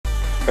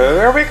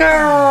Here we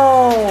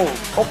go!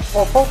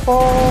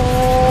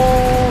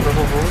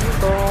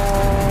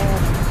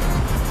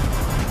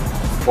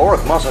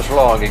 Fourth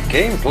massaslag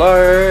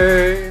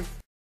gameplay!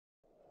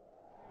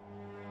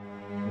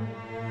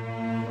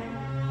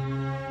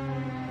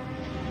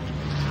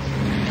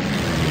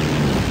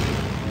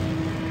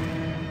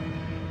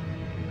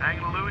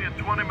 Anglou in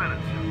 20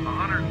 minutes.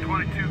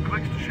 122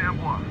 clicks to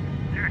Chambois.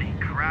 Dirty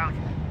crowd.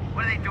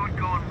 What are they doing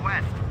going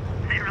west?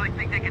 They really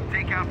think they can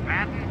take out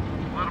Patton?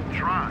 Let them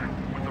try.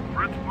 With the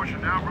Brits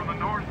pushing down from the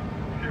north.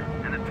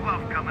 And the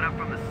 12th coming up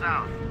from the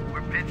south.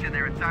 We're pinching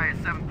their entire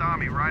 7th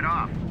Army right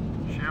off.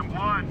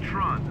 Chambois and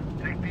Trun.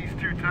 Take these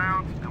two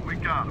towns, and we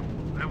got them.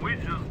 And we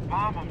just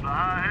bomb them to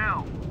high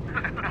hell.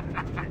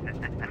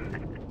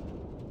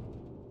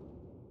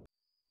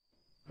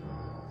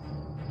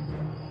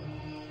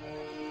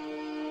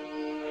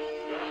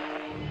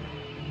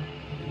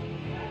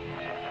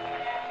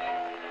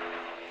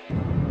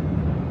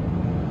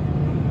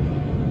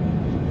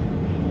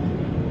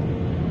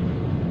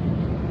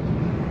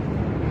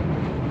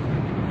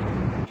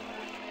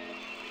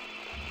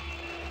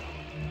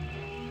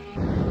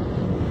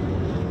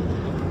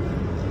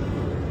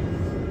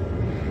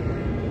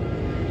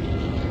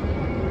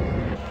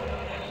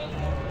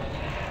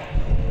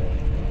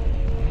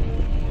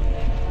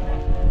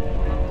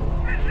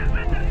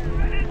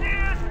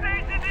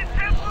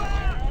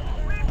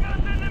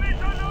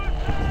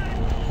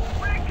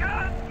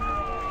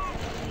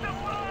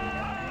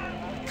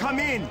 Come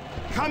in!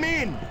 Come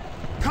in!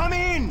 Come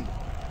in!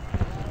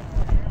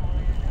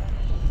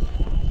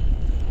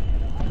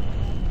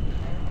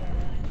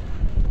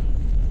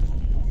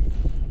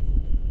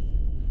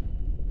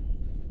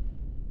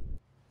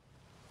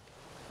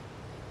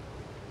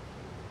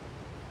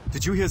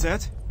 Did you hear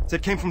that?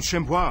 That came from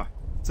Chambois.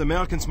 The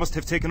Americans must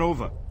have taken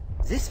over.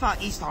 This far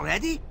east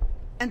already?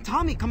 And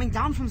Tommy coming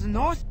down from the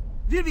north?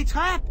 We'll be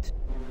trapped!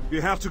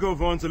 We have to go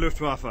warn the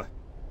Luftwaffe.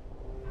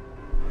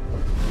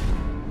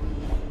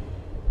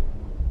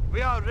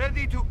 We are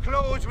ready to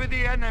close with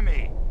the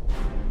enemy.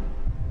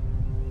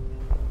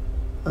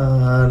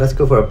 Let's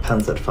go for a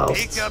Panzerfaust.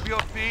 Pick up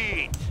your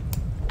feet.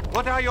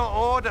 What are your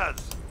orders?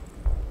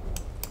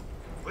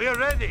 We are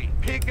ready.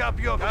 Pick up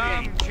your feet.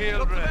 Come,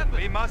 children.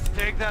 We must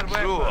take that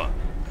weapon. Sure.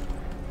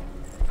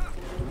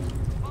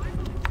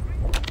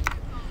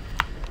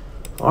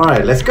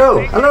 Alright, let's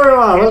go! Hello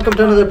everyone, welcome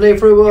to another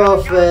playthrough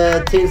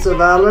of Tales of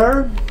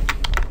Valor.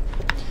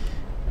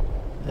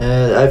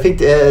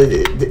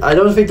 I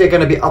don't think they're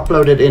gonna be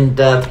uploaded in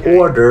that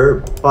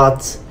order,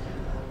 but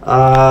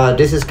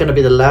this is gonna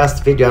be the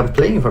last video I'm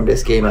playing from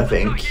this game, I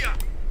think.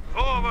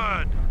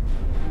 Forward.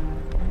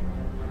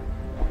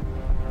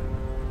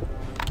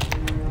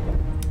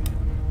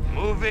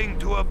 Moving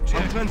to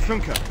objective.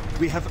 Funker,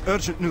 we have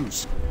urgent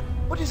news.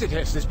 What is it,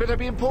 Hess? This better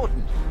be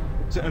important.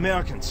 The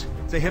Americans,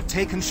 they have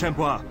taken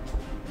Chambois.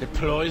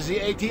 Deploy the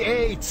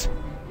 88s.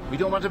 We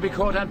don't want to be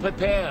caught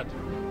unprepared.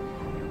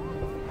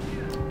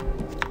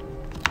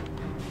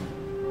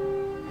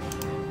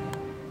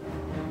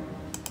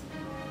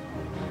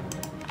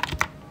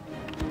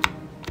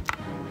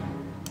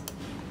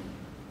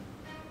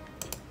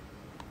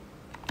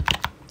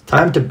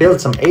 Time to build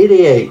some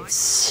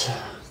 88s.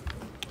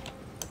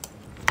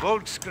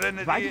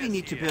 Why do we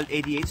need to build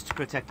 88s to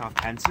protect our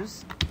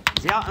panzers?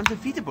 They are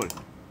undefeatable.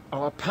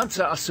 Our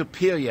panzer are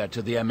superior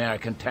to the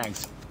American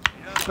tanks.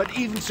 But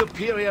even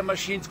superior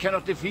machines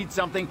cannot defeat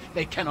something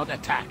they cannot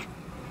attack.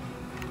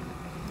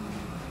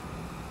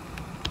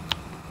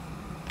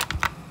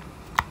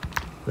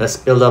 Let's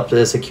build up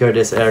to secure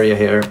this area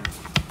here.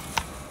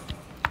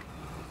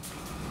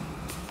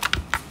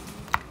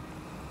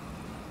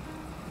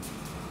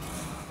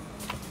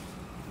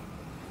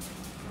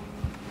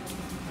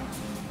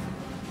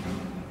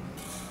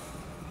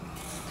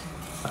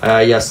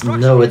 I just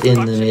know it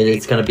in me,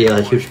 it's gonna be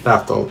a huge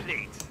battle.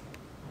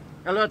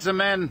 Alert the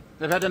men.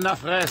 They've had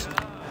enough rest.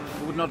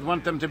 We would not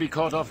want them to be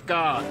caught off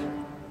guard.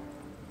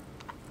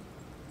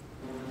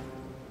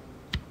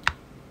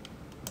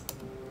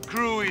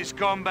 Crew is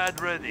combat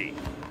ready.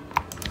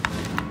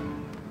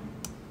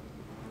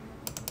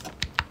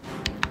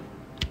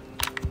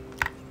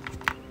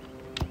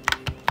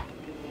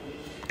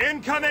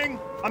 Incoming!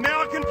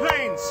 American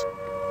planes!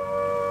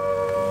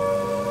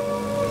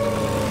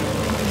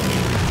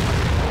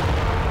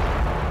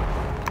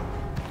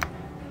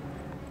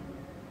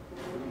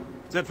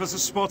 That was a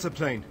spotter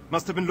plane.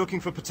 Must have been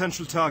looking for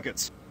potential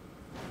targets.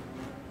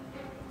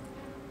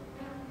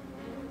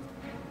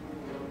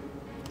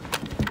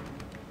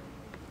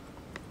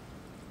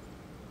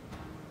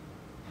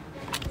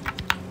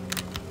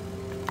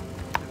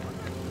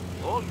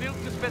 All built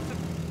to specify.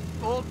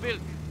 All built.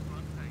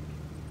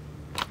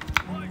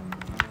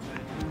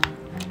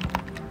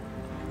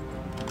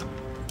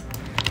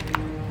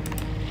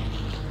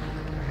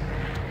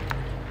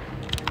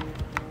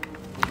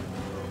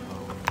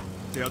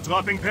 They are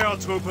dropping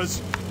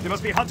paratroopers. They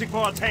must be hunting for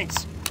our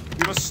tanks.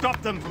 We must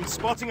stop them from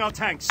spotting our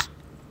tanks.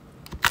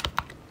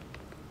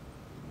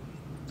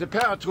 The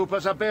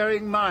paratroopers are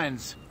burying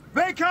mines.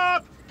 Wake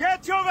up!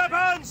 Get your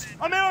weapons!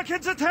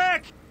 Americans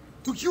attack!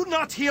 Do you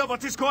not hear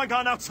what is going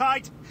on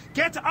outside?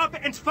 Get up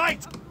and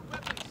fight!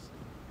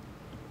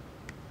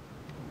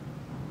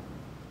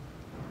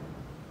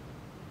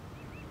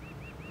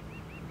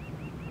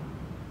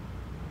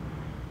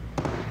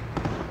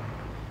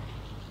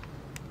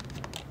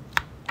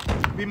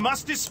 We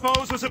must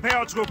dispose of the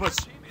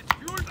paratroopers. It's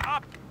fueled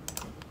up.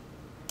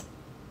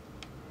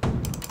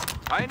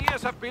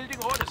 Pioneers have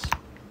building orders.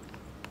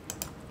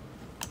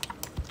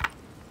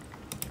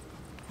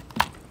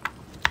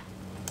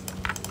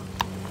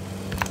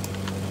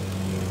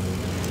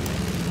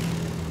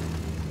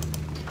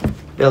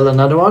 Build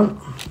another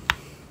one.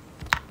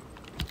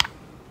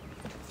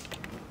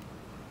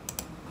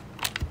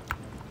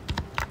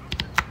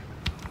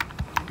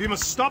 We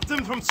must stop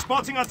them from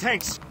spotting our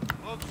tanks.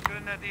 Folks,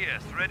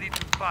 grenadiers, ready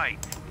to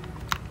fight.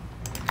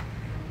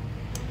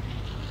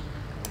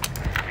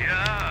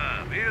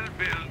 Yeah, we'll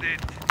build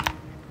it.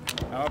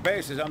 Our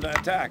base is under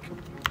attack.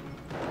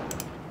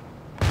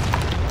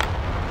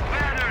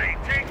 Battery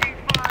taking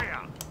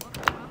fire.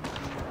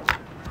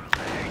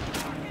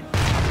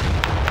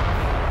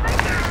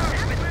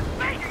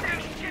 Take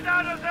this shit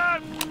out of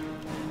them!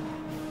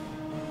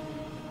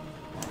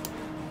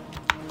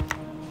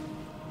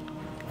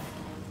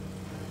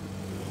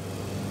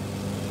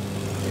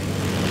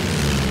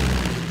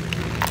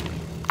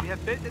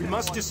 We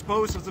must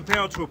dispose of the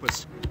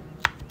paratroopers.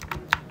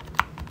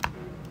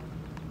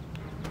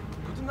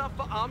 Good enough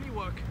for army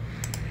work.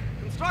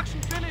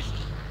 Construction finished.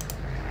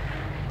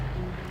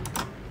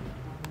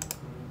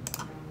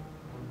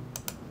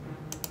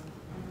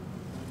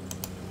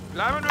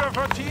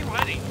 Flammenwerfer team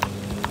ready.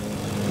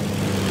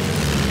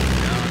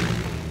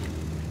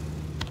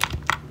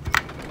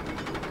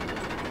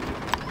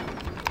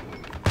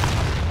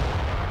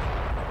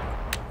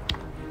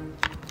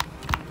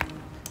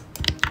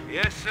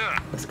 Yes, sir.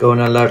 Let's go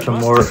and alert some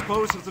Must more.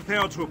 dispose of the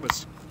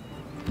paratroopers.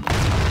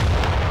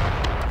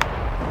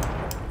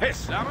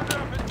 Hess,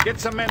 get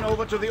some men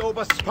over to the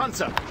Oberst's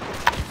Panzer.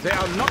 They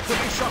are not to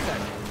be shot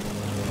at.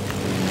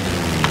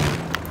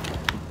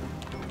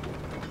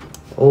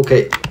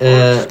 Okay,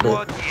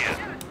 Squad here.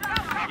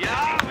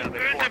 Yeah, we'll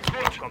burn them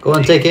good. go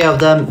and take care of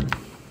them.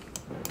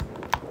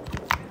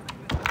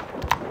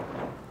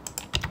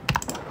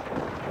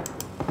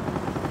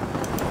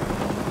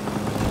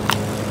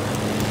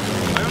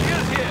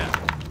 Pioneers here.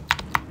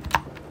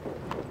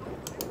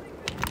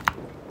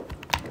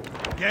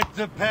 Get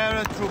the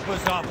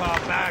paratroopers off our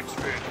backs,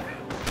 Rick.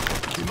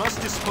 We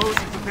must dispose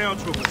of the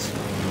paratroopers.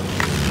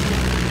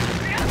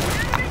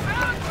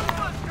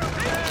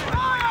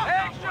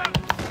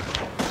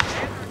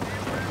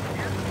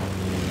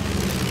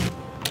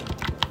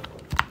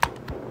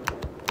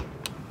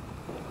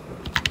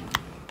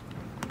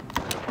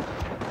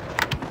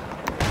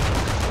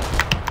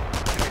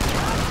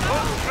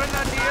 Both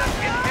grenadiers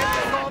in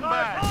heavy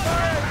combat.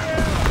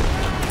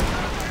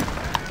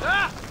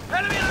 Ah!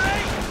 Enemy in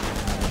range!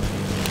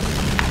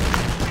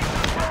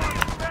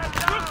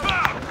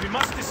 We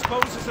must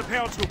dispose of the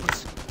paratroopers.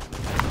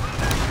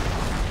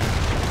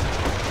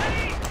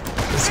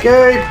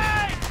 Escape!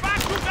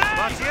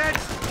 Not yet.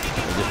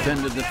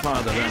 Defended the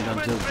fatherland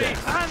until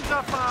death.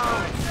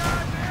 Panzerfaust!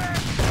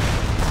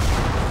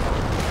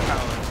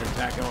 Cowards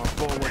attack our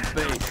forward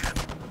base.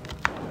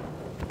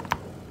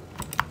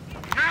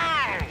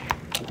 Now!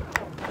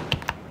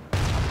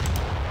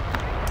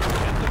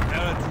 Get the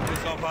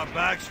paratroopers off our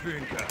backs,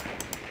 Finker.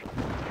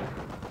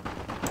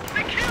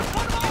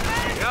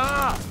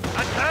 Ja!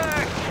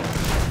 Attack!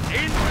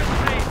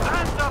 Infantry!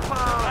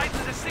 Panzerfaust! Right to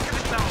the thick of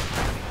it now!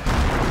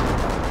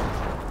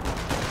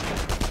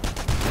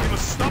 We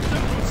must stop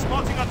them from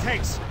spotting our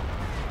tanks.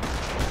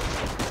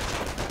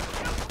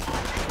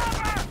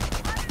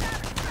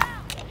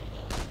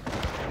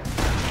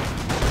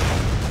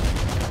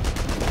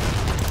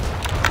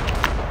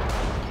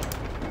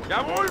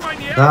 Jawohl, mein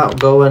Herr! Now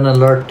go and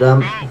alert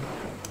them.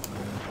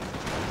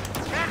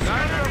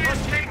 Flammenwerfer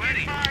team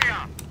ready!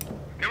 Fire!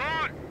 Come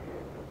on!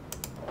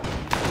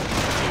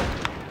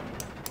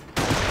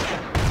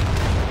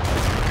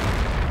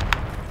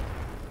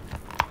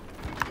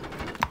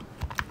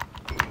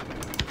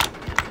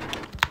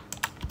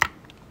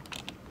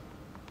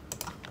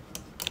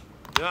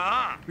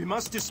 Ja! We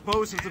must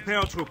dispose of the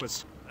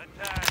paratroopers.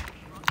 Attack!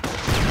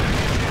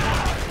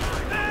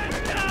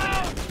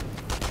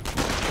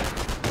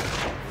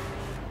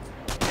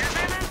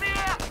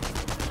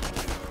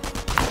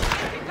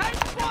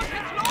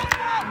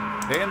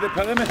 They're in the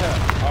perimeter.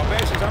 Our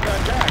base is under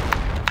attack.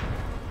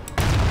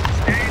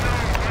 Stay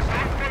low, but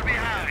don't fall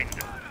behind!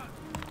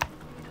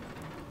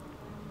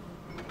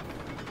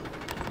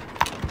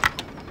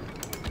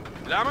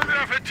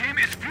 Flammenwerfer team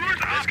is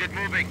fueled up! Let's get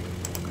moving!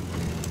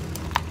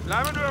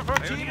 Flammenwerfer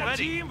team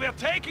ready! We're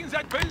taking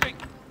that building!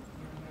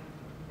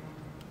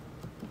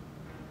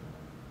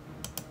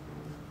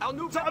 Our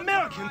new The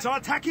Americans are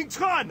attacking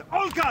Tron!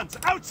 All guns,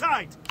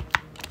 outside!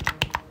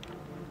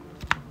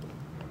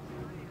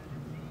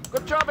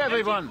 Good job,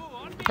 everyone.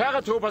 The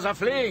paratroopers are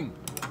fleeing,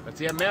 but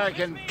the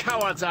American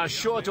cowards are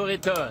sure to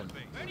return.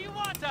 Where do you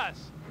want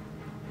us?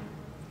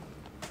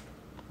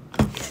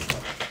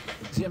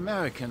 The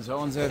Americans are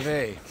on their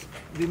way.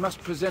 We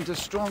must present a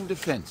strong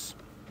defense.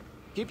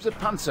 Keep the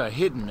panzer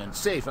hidden and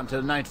safe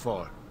until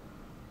nightfall.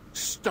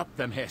 Stop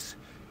them, Hess.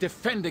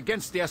 Defend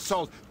against the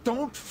assault.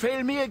 Don't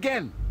fail me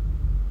again.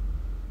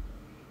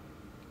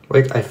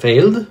 Wait, I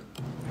failed?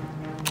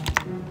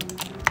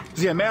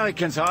 The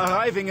Americans are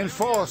arriving in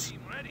force.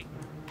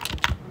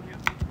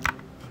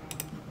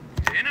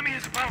 The enemy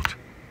is about.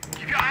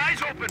 Keep your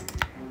eyes open.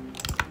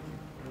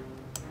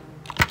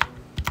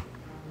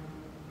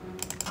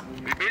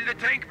 We build a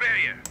tank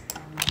barrier.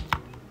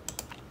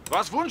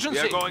 Was wünschen We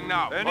are Sie? going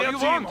now. What What do do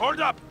you you want? want? Hold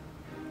up.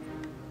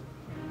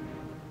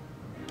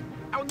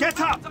 Get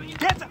up!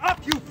 Get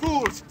up, you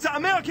fools! The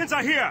Americans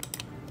are here!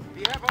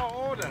 We have our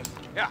orders.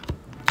 Yeah.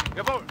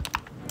 Jawohl.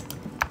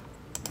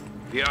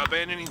 We are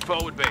abandoning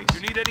forward base.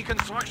 You need any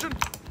construction?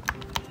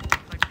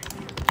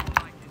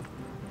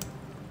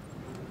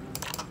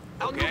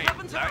 Okay,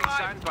 line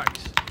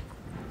sandbags.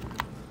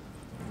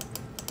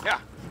 Yeah.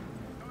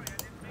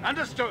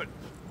 Understood.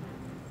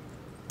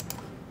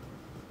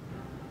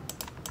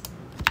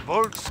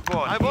 Volt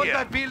squad. I want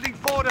that building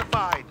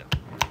fortified.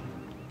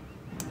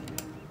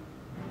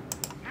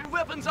 New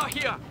weapons are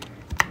here!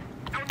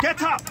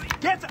 Get up!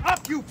 Get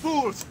up, you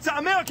fools! The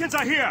Americans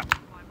are here!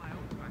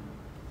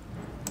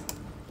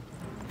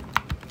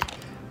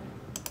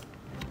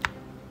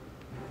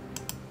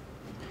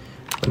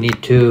 We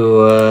need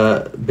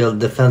to build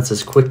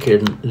defenses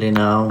quickly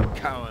now.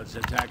 Cowards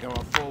attack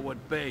our forward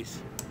base.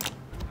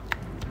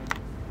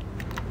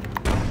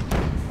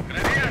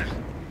 Grenadiers,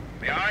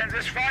 we are in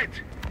this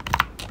fight.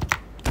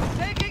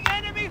 Taking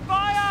enemy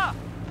fire!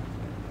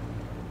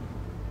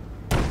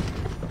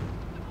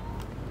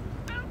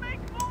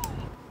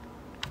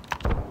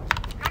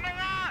 Coming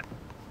on!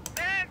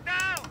 Stand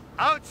down!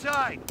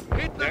 Outside!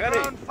 Hit the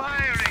ground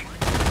firing!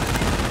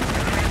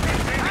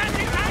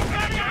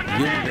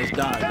 Unit has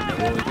died in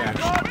heroic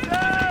action.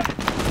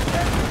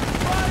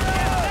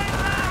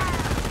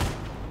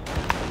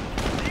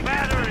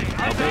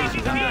 Our base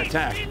is under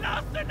attack.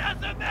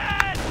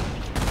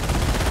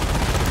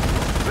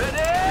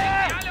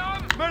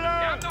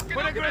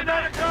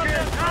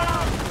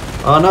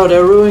 Oh no,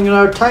 they're ruining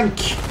our tank!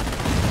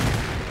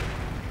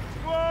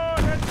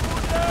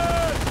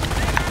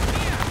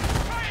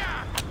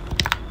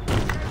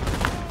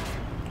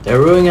 They're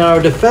ruining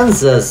our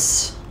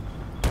defenses!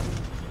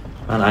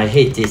 Man, I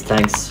hate these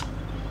tanks.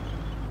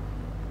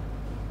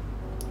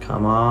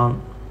 Come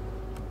on.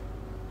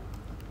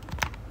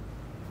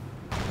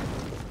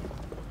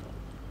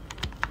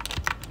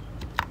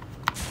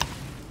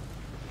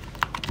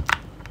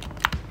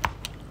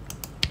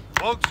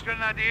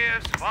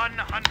 Volksgrenadiers,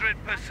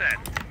 100%.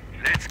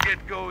 Let's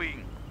get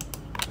going.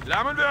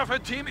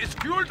 Flammenwerfer team is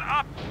fueled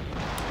up.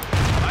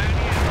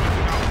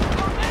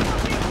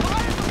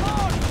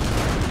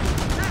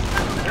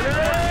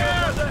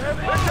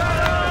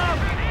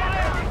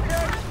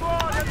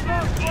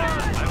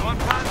 I want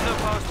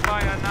Panzerfaust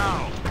fire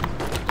now.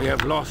 We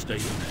have lost a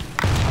unit.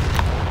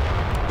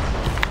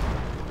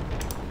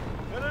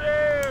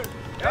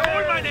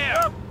 Jawohl, mein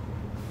Herr!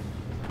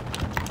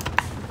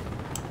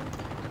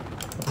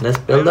 Let's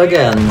build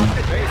again.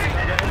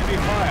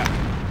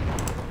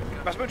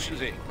 Was wünschen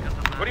Sie?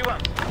 What do you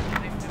want?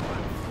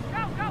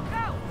 Go, go,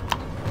 go!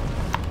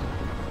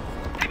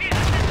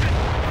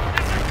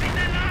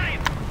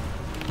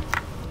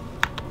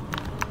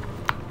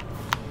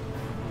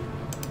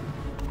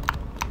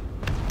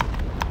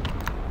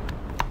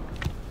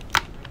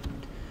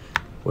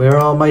 Where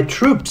are my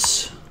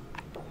troops?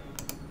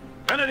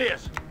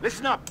 Grenadiers,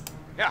 listen up.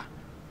 Ja,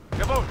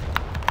 jawohl.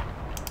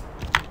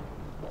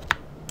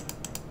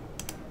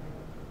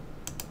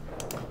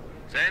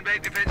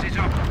 Sandbag defense is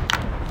up.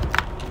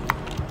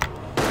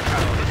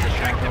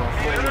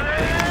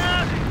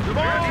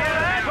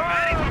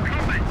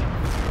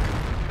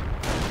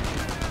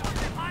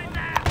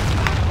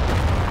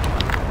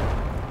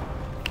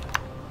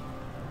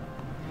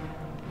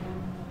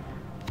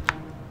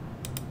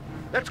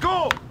 Let's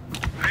go!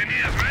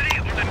 Grenadiers ready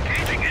and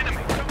engaging enemy.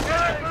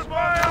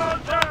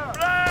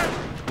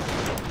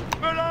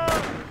 Müller!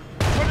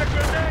 Put a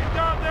grenade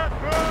down that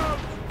road!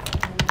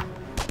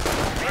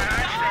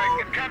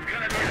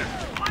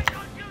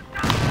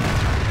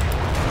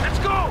 Let's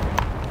go!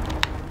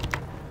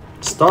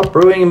 Stop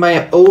ruining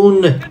my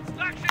own.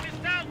 Construction is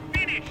now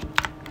finished.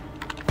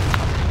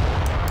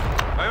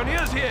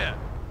 Pioneers here.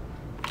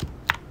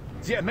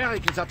 The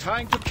Americans are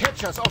trying to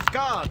catch us off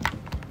guard.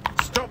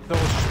 Stop those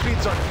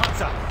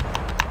Spitzerpanzer.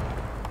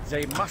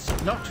 They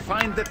must not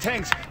find the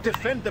tanks.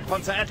 Defend the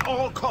panzer at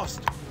all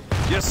cost.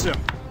 Yes, sir.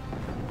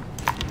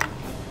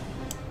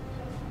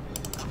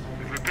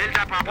 If we build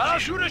up our position.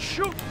 Shooters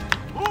shoot!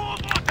 Move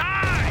or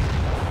die!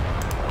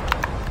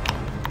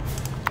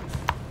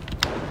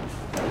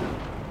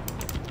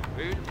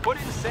 We put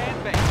in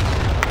sandbags.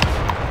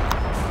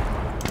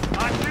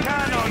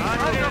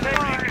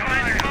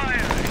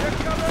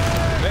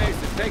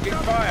 Base is taking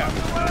fire.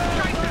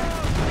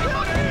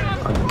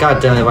 Oh,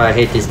 God damn it, why I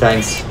hate these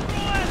tanks.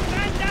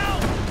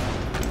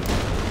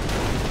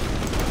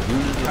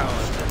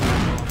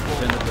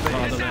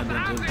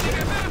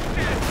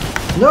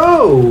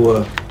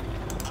 No!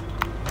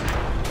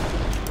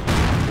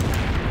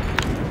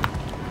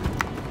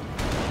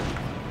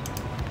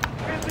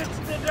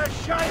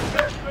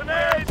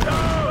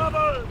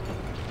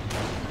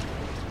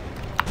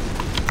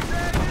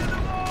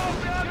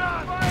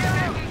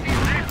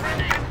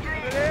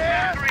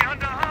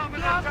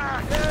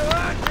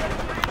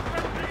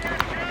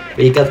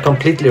 We got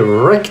completely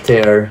wrecked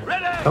here.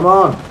 Come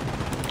on.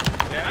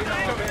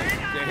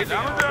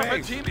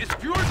 The team is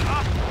fueled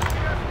up.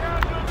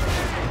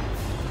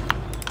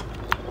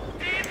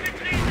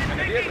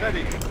 He is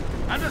ready.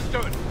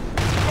 Understood.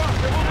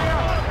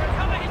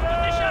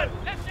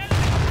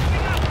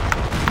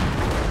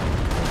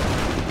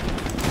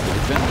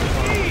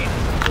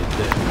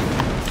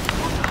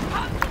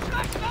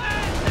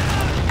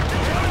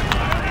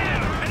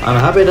 I'm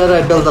happy that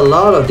I built a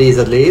lot of these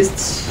at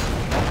least.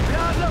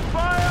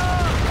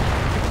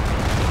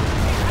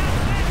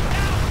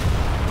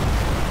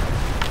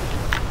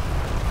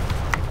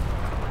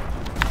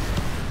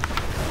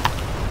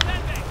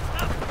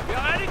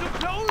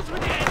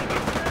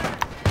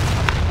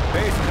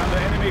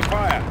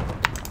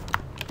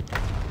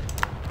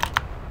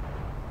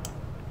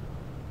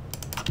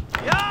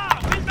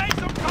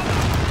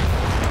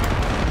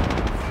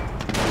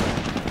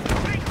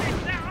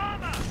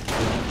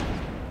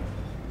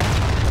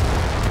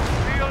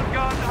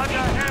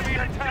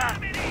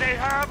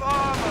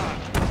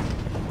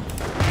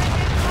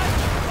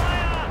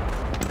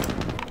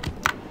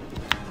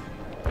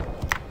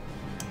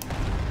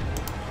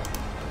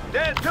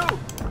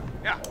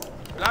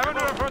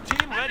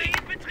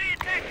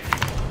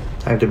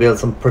 Time to build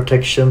some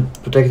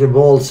protective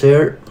walls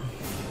here.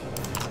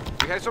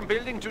 We have some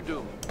building to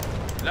do.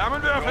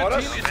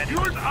 Lammenwerfer team is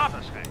fueled up.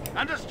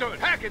 Understood.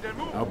 Hack it and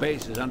move. Our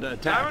base is under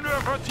attack.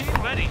 Lammenwerfer team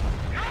ready.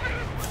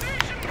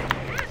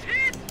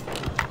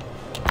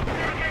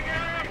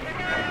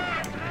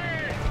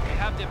 We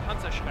have the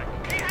Panzerschreck.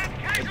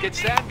 Let's get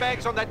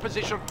sandbags on that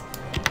position.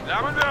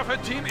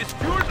 Lammenwerfer team is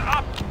fueled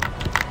up.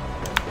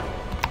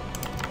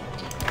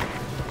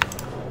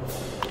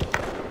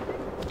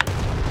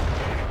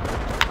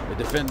 We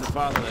defend the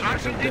fatherland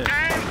until death.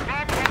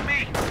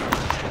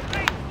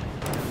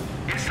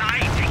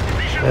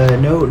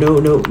 No.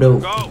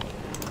 Go.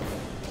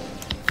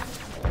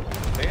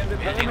 Stay in the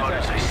perimeter.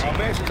 Our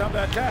base is under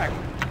attack.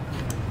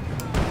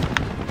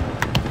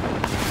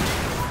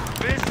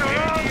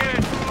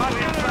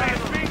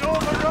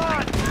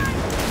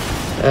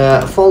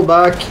 Fall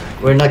back.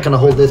 We're not gonna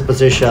hold this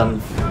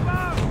position.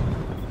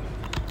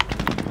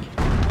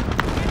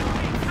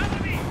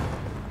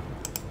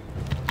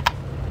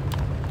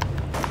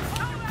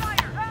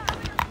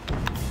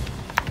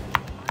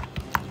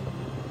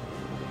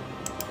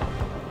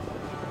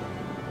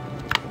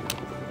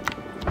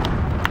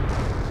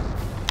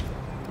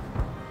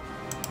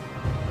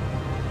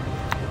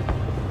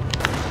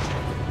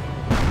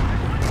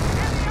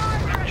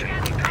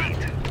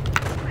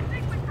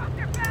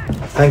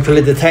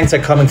 Thankfully the tanks are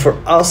coming for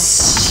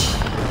us.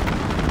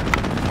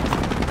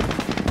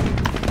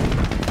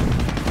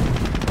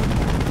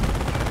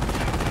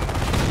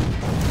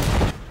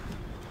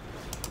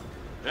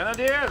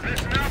 Grenadiers,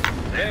 listen up.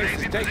 Base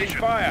is taking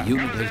fire. The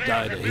unit has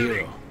died a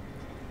hero.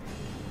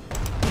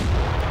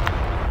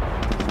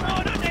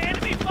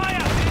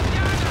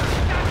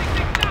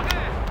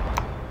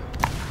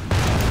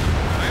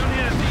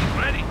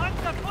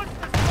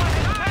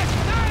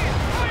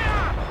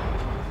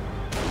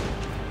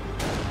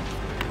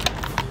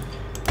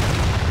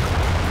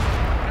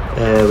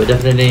 We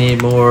definitely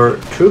need more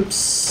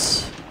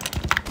troops.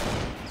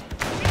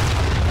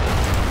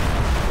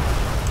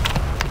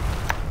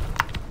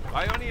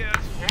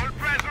 Pioneers, all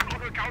present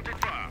or accounted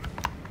for.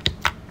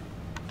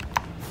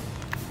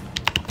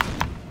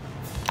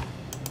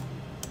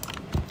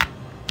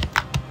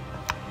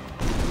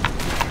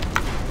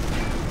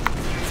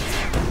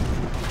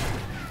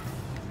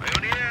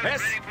 Pioneers,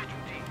 Yes. ready for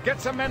duty.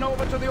 Get some men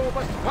over to the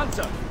Oberst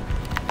Panzer.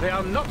 They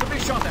are not to be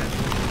shot at.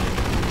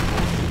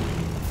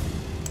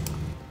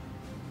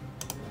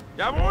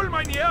 Jawohl,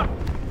 mein Herr!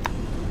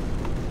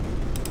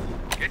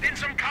 Get in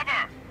some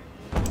cover!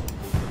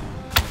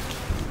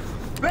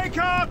 Wake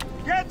up!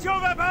 Get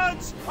your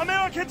weapons!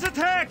 Americans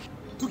attack!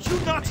 Do you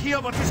not hear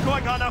what is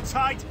going on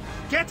outside?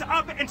 Get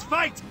up and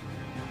fight!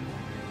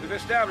 We've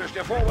established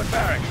a forward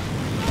barracks.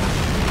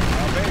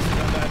 Our base is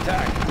under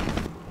attack.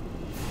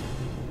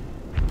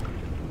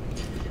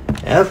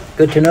 Yep,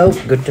 good to know,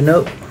 good to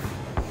know.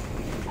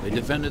 They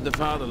defended the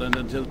fatherland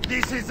until...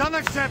 This is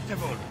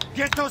unacceptable!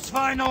 Get those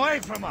swine away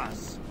from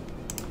us!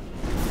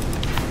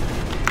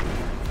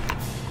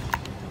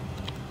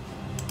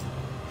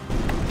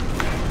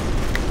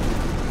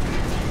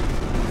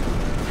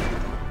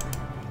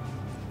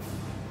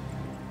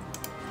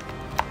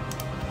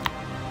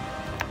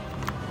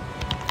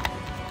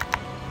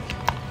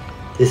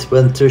 This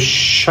went to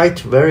shite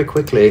very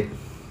quickly.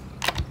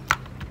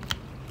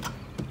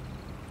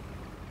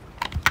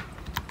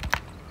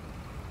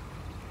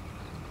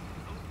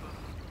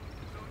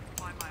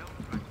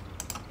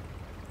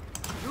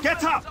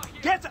 Get up!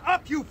 Get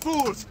up, you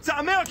fools! The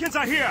Americans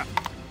are here!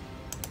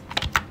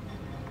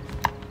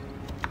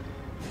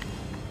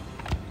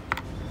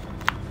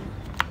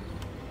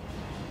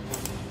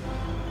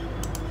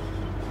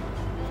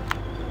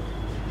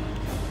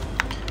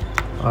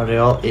 Are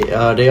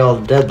they all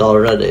dead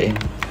already?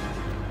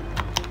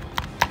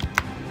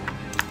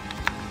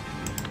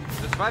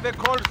 That's why they're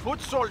called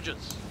foot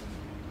soldiers.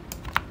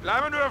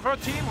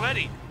 Flammenwerfer team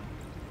ready.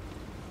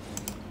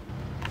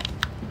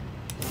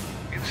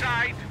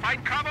 Inside,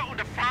 find cover on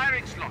the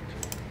firing slot.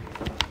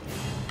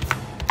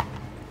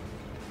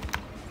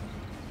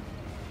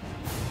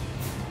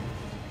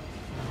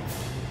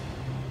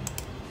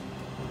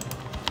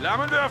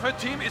 Flammenwerfer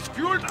team is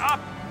fueled up.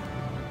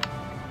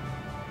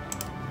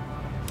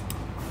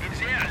 In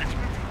there, let's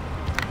move.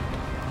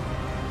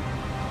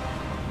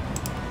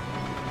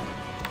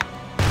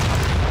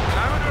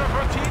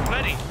 Flammenwerfer team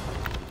ready.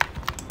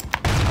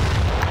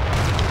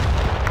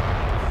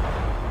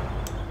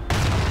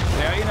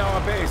 They're in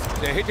our base.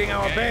 They're hitting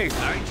our base.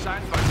 Line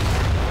sign for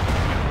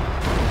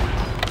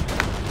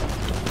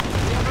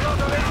we have a lot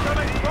of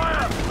incoming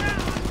fire.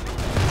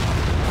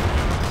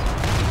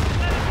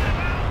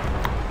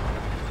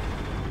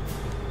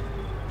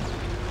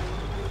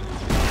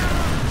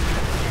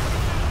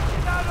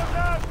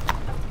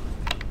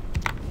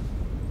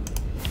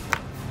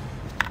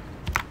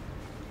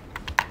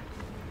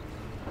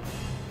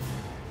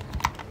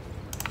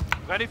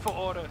 Ready for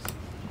orders.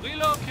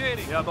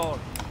 Relocating. Jawohl.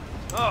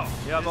 Oh,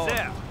 Jawohl.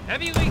 there.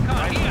 Heavy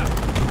recon here.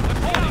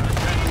 Reporting.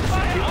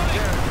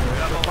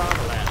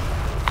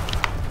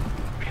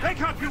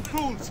 Wake up, you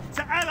fools!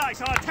 The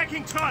Allies are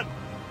attacking Tron!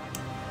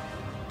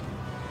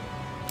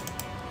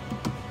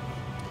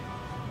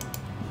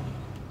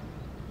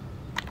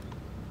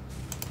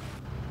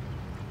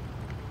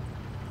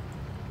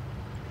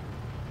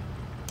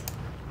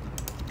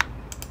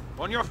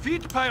 On your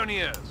feet,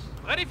 pioneers.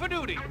 Ready for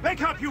duty.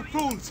 Wake up, you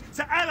fools!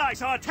 The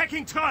Allies are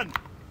attacking Tron!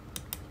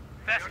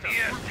 Faster,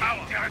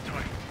 tower.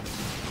 Territory.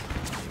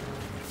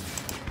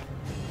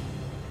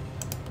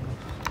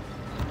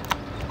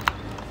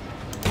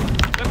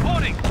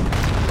 Reporting.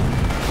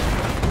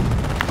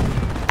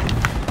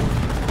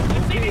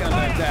 Be under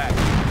attack.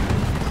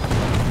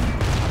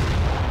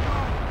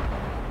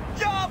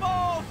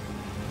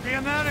 The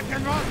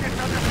American rockets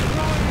are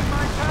destroying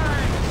my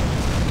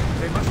tanks.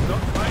 They must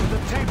not find the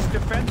tanks.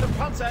 Defend the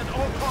Panzer at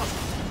all costs.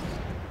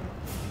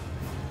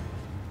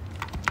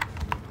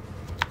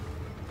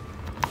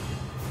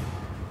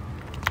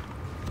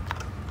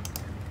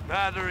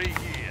 Battery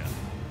here.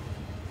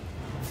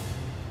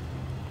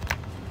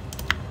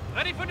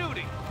 Ready for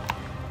duty.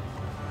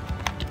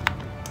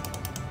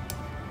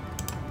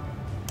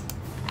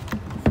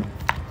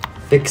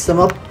 Fix them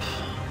up.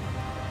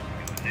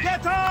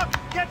 Get up!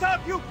 Get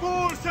up, you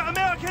fools! The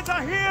Americans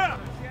are here!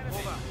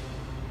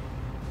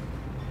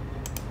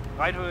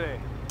 Right away.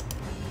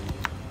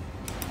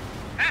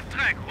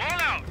 Half-track,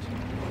 roll out.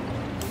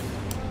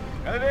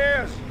 It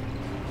is.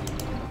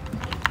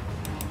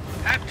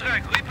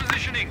 Half-track,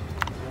 repositioning.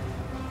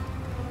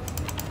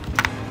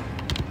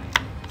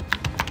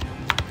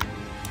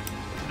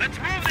 Let's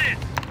move this.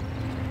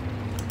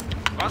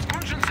 Was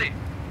wünschen Sie?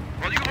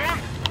 What do you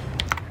want?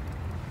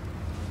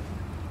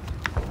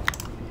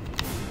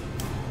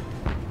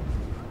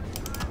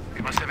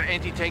 We must have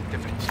anti-tank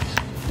defenses.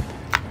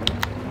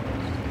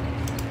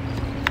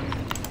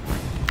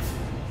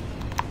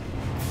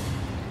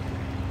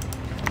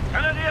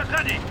 Grenadiers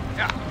ready.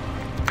 Yeah.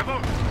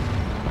 Jawohl.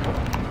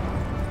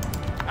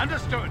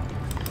 Understood.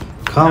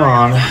 Come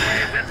on.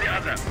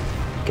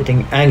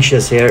 Getting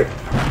anxious here.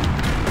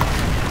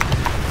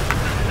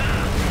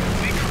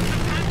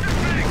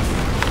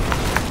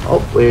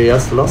 Oh, we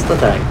just lost the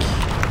tank.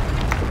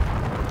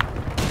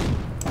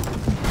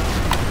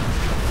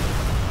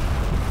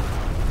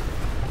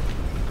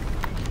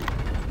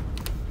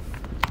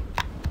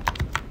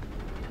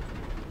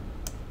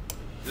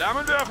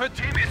 Flammenwerfer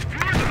team is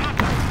fueled up.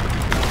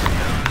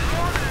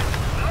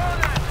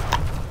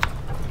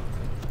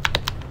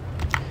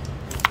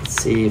 Let's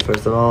see,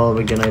 first of all,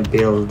 we're gonna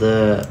build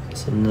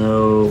so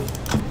no.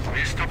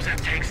 We'll stop their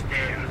tanks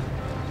there.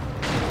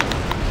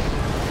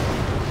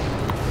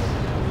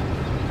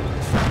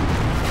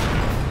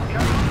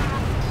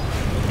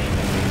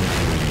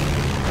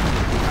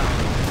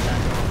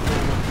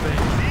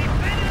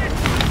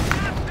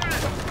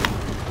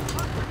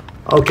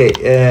 Okay,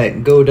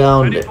 go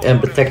down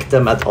and protect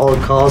them at all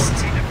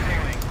costs.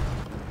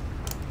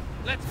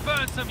 Let's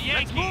burn some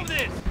Yankees. Let's move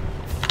this.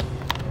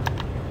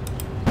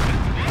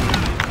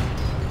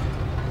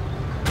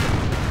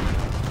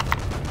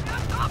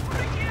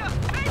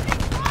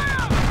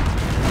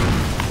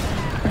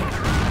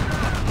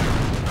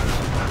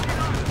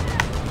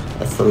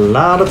 That's a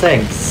lot of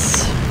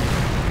tanks.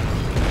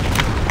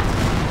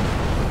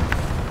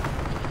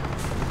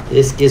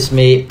 This gives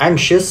me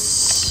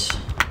anxious.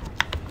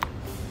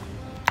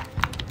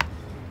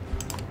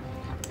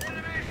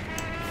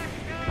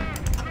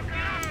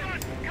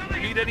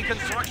 Need any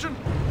construction?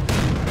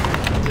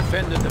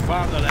 Defended the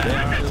fatherland. Our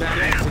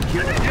land is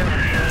secure.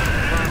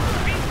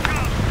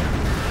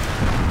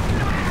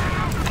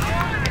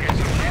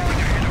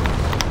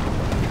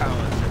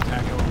 Cowards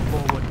attack our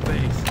forward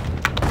base.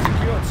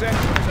 Secured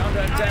sector is under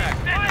attack.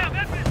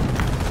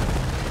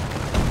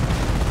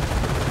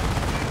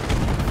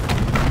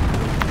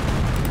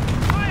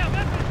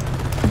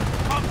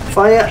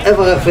 Fire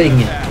everything!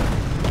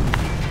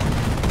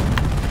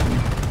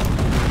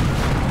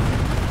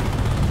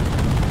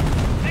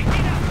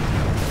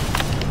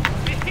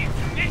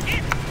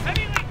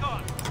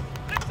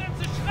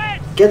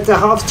 Get the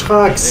half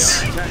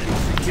trucks!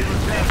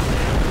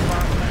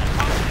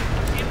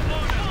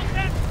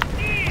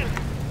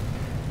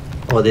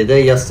 Oh, did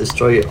they just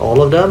destroy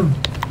all of them?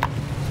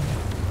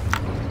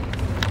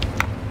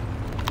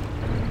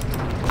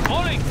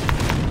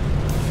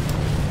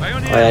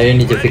 Oh, yeah, you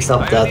need to fix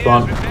up that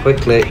one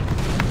quickly. This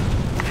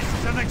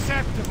is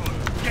unacceptable.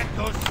 Get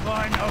those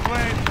swine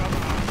away from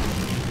us.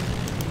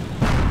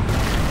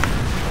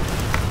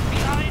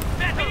 Behind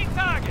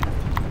target.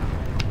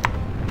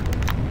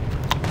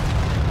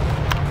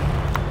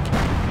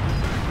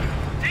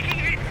 Taking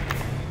hit.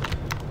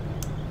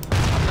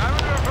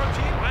 Mariner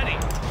approaching. Ready.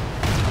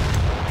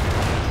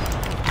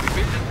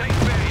 Division takes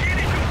base.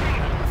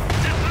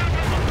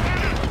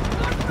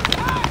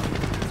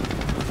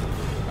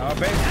 Our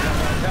base is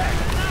under attack.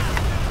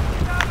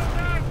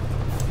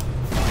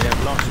 They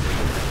have lost it.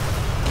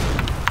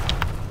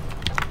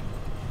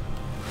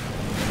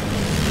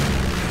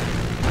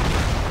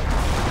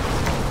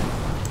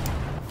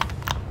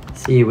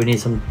 See, we need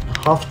some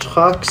half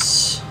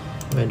trucks.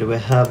 Where do we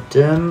have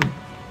them?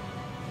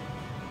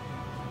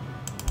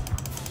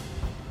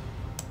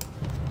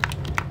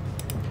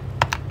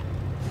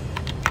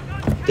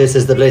 This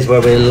is the place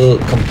where we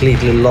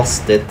completely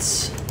lost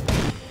it.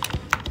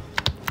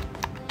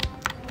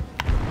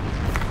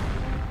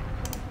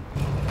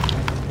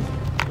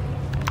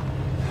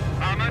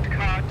 Armored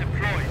car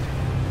deployed.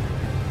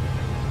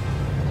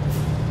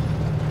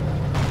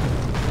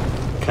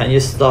 Can you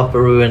stop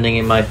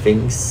ruining my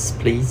things,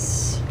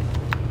 please?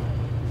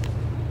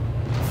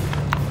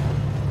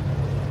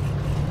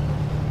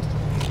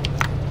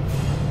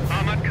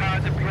 Armored car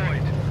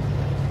deployed.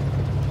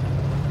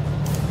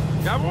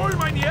 Jawohl,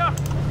 mein Herr.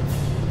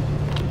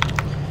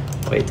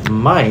 Wait,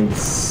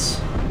 mines?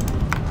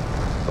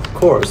 Of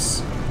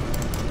course.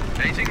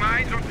 Placing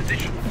mines on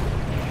position.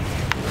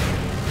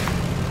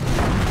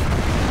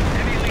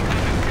 Heavy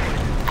linker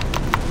deployed.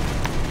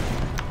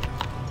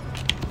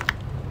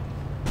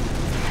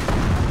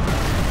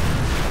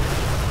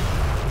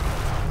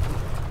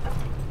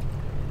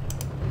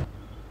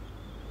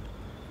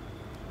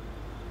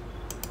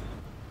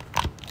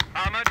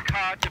 Armored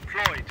car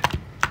deployed.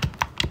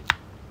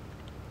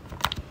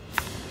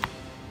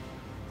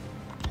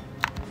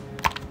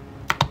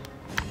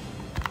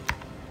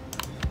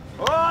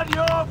 On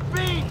your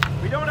feet!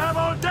 We don't have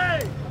all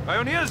day!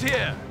 Pioneers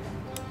here.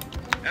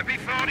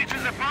 MP40 to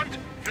the front,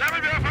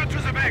 Flammenwerfer to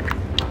the back.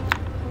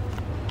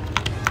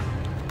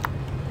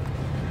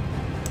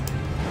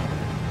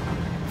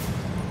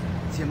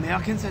 The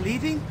Americans are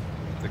leaving?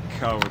 The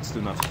cowards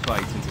do not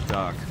fight in the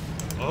dark.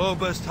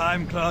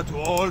 Oberstheimklar to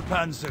all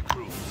panzer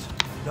crews.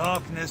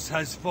 Darkness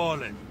has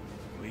fallen.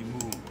 We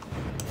move.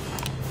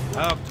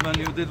 Hauptmann,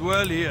 you did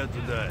well here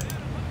today.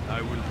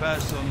 I will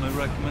pass on the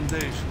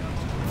recommendations.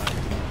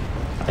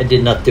 I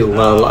did not do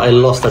well. I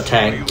lost a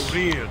tank.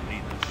 Real leadership.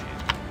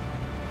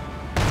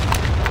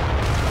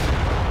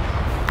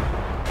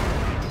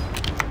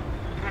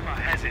 Puma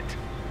has it.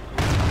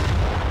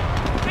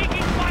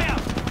 Taking fire.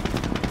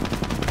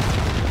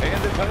 Stay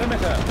in the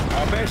perimeter.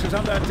 Our base is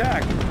under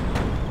attack.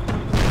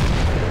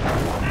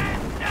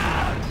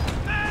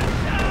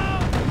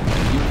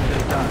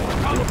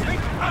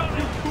 Out,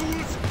 you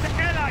fools! The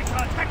Allies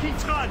are attacking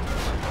Tron!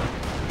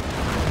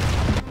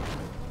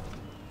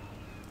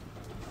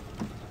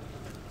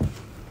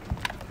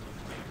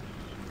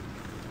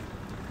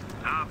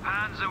 Our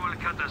panzer will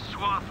cut a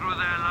swath through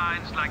their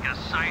lines like a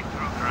scythe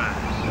through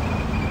grass.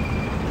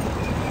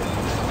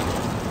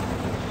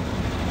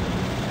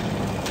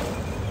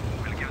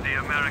 We'll give the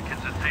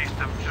Americans a taste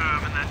of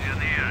German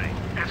engineering.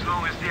 As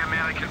long as the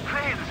American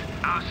planes.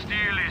 Our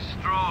steel is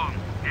strong.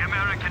 The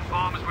American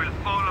bombs will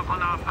fall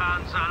upon our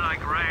panzer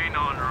like rain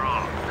on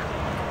rock.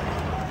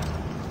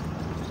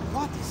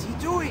 What is he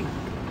doing?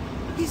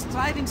 He's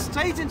driving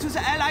straight into the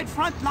Allied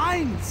front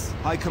lines!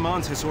 High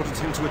Command has ordered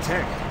him to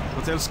attack.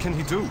 What else can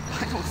he do?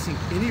 I don't think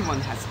anyone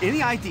has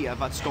any idea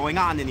what's going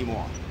on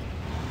anymore.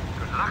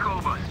 Good luck,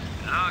 Oberst.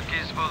 Luck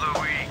is for the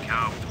weak,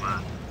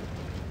 Hauptmann.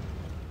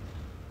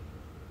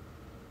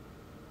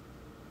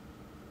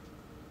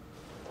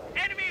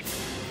 Enemy!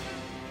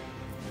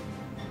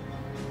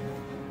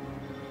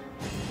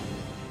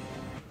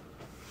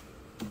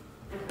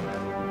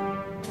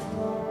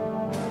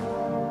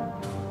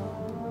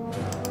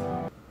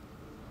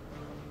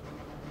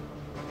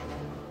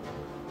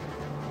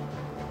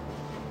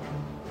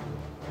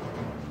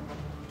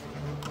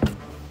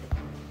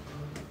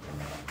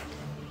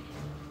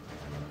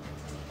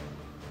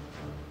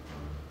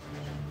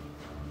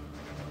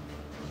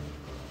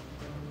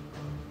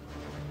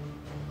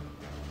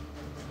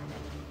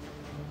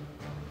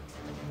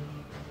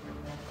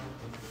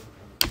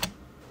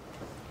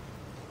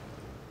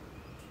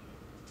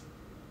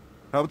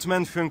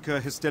 Hauptmann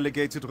Funke has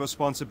delegated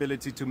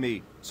responsibility to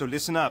me, so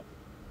listen up.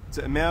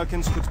 The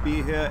Americans could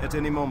be here at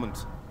any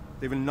moment.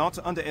 They will not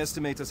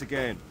underestimate us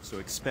again, so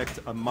expect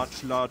a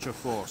much larger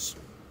force.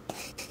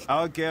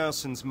 Our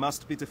garrisons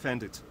must be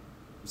defended.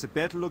 If the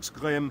battle looks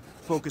grim,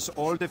 focus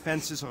all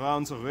defenses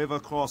around the river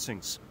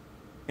crossings.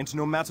 And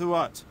no matter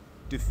what,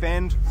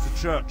 defend the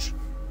church.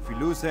 If we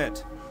lose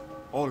that,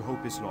 all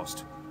hope is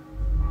lost.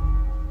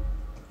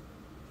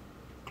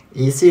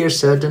 Easier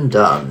said than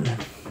done.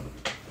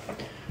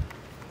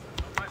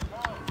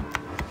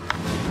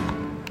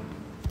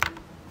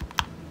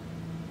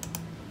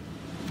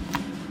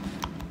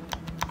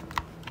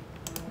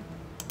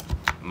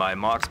 My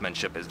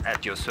marksmanship is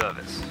at your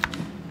service.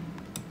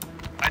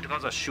 I'd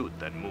rather shoot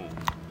than move.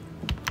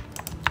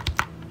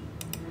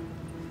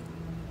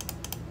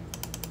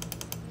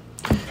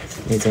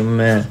 Need some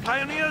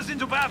Pioneers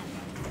into battle!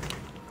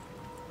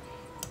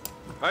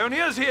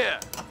 Pioneers here!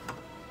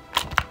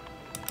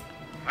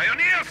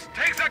 Pioneers,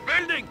 take that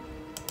building!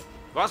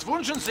 Was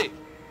wünschen Sie?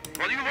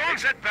 What do you want?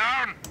 Take that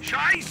barn!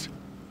 Scheiß!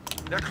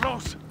 They're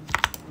close.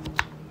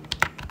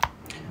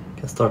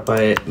 Can start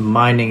by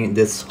mining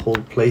this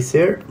whole place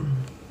here.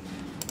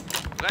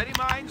 Ready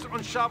mines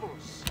and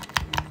shovels.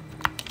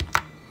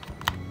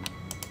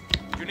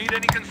 Do you need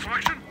any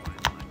construction?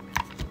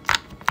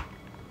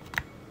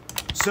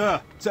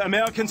 Sir, the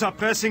Americans are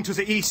pressing to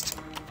the east.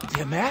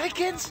 The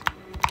Americans?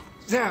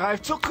 They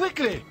arrived so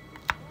quickly.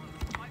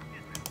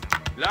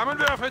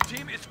 Flammenwerfer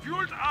team is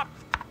fueled up.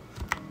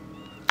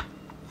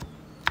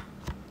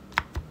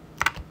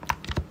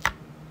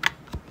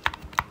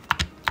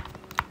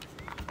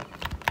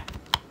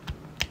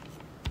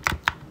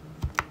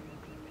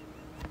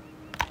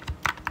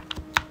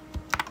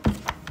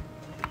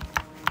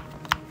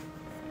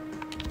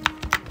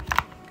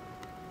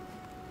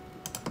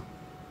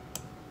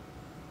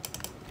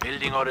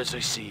 Building orders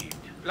received.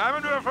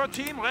 Flammenwerfer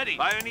team ready.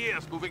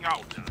 Pioneers moving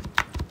out.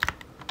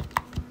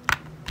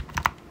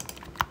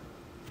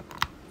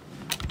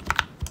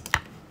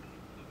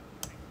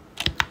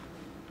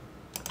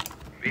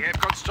 We have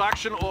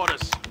construction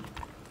orders.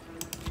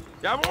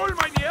 Jawohl,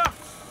 mein Herr.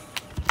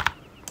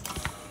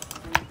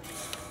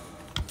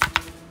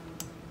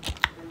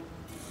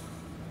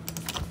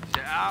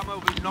 The armor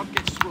will not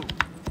get through.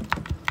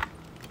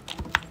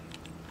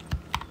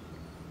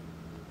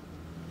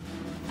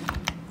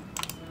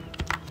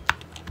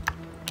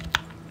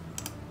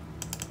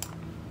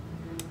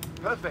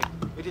 Perfect.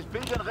 It is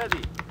built and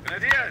ready.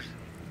 Grenadiers,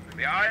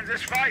 we are in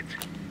this fight.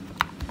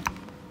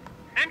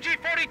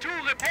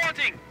 MG-42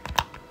 reporting.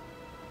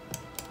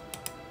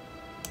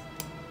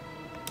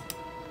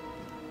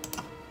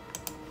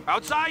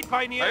 Outside,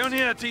 Pioneers.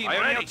 Pioneer team,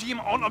 Pioneer team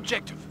on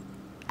objective.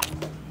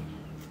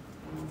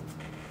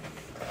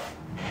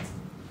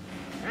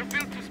 All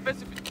build to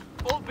specific.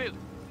 All build.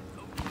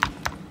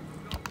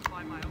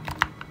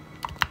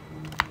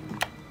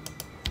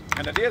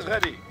 Grenadiers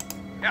ready.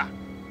 Yeah.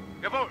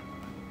 Jawohl.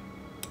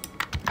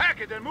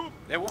 Pack it and move.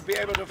 They won't be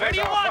able to Where face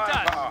do you our want us?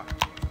 firepower.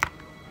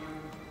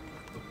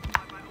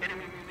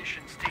 Enemy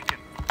munitions taken.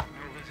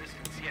 No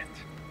resistance yet.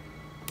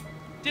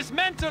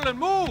 Dismantle and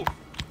move.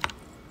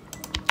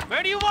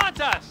 Where do you want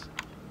us?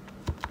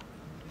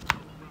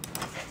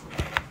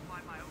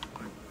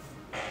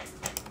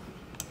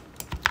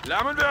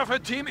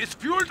 Flammenwerfer team is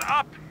fueled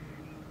up.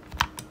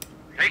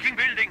 Taking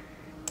building.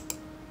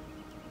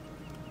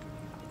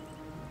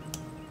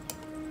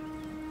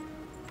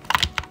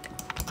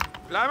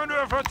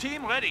 Flammenwerfer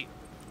team ready.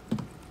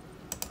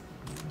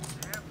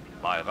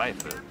 My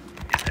rifle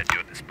is at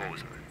your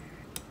disposal.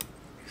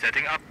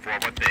 Setting up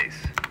forward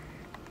base.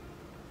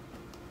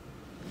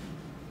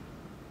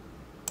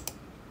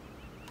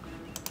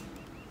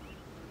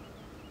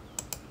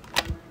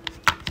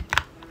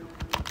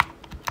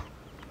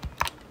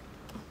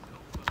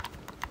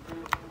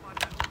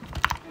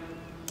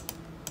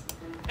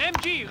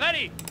 MG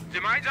ready. The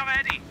mines are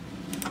ready.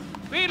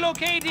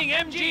 Relocating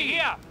MG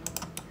here.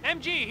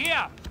 MG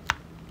here.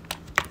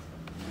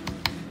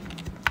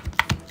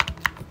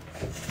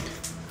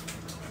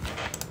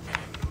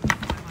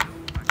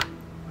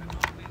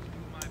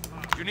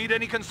 You need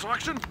any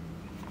construction?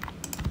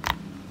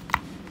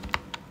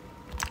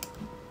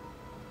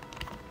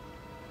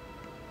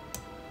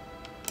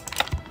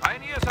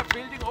 Pioneers are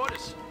building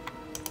orders.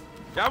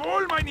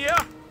 Jawohl, mein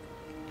Herr.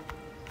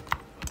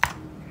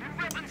 New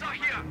weapons are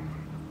here.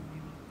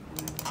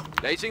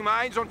 Placing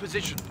mines on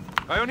position.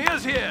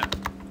 Pioneers here.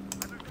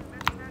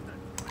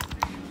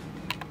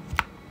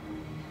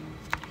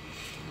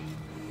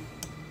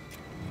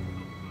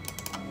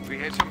 We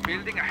have some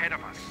building ahead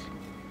of us.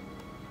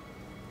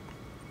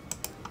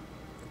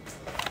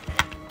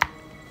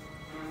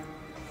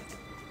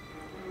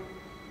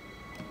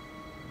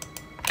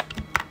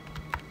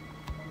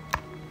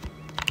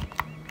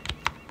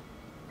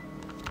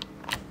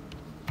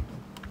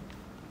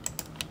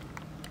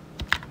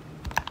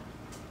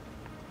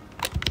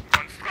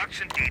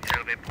 Construction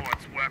detail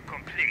reports were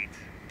complete.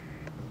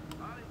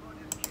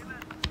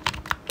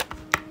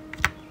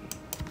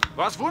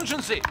 Was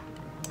wünschen Sie?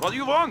 What do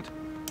you want?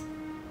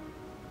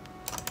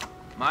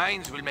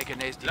 Mines will make a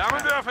nasty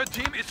Flammenwerfer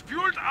team is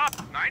fueled up.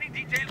 Mining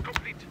details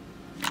complete.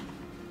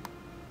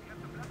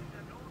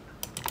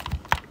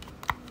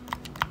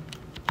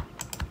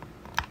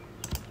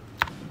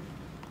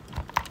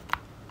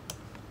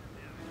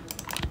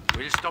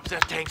 We'll stop their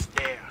tanks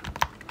there.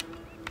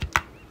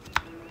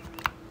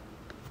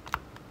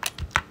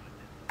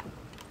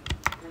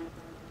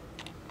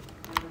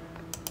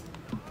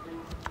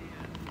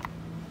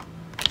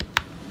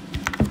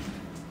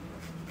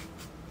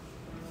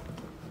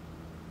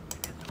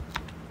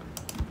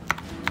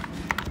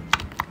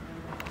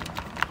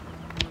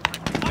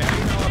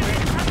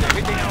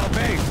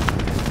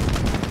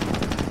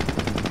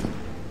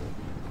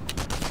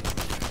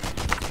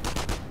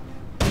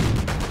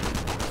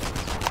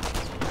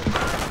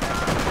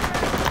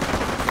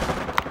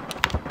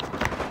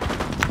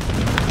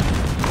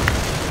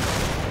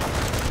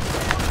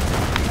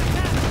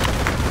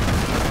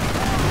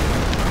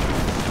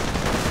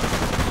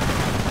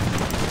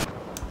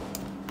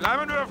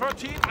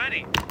 Team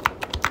ready.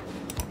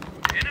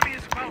 Enemy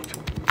is about.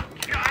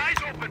 Keep your eyes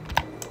open.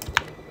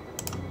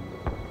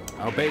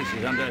 Our base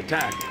is under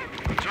attack.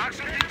 Trucks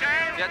in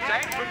detail. Der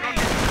tanks will not...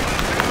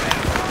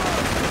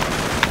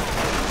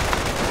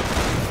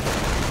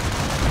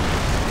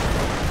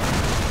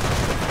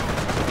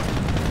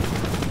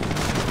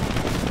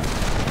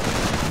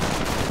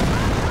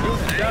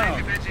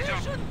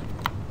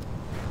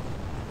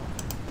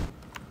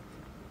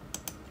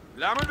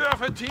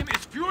 Flammenwerfer team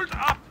is fueled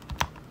up.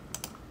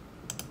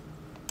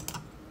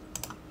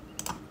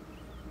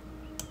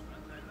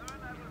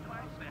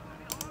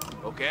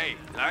 Okay,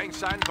 laying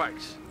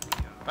sandbags.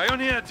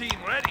 Pioneer team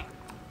ready.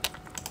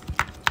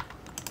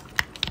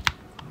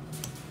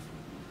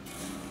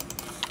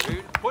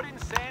 We'll put in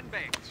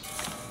sandbags.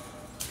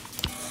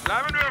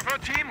 Flammenwerfer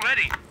team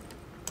ready.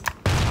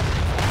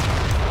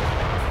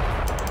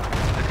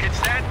 Let's get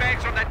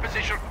sandbags on that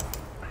position.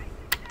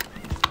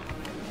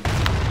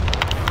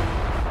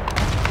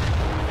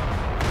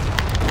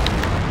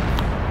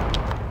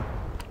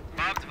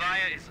 Barbed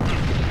wire is up.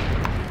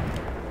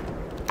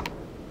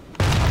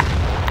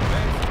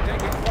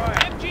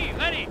 MG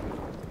ready.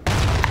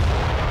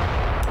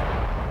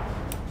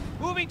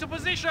 Moving to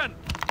position.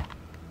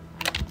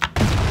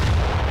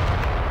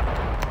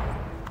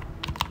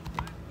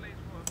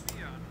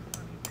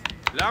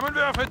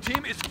 Flammenwerfer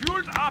team is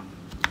fueled up.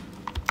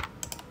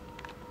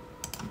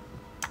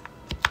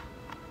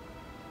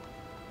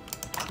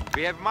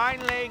 We have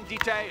mine-laying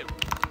detail.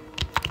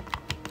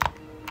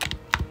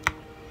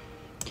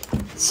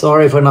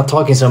 Sorry for not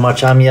talking so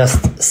much. I'm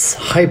just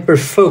hyper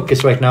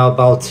focused right now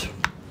about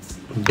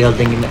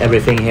building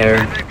everything here.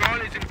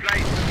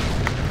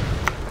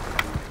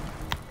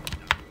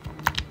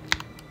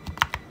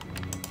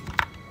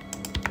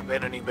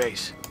 Abandoning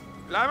base.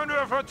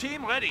 Flammenwerfer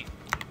team ready.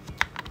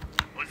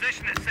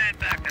 Position is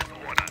sandbagged as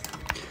ordered.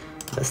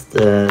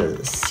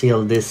 Let's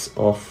seal this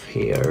off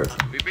here.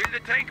 We build a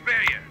tank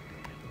barrier.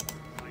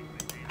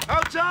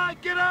 Outside,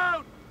 get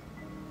out!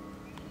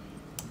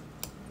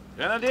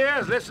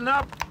 Grenadiers, listen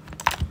up.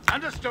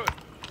 Understood.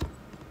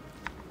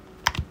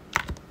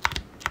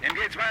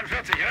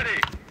 MG-42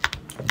 ready.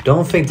 I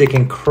don't think they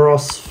can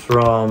cross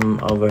from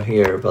over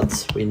here,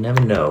 but we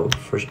never know.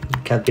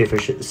 Can't be for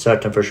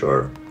certain for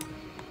sure.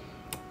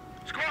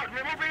 Squad,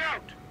 we're moving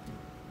out.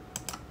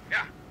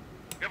 Yeah,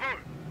 jawohl.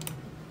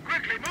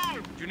 Quickly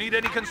move. Do you need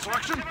any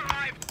construction?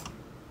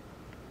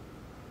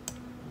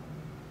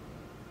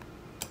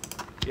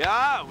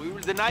 Yeah, we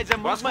will deny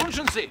them Was movement.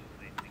 wünschen Sie?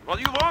 What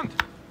do you want?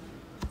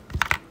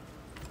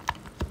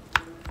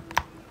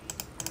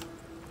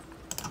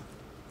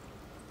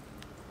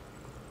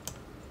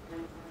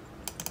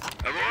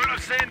 A roll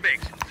of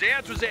sandbags.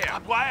 There to there.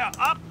 Up wire,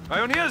 up.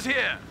 Pioneers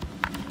here.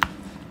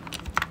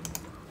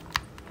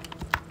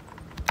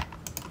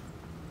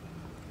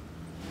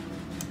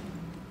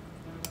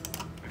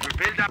 We will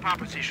build up our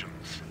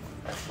positions.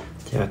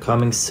 They are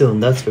coming soon,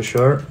 that's for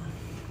sure.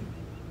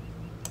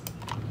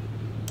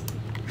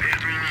 Where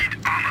do we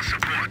need armor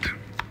support?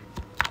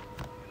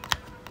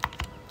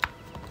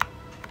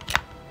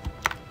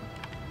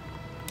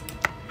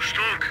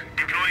 Stoke,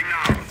 deploying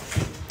now.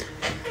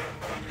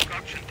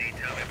 Construction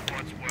detail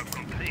reports were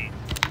complete.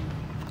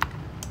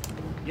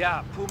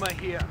 Yeah, Puma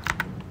here.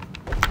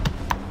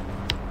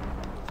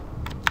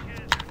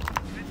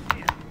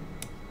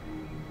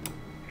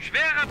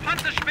 Schwere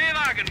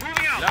Panzerschmähwagen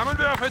moving out.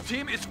 Flammenwerfer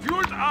team is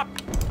fueled up.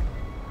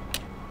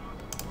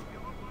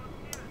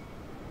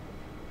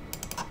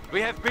 We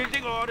have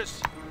building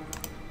orders.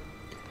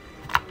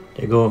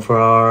 They're going for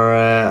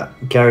our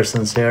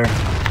garrisons here.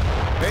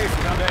 Base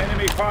is under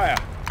enemy fire.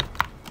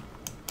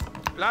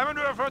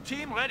 Flammenwerfer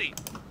team ready.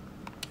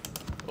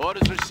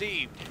 Orders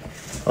received.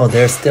 Oh,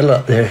 they're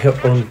still they're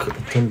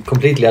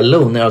completely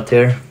alone out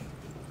here.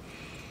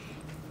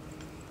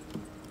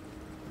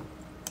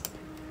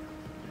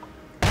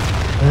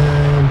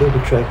 Booby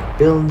track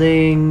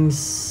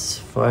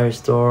buildings,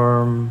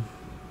 firestorm.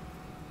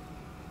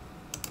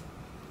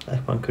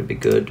 That one could be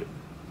good.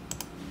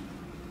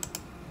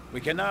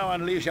 We can now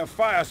unleash a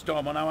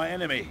firestorm on our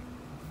enemy.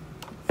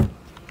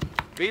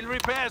 Field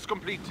repairs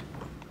complete.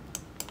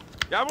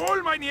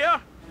 Jawohl, mein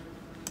Herr.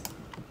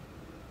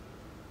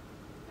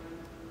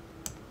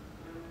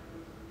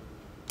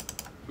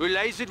 We'll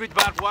lace it with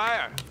barbed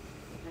wire.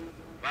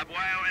 Barbed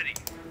wire ready.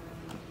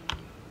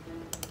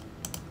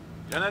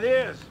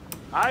 Grenadiers!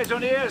 Eyes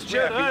on ears,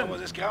 children! We have been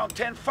over this ground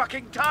 10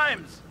 fucking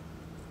times!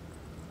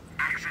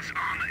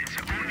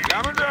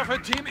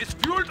 Flammenwerfer team is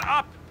fueled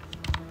up!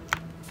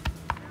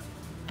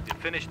 You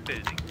finished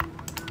building.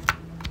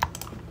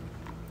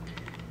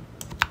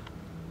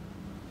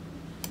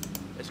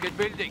 Let's get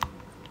building.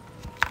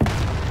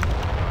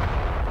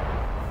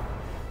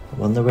 I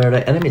wonder where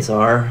the enemies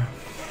are.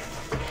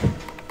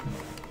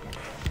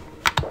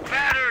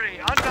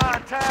 Battery under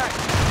attack!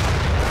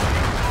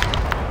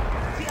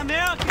 The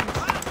Americans!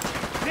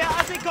 Where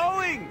are they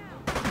going?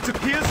 It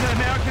appears the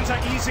Americans are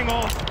easing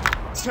off.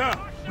 Sir,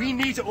 we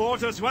need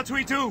orders. What do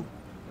we do?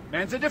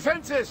 Man the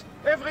defenses!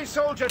 Every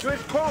soldier to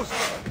his post!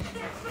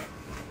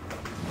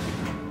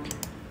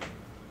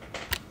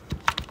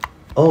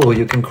 Oh,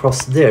 you can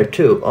cross there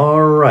too.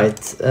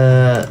 Alright,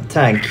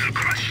 tank.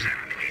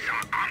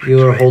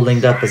 You're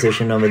holding that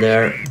position over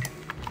there.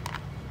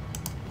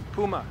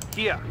 Puma,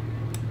 here.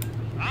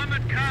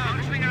 Armored car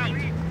moving out.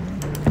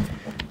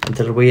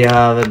 Until we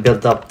have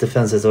built up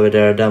defenses over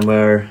there, then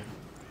we're...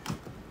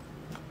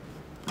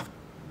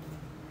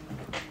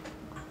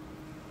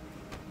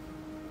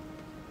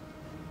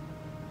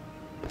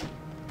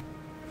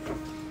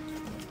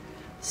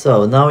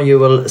 So now you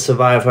will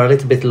survive for a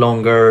little bit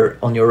longer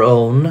on your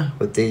own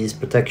with these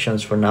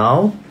protections for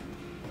now.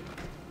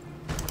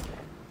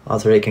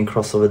 After they can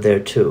cross over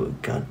there too.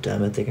 God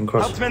damn it, they can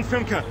cross. Hauptmann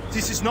Funke,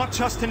 this is not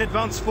just an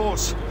advanced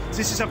force.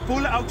 This is a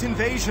full-out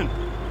invasion.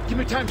 Give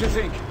me time to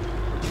think.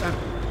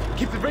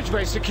 Keep the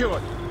bridgeway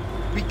secured.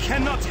 We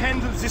cannot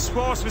handle this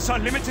force with our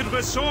limited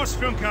resource,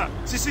 Funke.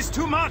 This is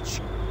too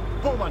much.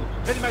 Bowman,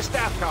 ready my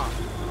staff car.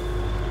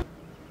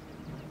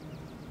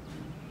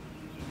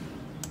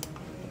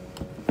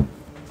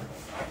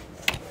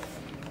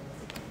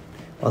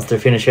 Once they're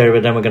finished here,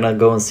 then we're gonna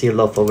go and seal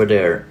off over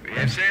there. We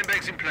have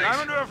sandbags in place.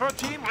 Flammenwerfer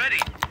team ready.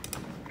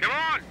 Come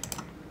on!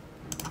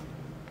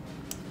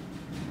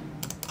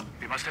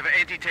 We must have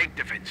anti-tank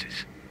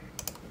defenses.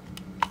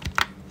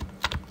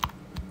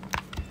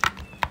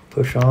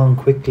 Push on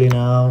quickly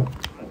now.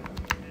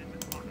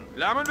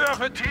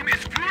 Flammenwerfer team Team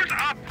is fueled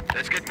up.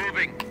 Let's get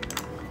moving.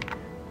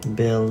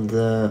 Build... We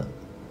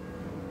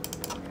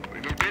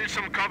will build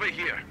some cover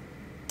here.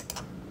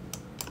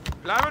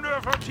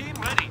 Flammenwerfer team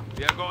ready.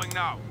 We are going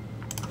now.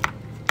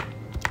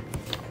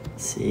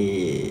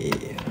 see.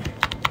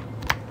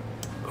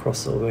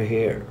 Cross over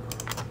here.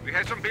 We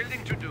have some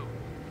building to do.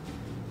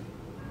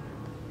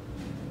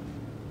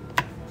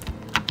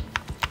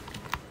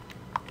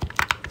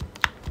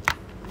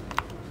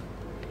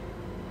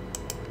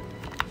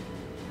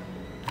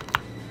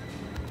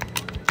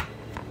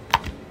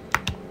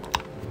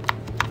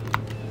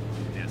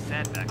 Their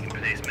sandbag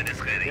emplacement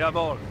is ready.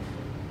 Jawohl.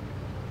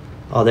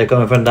 Oh, they're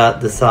coming from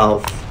the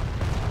south.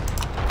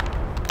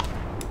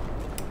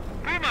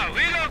 Puma,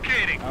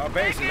 relocating. Our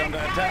base is under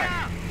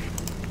attack.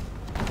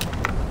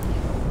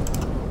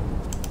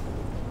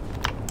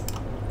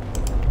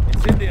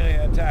 Incendiary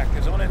attack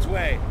is on its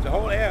way. The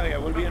whole area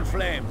will be in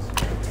flames.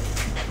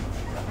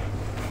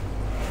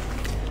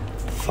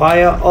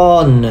 Fire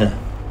on!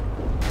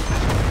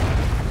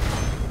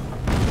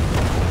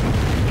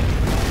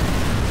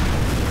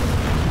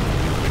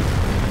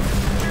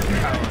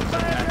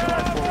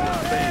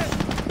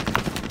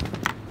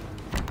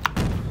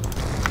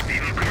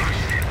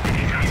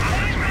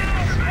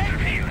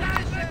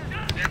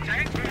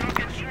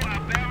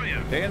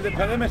 They're in the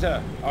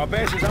perimeter. Our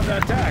base is under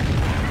attack.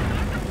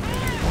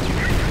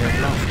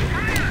 They've lost it.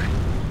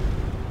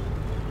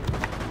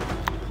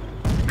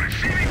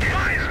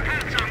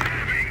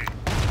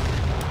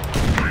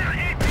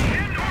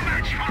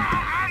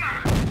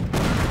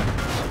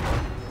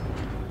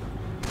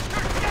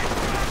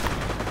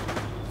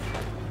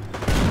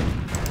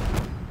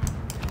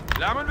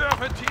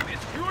 Flammenwerfer team is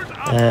fueled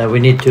up. We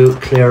need to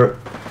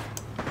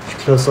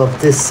close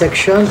off this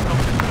section.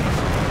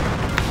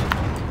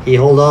 He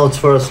hold out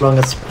for as long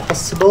as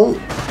possible.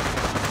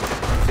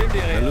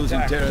 They're losing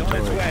territory. On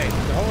its way.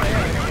 The whole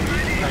area will be in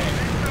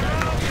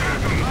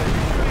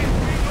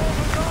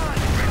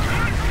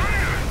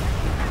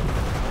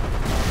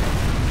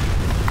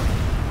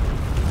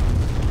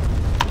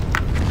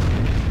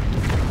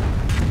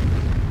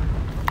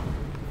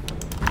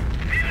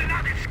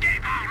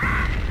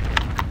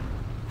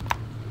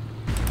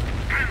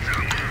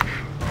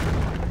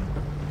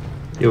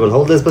flames. You will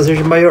hold this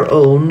position by your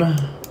own.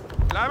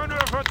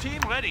 Flammenwerfer team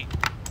ready.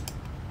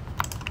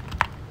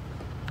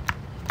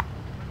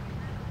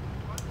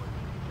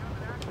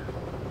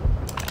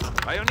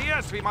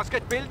 Pioneers, we must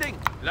get building.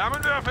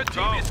 Flammenwerfer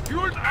team is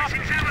fueled up.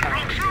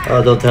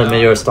 Oh, don't tell me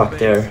you're stuck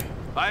there.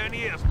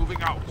 Pioneers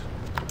moving out.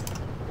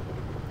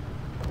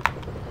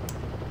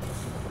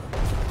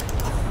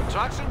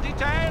 Construction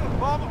detail,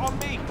 bomb on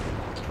me.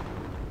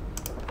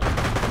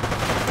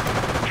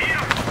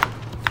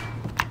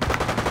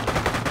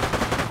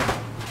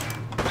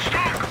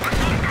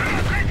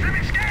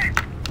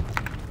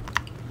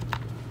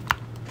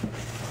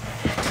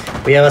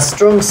 We have a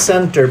strong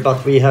center,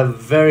 but we have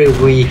very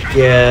weak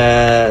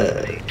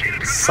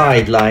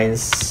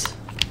sidelines.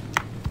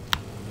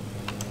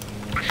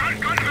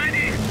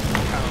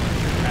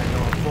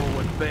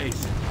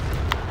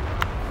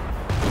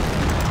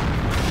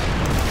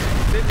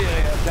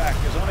 attack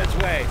is on its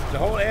way. The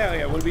whole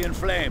area will be in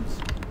flames.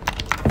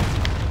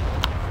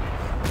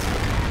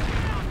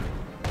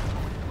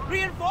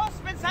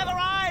 Reinforcements have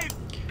arrived!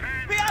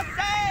 We are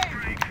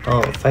safe!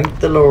 Oh, thank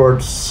the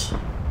lords.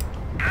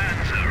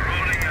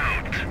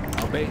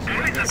 Our base is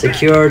under attack.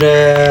 Secure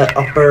the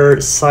upper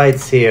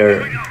sides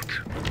here.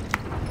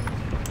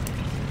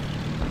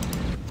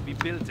 We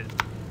built it.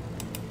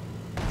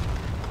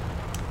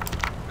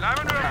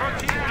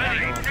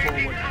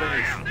 Forward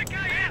base.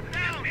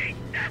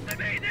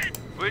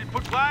 We'll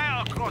put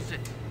wire across it.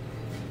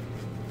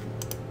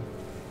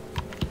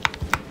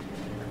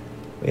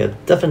 We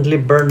have definitely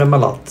burned them a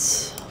lot.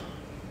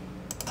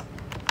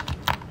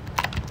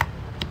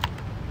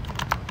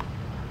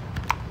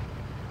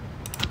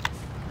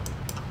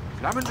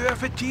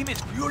 Flammenwerfer team is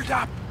fueled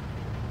up.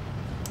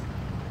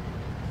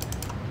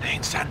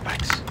 Laying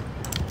sandbags.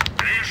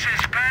 This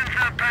is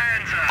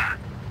Panzer.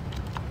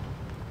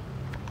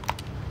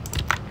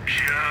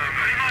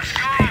 German must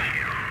go.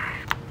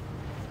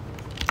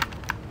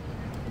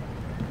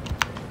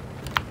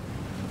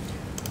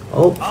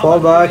 Oh, fall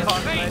back.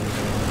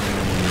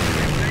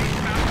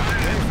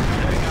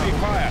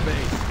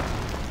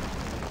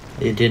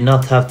 You did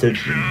not have to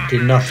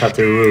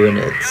ruin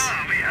it.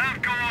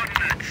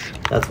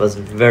 That was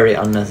very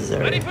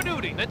unnecessary. Ready for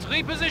duty. Let's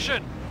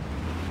reposition.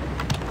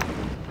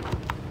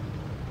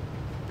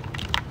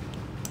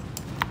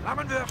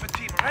 Flammenwerfer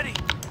team ready.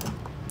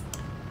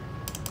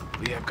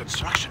 We have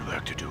construction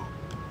work to do.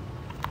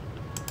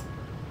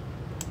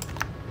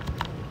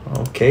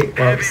 Okay,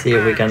 well, let's see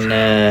if we can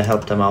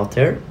help them out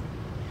here.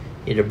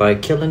 Either by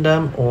killing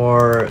them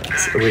or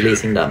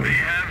releasing them.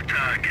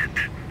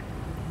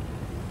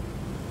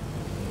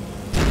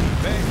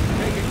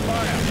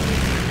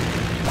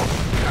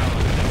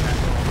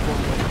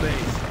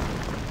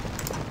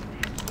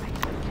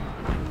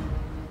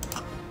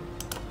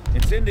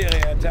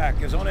 Incendiary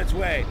attack is on its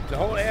way. The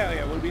whole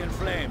area will be in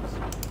flames.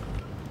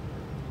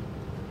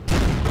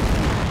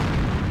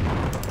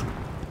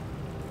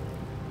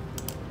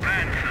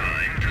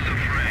 Panzer into the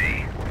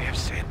fray. We have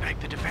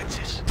sandbagged the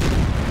defenses.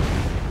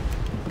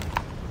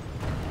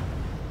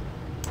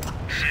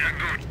 Sehr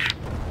gut.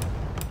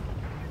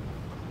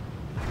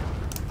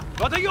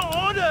 What are your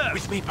orders?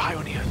 With me,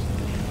 pioneers.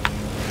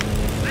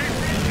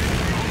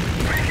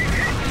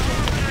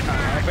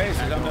 Our base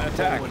is under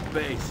attack. Forward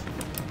base.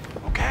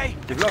 Okay,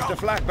 We've lost the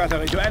flak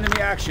battery to enemy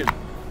action.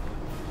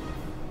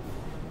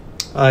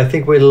 I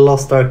think we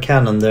lost our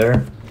cannon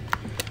there.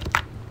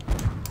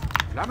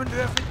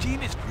 Flammenwerfer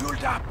team is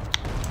fueled up.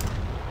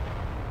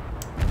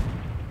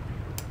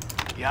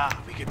 Yeah,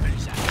 we can build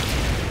that.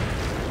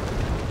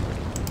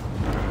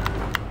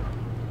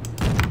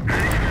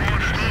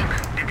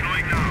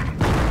 Deploying now.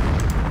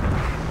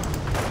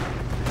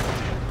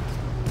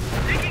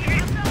 Taking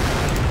hit.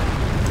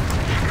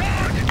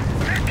 Squad!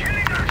 They're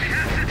killing us.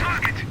 That's the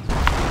target.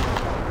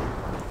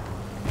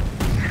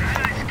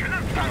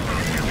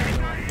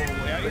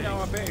 They are in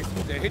our base.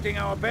 They're hitting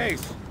our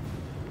base.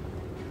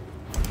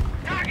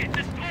 Target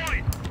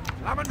destroyed.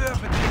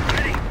 Flammenwerfer team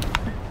ready.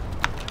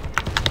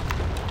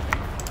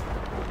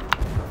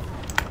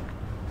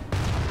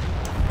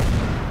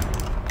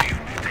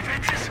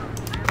 Defenses.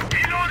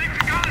 Reloading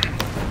the gun.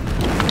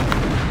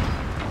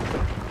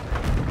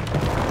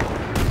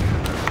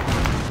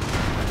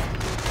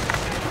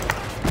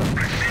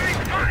 Receiving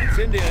fire.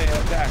 Incendiary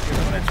attack is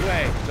on its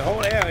way. The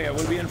whole area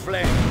will be in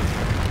flames.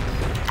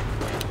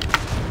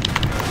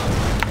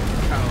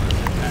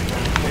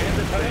 We're in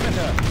the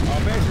perimeter.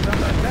 Our base is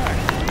under attack.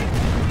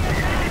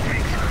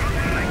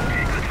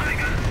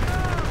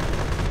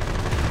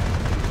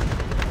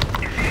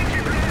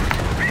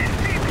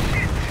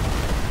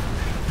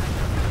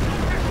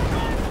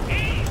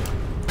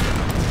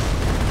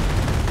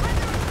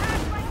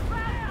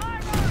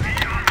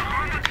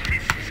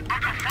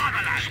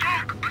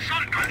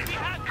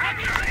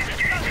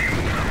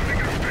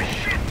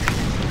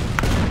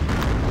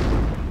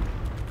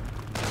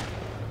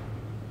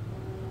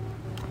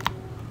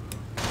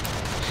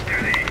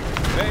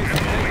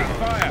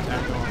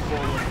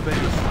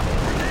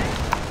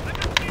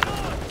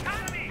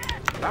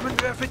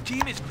 Flammenwerfer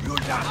team is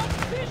fueled up.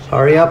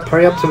 Hurry up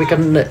so we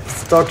can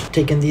start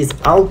taking these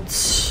out.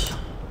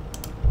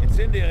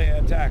 Incendiary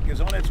attack is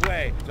on its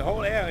way. The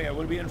whole area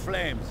will be in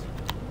flames.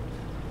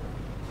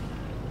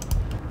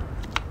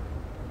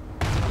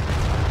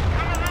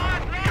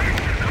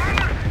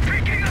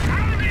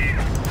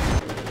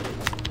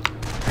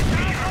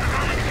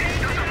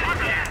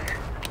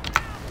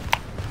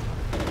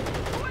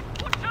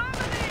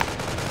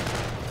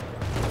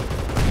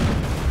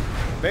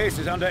 Base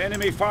is under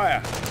enemy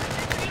fire.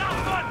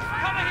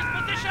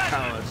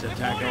 Cowards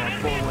attack our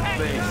forward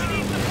base.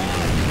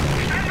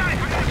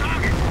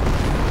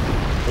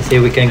 Let's see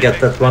if we can get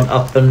that one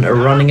up and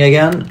running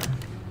again.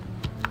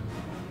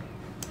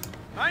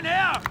 Mein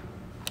Herr!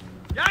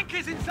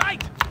 Yankees in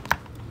sight!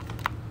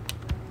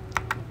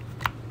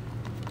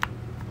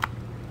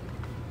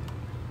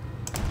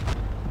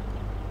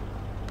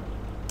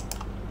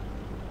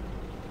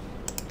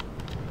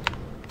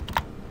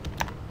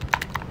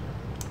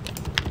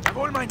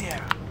 Jawohl, mein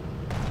Herr!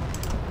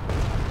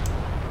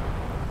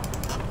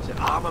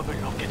 The armor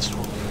will not get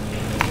through.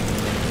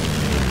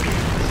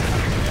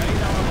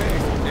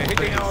 They're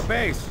hitting our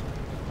base.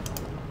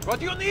 What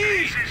do you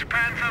need? This is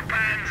Panzer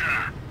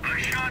Panzer. A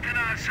shot in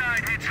our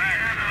side hits the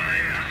ammo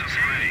into the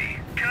fray.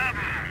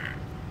 Kaboom!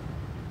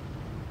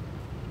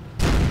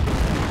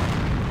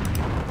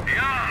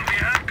 Yeah, we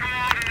have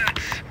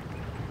coordinates.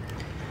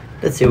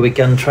 Let's see if we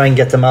can try and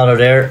get them out of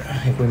there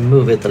if we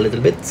move it a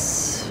little bit.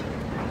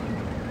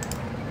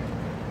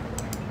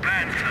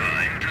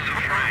 Panzer into the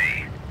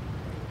fray.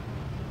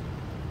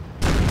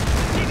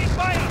 Taking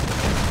fire!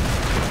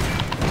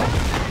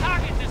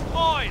 Target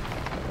destroyed!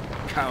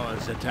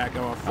 Cowards attack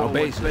our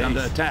base is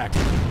under attack.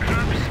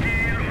 Club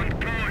Steel and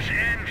Porsche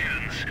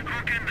engines.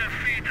 Who can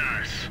defeat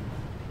us?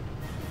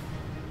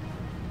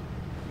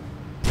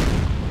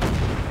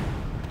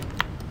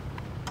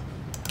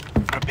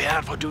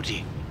 Prepare for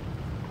duty.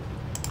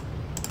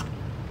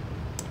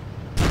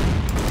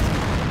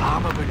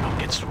 Armor will not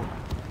get through.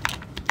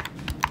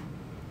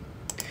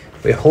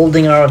 We're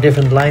holding our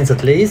different lines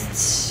at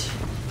least.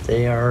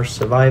 They are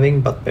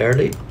surviving, but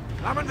barely.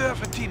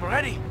 Flammenwerfer team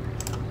ready.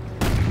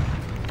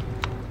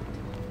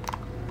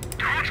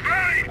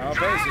 Our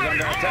base is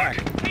under attack.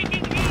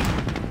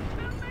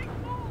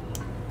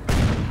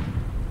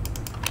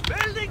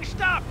 Building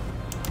stop!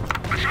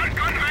 Assault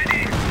gun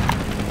ready.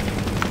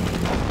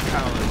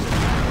 Cowards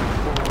attack our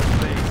forward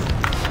base.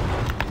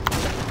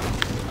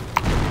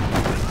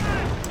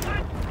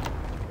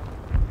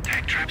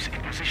 Tank traps in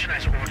position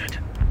as ordered.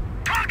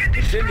 Target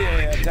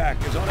Incendiary destroyed. attack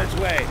is on its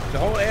way. The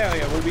whole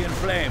area will be in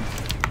flames.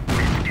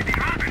 Getting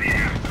up in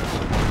here.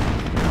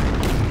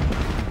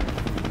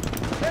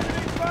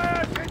 Enemy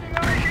fire! Taking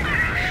out!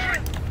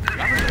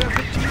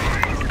 Flammenwerfer team.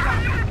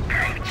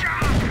 Great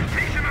job.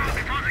 Face them out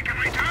before they can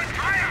return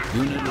fire.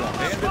 Unit lost.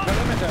 They're in the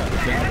perimeter.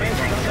 Our base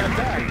is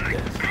under attack.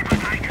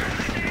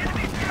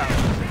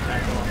 Cowards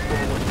attack our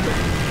forward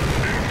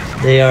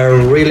base. They are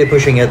really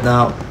pushing it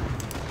now.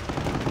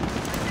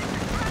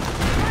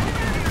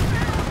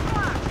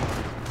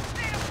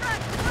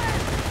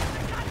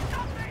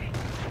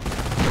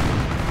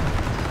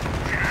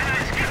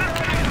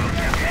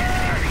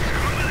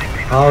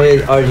 How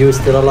are you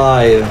still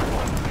alive?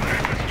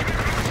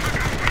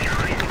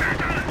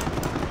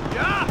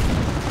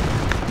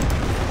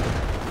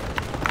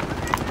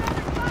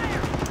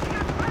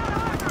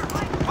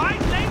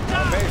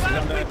 Our base is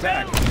under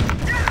attack.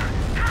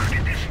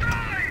 Target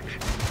destroyed.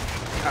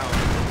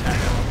 Cowards attack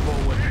our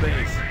forward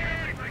base.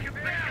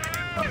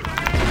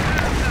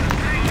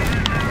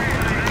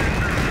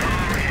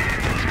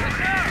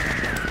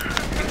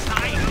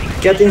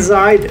 Get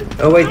inside!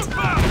 Oh wait. Unit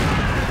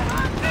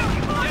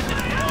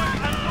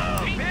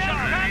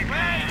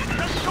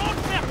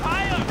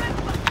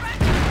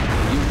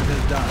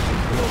is down.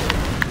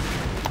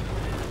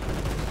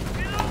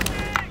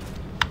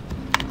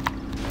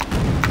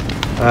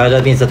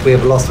 That means that we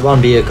have lost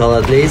one vehicle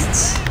at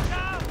least.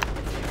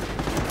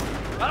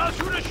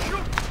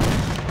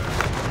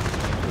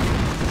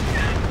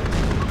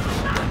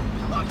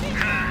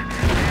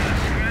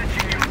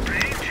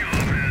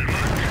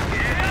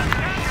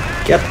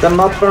 Get them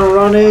up and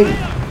running! Base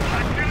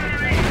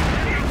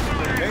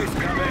is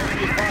under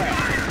enemy fire.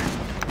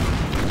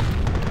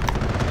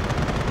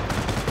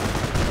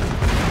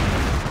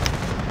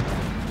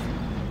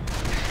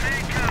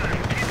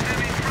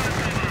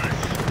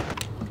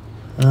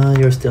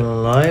 You're still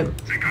alive.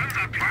 The guns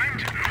are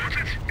primed,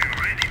 loaded, and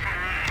ready for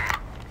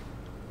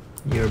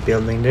war. You're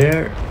building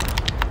there.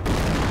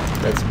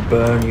 Let's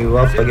burn you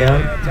up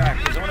again.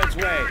 Attack is on its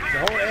way. The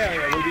whole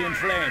area will be in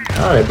flames.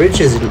 Ah, the bridge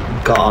is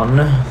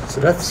gone,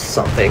 so that's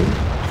something.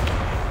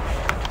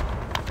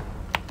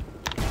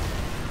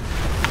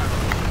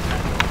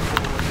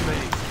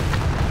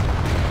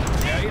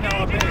 They're in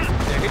our base.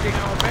 They're hitting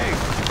our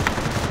base.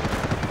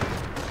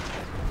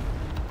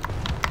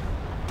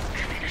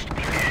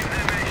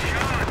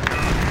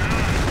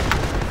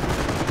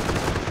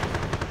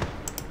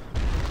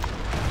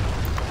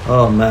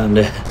 Oh man,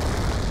 the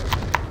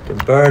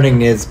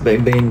burning is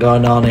been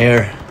going on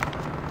here.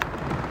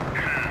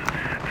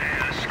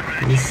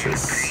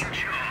 Jesus.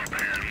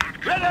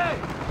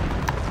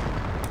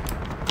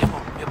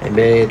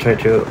 Maybe try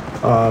to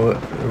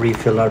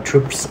refill our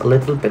troops a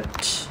little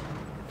bit.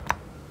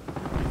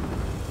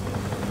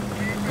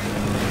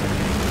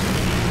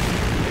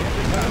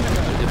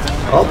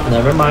 Oh,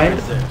 never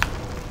mind.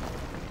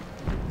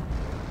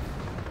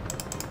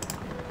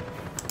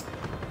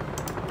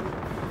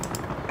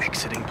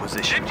 Exiting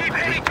position.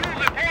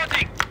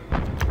 reporting.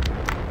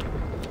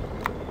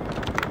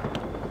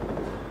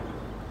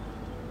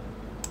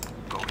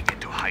 Going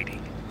into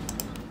hiding.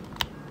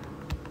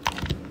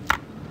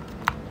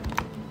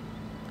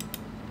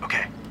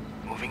 Okay,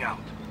 moving out.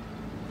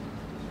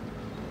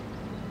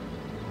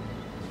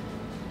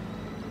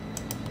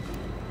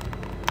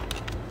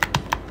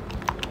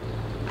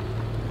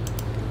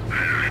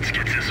 Let's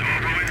get this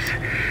over with,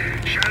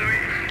 shall we?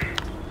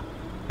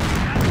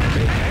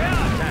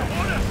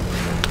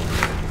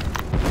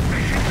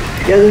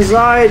 Get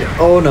inside!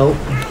 Oh no.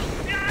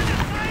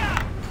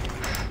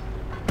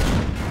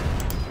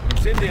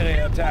 Incendiary incendiary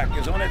attack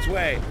is on its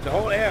way. The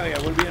whole area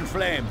will be in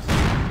flames.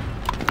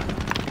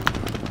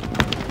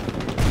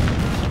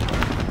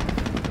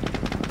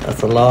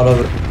 That's a lot of...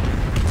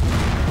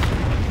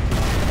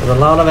 There's a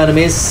lot of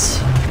enemies.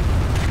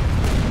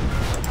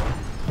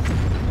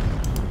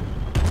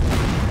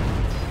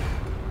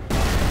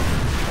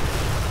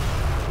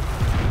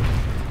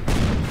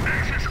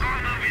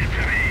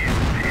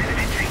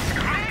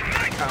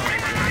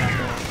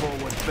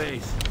 Forward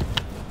base.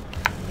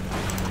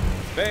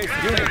 Base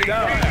unit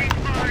down.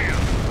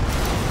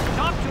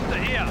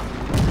 Sharpshooter here.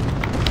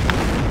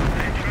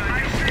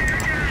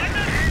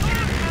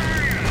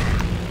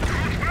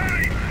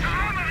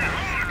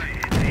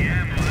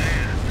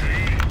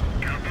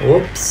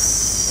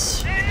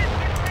 Whoops.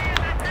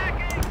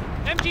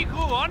 MG crew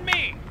on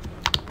me.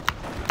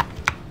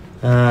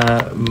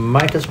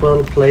 Might as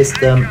well place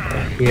them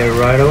here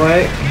right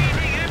away.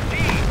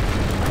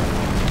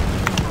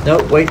 No,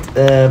 wait,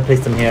 place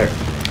them here.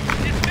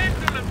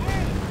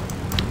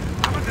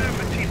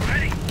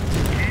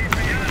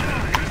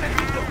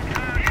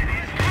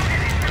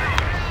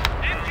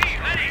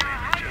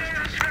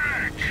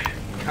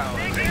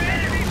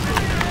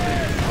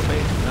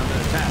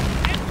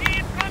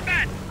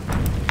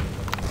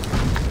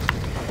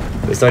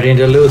 We're starting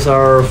to lose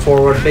our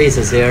forward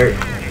bases here.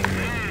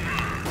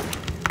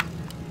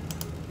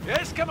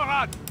 Yes,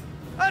 Kamerad!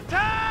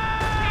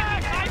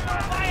 Attack!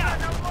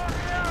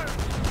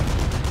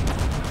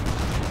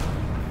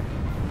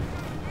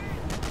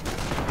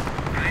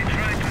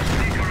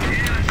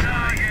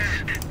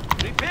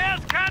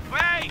 Repairs can't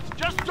wait!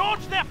 Just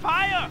dodge their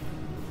fire!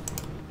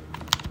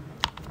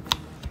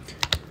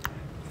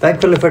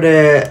 Thankfully for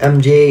the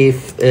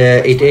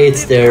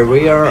MG88s there,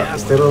 we are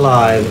still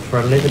alive for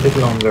a little bit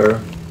longer.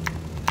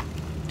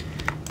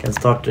 Can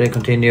start to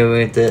continue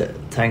with the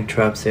tank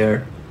traps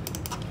here.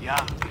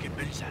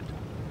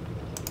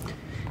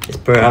 It's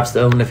perhaps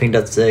the only thing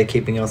that's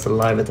keeping us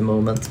alive at the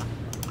moment.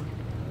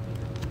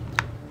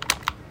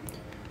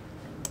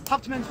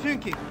 Hauptmann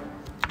Funke,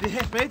 we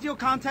have radio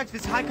contact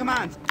with High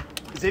Command.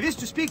 They wish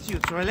to speak to you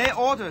to relay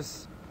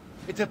orders.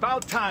 It's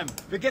about time.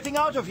 We're getting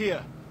out of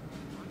here.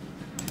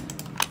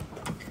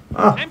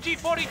 Ah.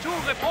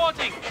 MG42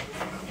 reporting.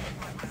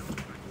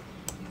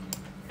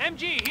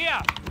 MG here.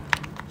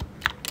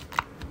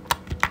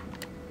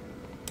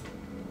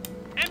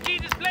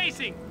 MG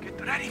displacing. Get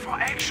ready for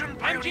action,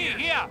 pioneers. MG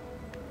here.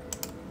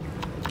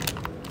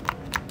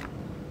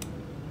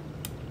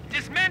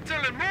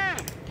 Dismantle and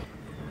move.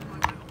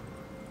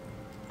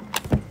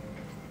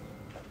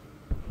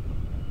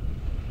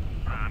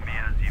 Army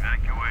has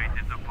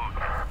evacuated the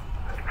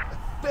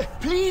pocket.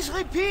 Please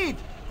repeat.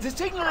 The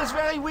signal is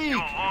very weak.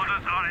 Your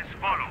orders are as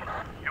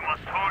follows. You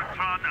must hold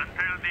Tron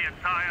until the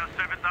entire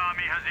 7th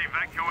Army has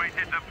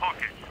evacuated the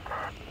pocket.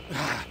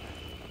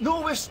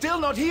 No, we're still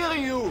not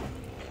hearing you.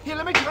 Here,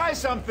 let me try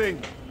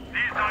something.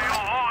 These are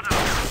your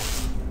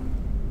orders.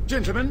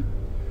 Gentlemen,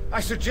 I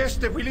suggest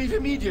that we leave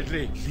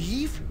immediately.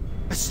 Leave?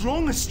 As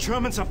long as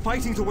Germans are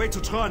fighting the way to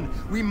Tron,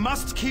 we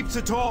must keep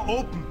the door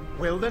open.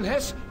 Well then,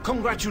 Hess,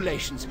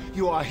 congratulations.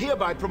 You are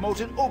hereby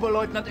promoted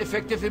Oberleutnant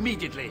effective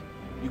immediately.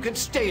 You can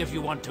stay if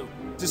you want to.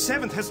 The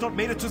 7th has not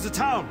made it to the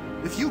town.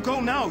 If you go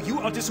now, you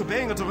are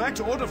disobeying a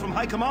direct order from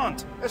High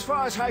Command. As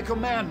far as High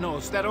Command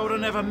knows, that order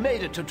never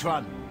made it to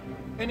Tron.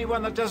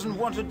 Anyone that doesn't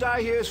want to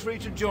die here is free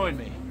to join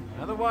me.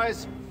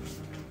 Otherwise,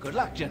 good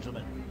luck,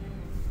 gentlemen.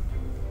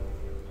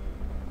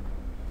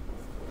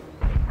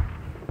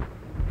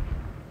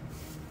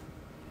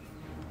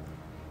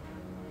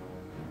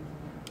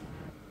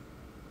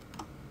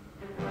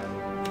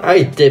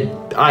 I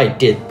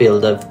did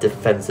build up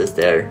defenses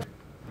there.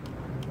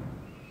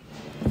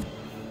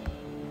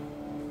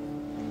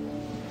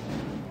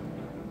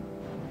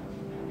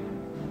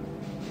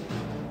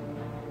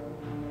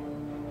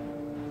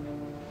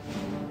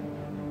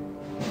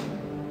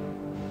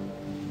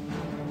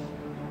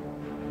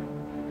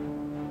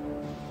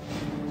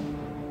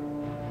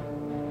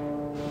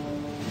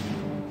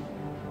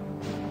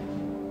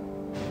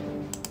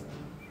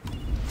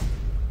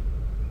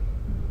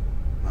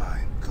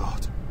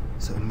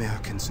 The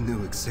Americans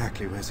knew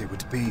exactly where they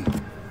would be.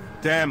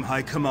 Damn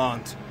High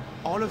Command.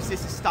 All of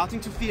this is starting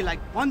to feel like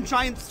one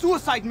giant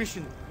suicide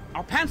mission.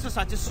 Our panzers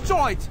are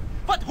destroyed.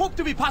 What hope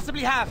do we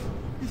possibly have?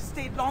 We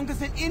stayed longer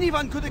than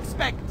anyone could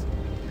expect.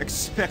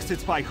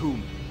 Expected by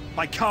whom?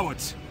 By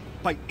cowards?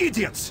 By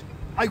idiots?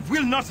 I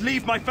will not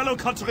leave my fellow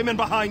countrymen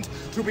behind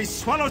to be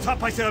swallowed up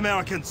by the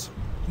Americans.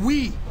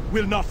 We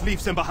will not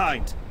leave them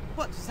behind.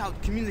 What,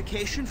 without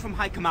communication from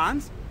High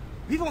Command?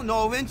 We won't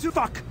know when to...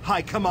 Fuck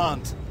High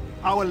Command.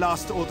 Our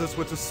last orders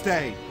were to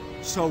stay,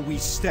 so we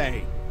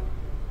stay.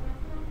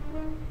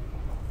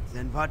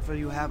 Then what will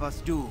you have us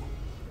do?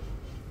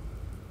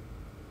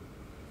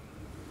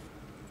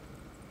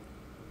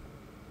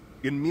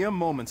 In mere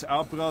moments,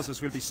 our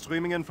brothers will be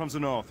streaming in from the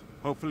north,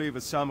 hopefully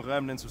with some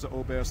remnants of the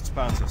Oberst's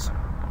panzers.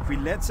 If we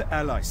let the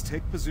Allies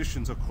take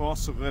positions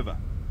across the river,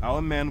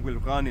 our men will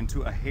run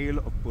into a hail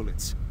of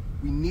bullets.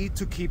 We need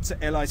to keep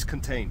the Allies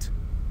contained.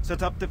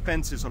 Set up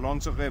defenses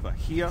along the river,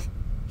 here,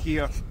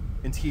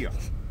 and here.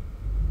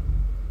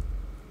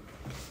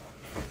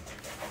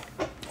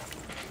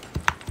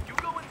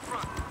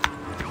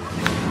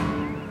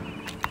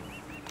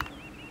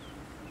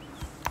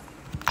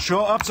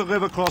 Shore up the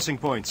river crossing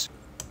points.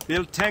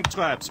 Build tank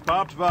traps,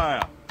 barbed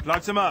wire.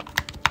 Plug them up.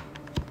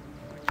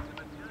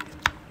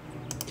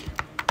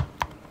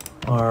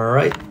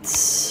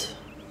 Alright.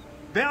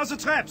 Where are the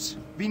traps?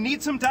 We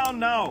need them down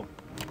now.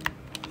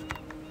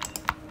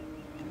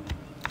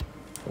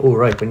 Oh,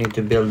 right, we need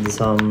to build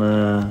some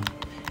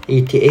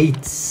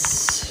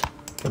 88s.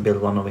 I'll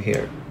build one over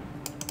here.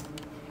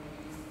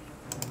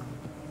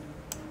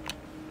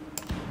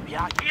 We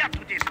are here to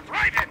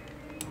destroy them.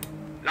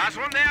 Last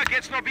one there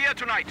gets no beer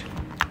tonight.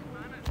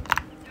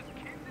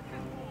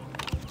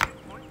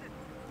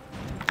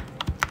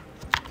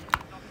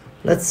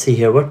 Let's see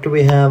here, what do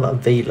we have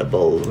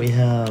available? We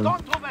have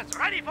Stormtroopers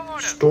ready for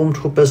order.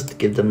 Stormtroopers,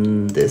 give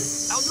them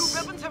this. Our new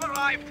weapons have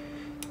arrived.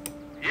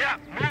 Yeah,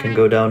 We can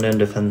go down and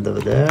defend over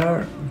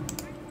there.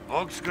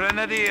 Vox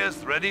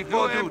Grenadiers ready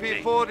for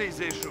duty.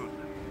 MP40s issued.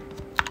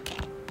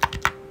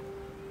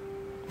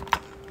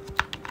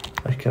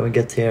 What can we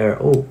get here?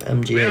 Oh, We are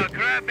MG8.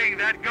 grabbing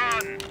that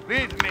gun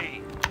with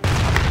me.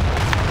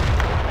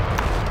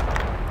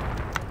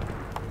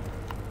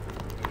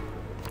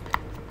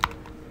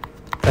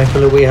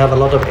 Thankfully we have a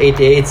lot of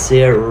 88s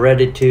here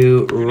ready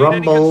to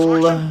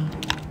rumble.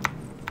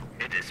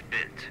 it is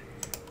built.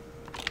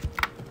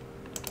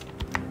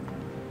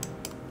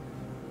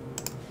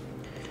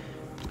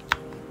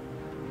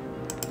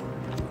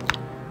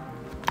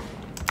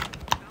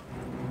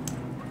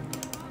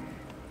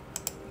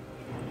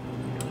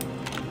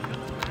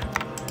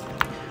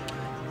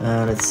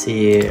 Let's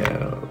see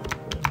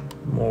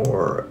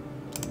more.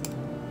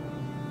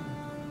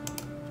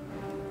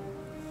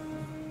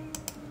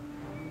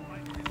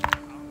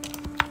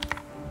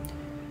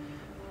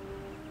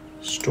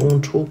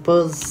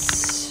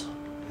 Stormtroopers.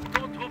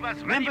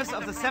 Members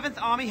of the 7th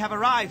Army have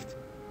arrived.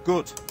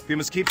 Good. We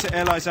must keep the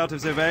allies out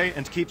of the way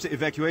and keep the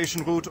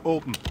evacuation route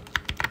open.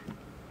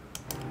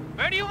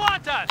 Where do you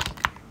want us?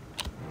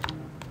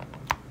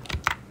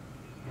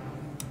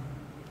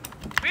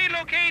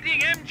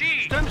 Relocating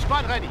MG. Sturm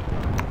squad ready.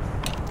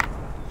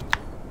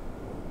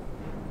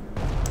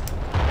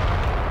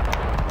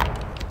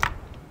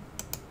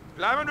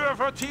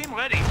 Flammenwerfer team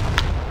ready.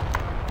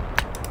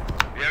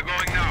 We are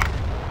going now.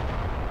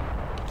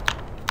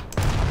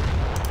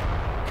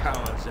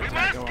 Cowards We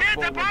attack must our get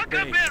the forward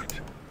bunker base.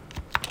 built.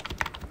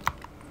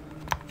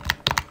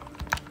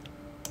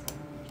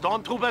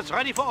 Stormtroopers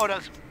ready for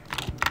orders.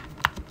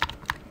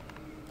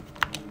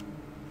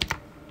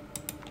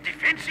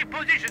 Defensive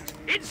positions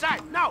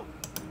inside now.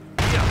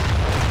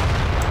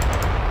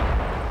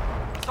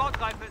 Assault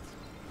rifles.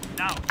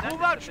 Now.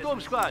 Move out,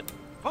 Sturm Squad.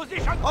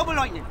 Position.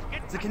 Oberleutnant,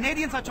 the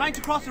Canadians are trying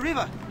to cross the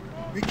river.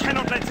 We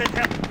cannot let that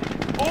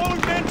happen. All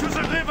men to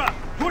the river.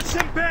 Push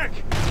them back.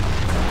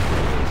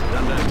 It's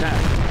under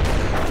attack.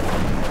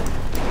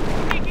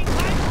 Taking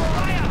time for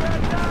fire.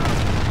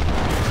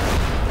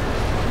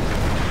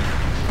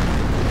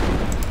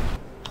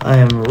 I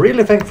am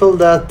really thankful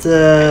that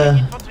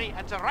Infantry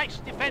at the Reich's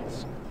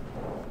defense.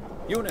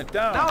 Unit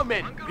down. Now,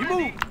 men, we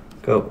move.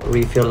 go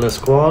refill the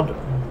squad.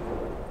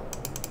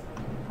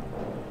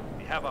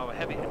 We have our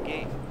heavy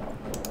engaged.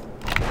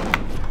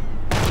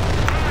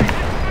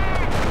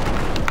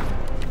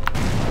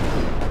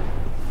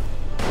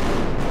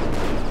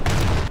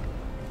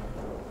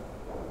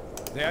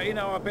 They are in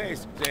our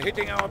base. They're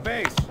hitting our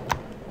base.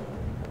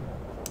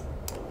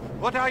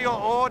 What are your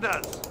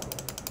orders?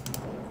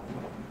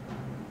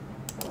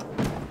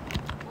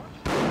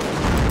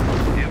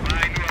 If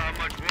I knew how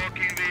much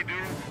walking they do,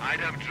 I'd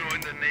have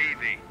joined the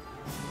Navy.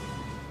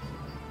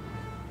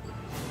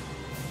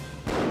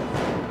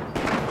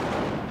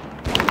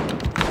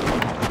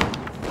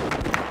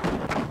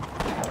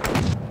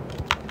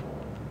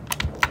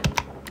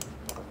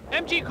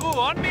 MG crew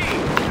on me.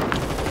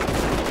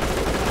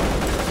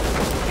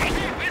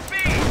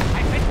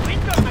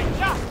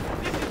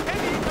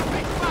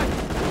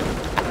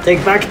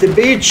 Take back the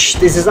beach.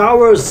 This is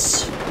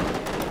ours.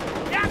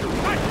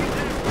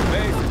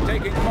 Base is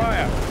taking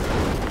fire.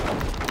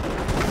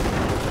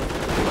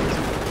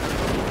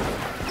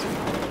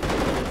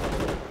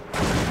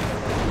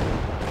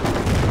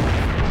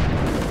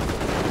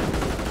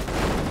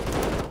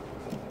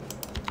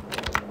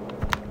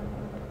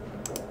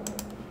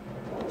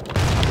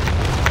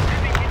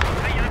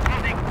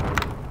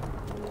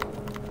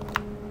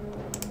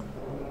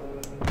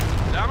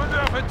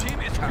 Flammenwerfer team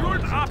is fueled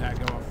Cowards up.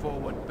 attack our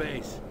forward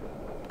base.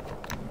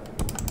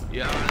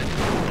 Yeah.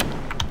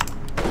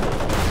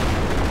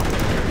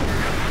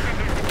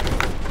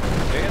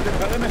 Stay in the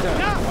perimeter.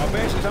 Our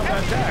base is under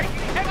attack.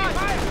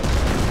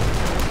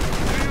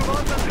 Do you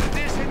want us to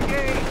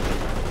disengage?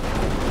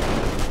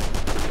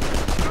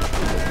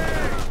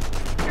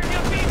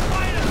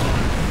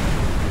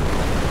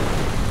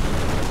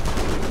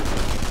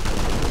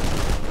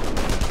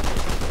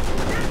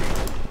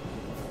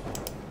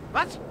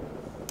 What?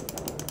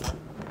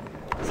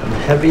 Some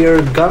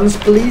heavier guns,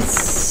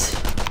 please.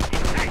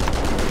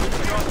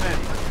 Your men.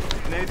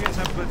 Canadians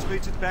have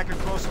retreated back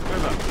across the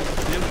river.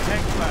 Build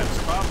tank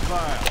traps, barbed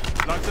wire.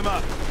 Plug them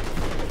up.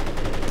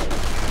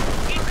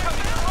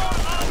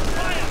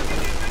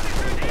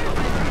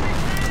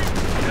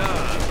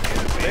 Yeah.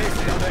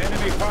 under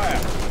enemy fire.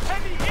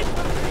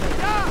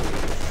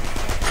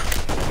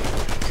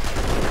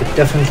 We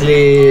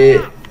definitely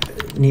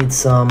need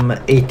some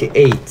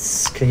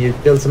 88s. Can you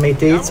build some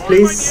 88s,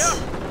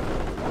 please?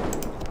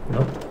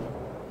 Nope.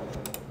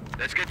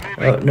 Let's get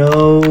moving.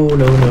 Oh,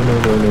 no.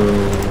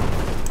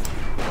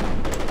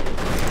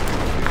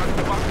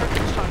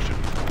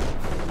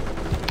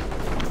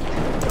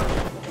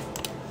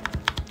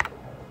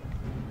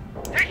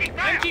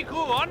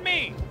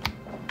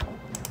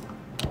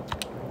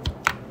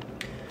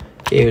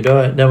 Okay,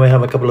 then we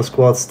have a couple of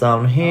squads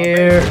down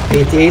here.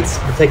 88s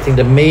protecting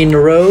the main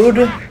road.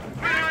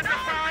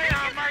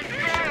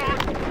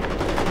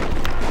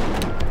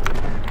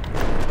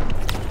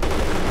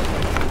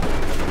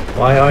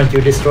 Why aren't you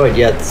destroyed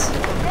yet?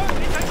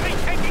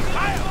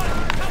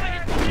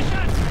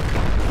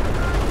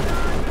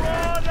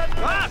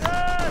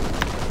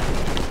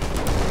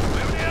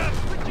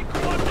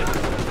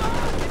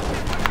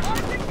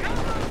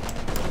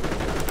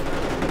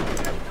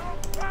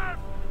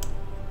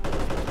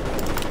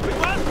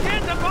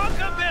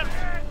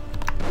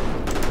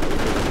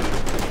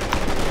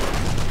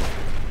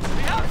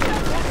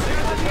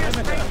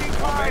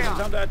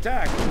 Under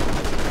attack.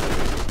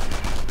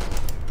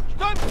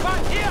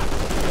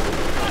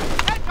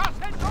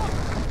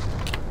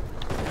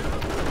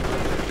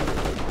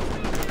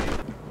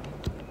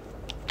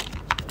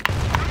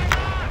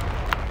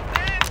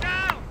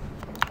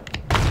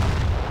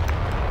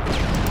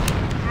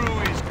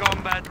 Crew is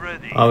combat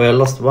ready. Oh, we have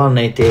lost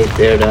 188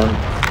 there then.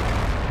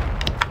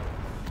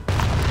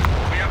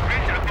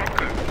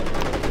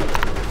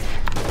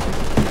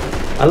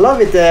 I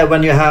love it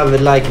when you have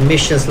like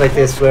missions like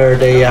this where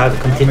they have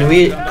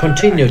continuity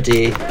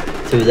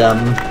to them.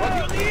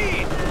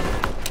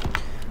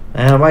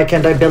 And why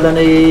can't I build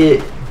any?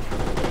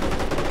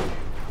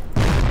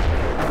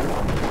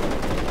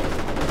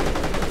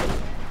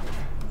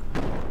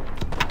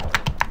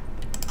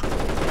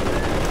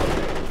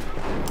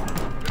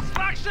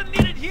 Destruction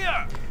needed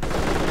here.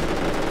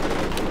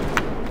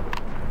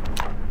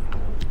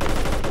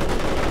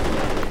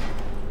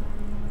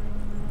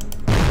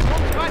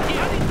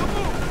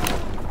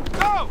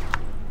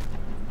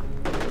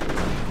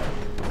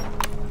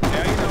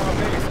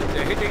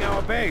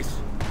 Base.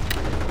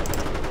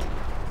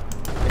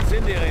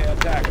 Incendiary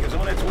attack is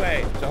on its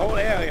way. The whole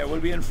area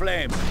will be in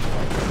flames.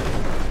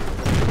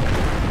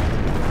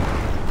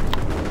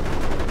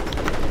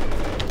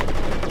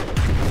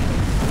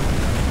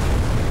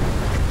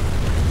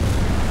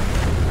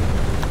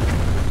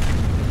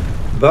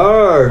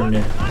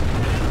 Burn!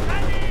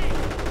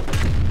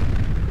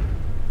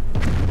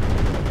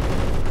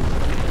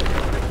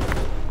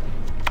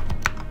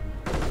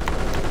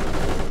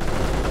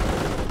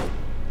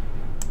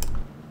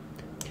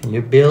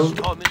 You build.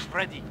 Storm is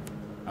ready.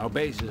 Our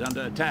base is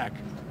under attack.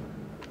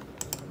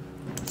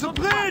 The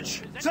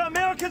bridge! The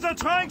Americans are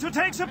trying to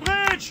take the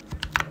bridge!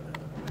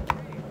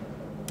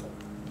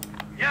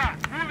 Yeah,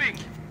 moving.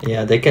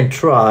 Yeah, they can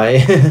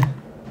try.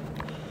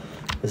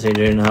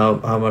 Considering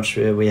how much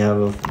we have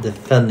of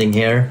defending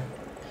here.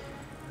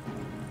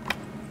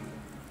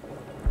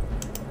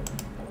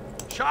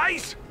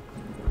 Scheiß!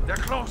 They're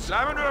close.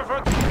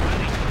 Leibmanöver.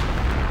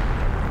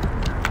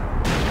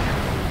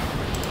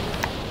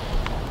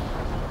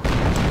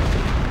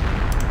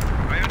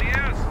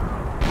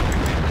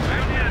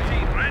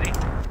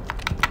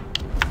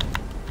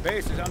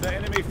 Base is under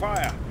enemy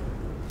fire.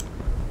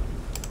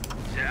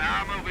 The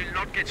armor will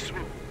not get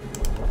through.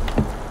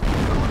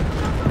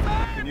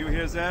 Can you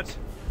hear that?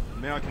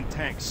 American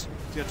tanks.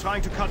 They're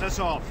trying to cut us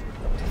off.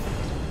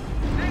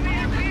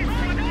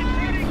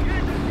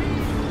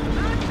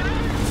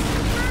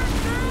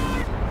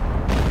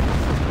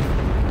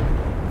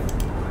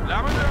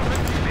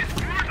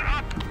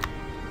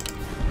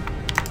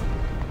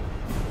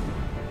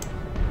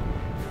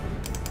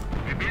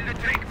 We build a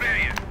tank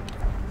barrier.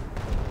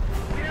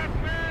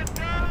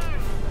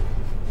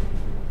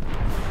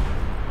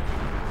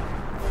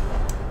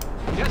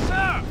 Yes,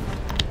 sir.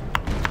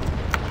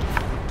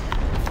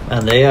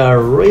 And they are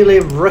really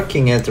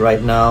wrecking it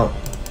right now.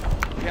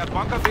 We have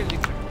bunker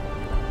buildings.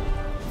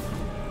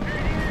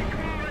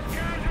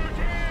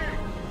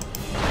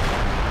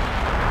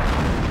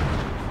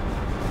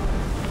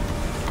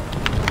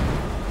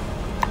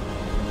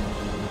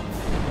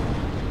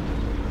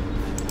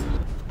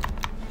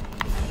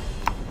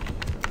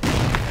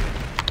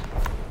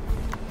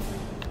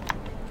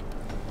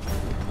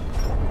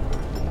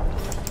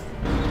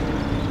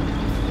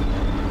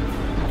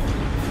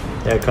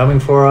 They're coming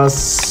for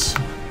us.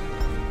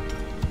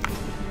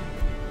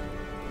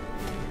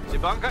 The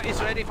bunker is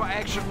ready for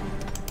action.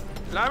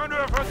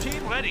 Leibmanöver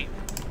team ready.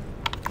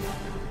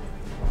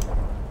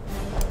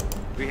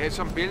 We have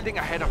some building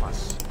ahead of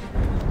us.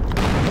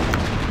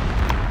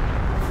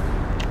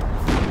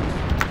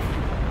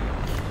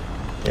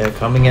 They're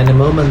coming any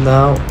moment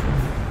now.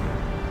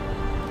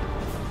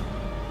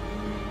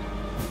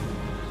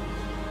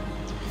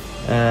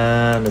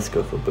 And let's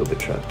go for booby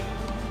trap.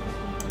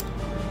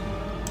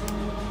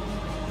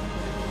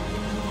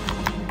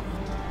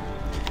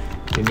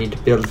 You need to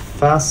build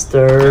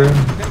faster.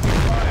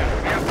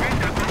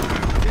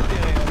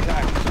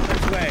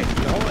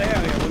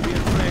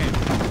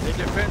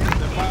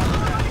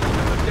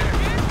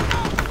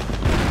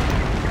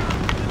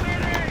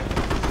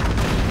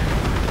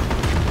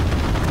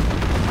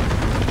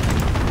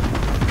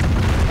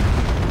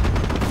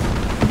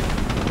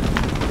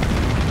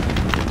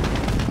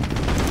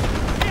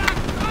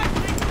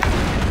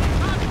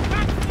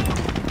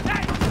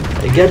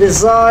 Get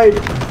inside!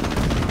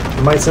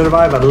 You might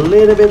survive a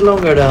little bit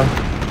longer then.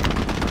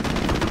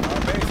 Our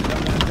base is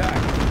under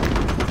attack.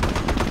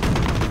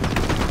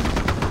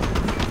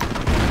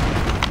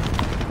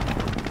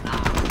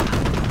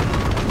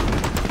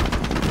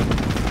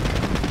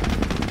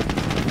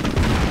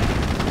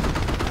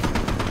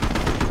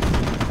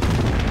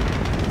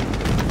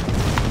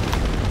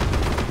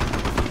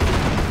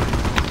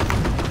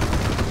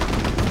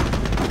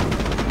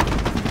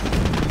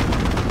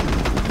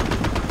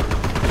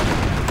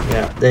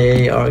 Yeah,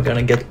 they are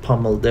gonna get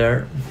pummeled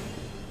there.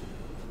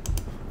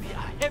 We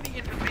are heavy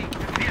infantry.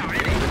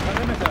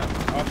 Perimeter.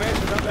 Our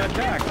base is under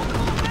attack.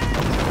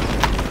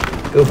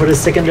 Go for the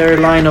secondary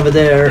line over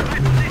there.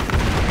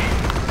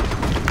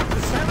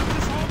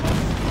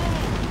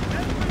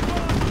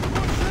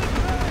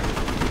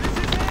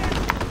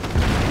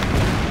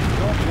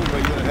 Don't move or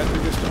you'll have to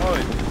destroy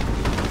it.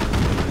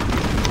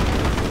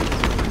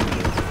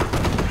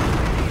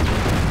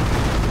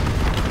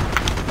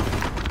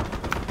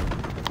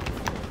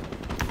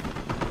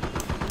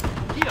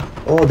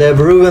 Oh, they've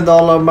ruined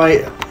all of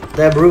my...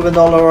 They've ruined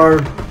all of our...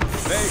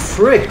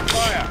 Frick!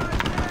 Fire.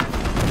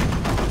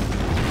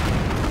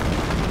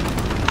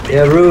 They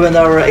have ruined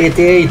our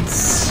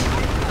 88s.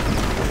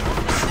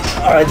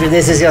 Alright,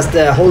 this is just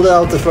hold it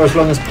out for as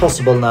long as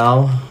possible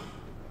now.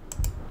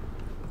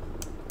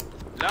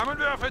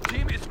 Flammenwerfer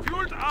team is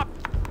fueled up.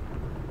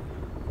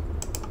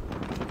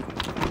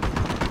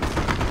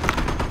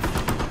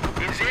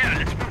 In there,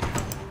 let's move.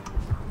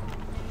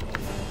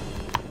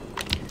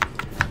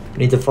 We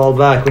need to fall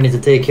back, we need to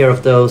take care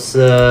of those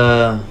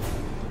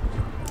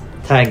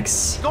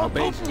tanks. Our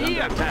base is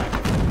under attack.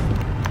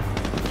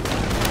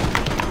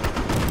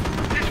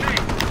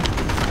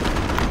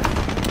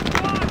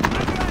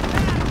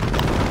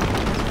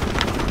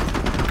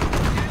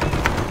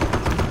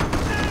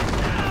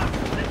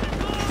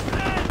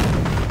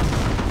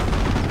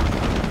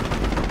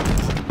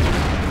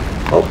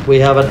 Oh, we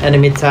have an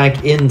enemy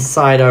tank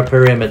inside our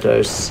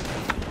perimeters.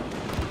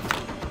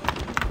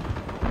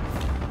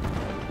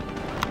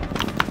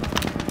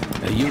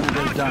 A unit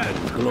has died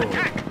with glory.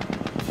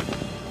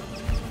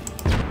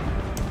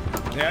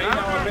 They're in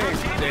our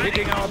base. They're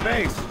hitting our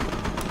base.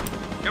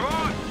 Come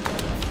on.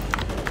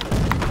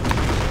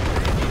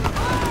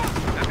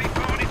 Heavy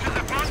going into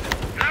the front.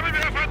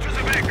 Flammenwerfer to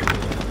the back.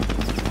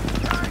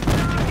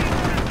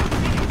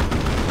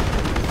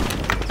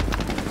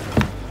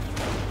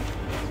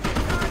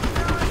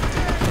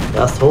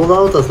 Just hold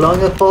out as long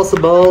as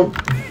possible.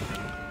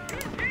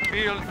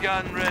 Field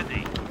gun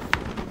ready.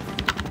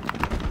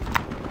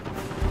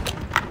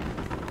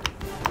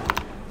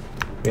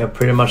 We have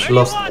pretty much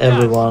lost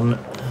everyone.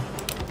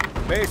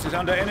 Base is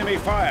under enemy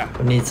fire.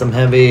 We need some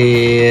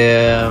heavy...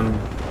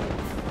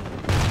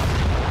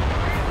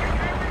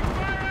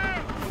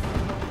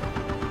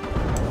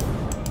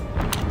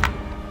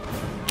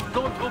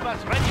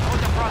 Stormtroopers ready for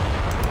the front.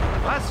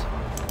 Was?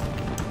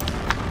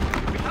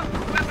 We have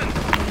weapons.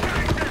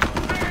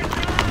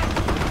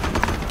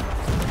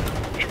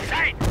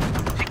 Inside.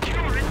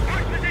 Secure in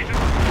first position.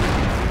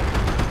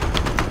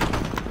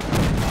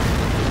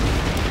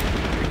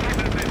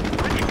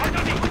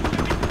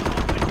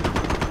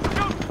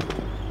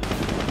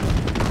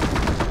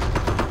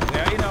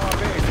 They're in our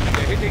base.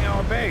 They're hitting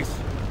our base.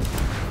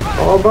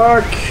 Fall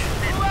back!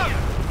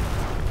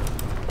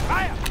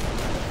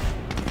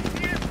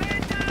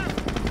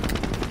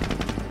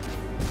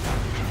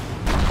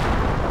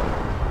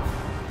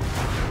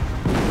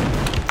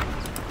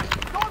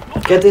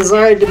 Get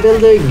inside the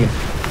building!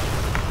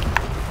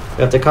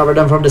 We have to cover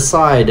them from the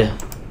side.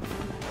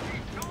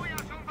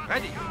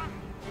 Ready.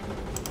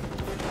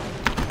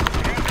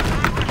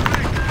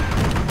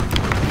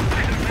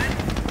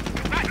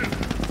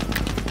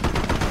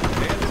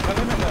 They're in the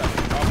perimeter.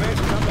 Our base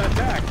is under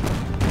attack.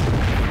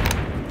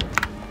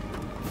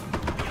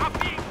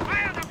 Copy.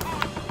 Fire the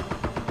force.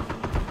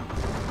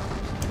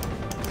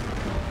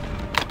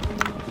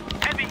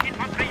 Heavy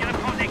infantry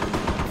reporting.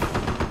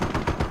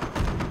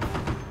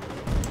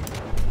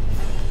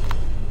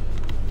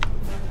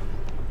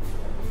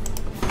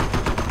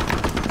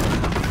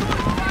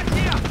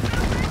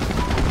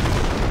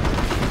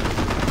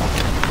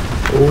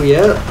 Oh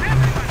yeah.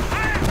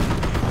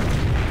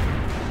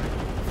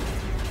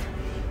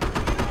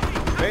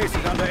 Base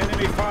is under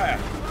enemy fire.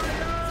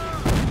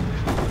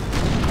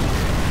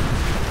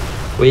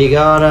 We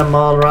got them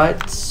all right.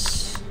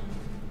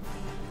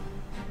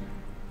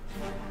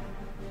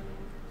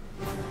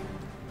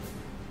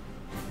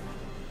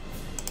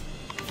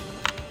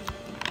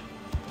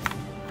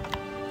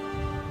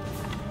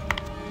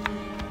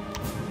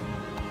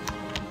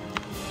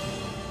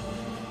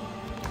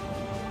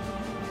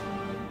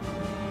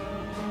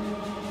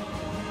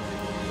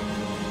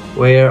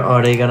 Where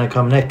are they gonna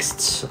come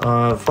next?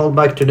 Fall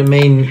back to the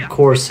main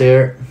course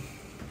here.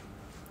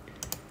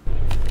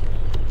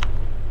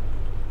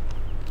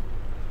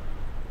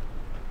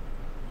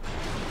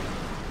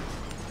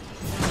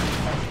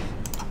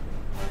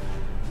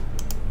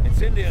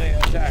 Incendiary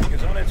attack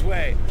is on its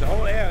way. The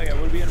whole area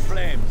will be in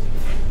flames.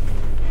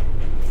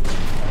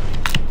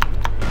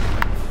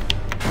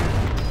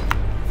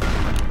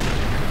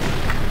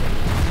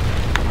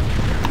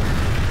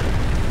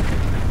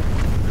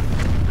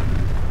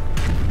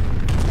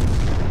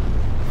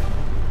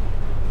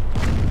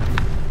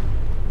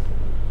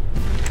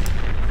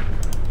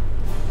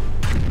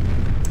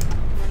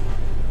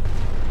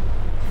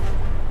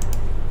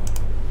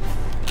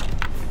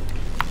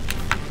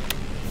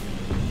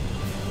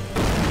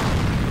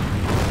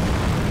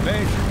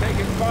 Base is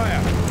taking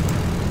fire.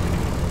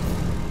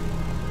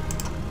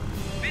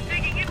 We're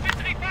taking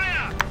infantry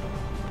fire!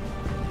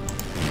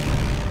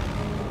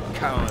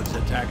 Cowards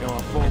attack our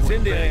forward.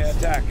 Incendiary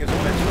attack is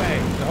on its way.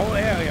 The whole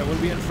area will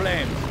be in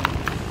flames.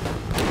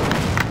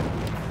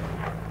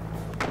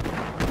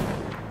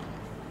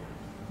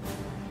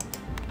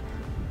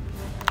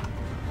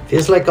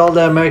 Feels like all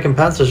the American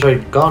Panthers are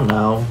gone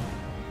now.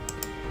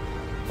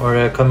 Or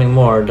they're coming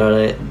more.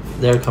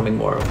 They're coming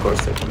more, of course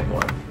they're coming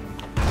more.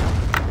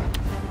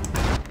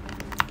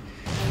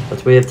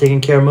 But we have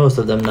taken care of most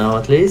of them now,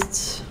 at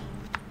least.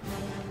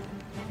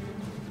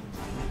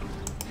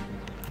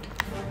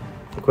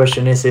 The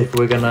question is if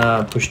we're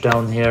gonna push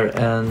down here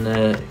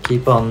and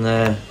keep on...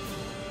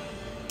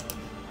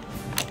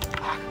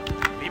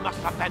 We must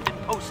abandon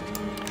post.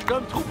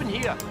 Sturmtruppen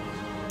here.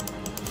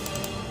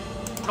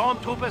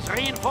 Stormtroopers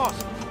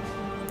reinforced.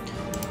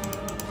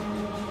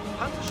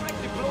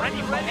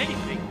 Ready for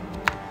anything.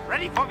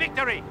 Ready for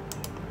victory.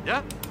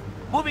 Yeah?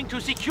 Moving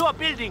to secure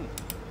building.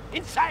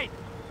 Inside.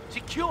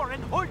 Secure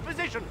and hold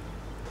position.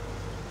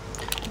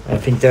 I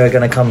think there are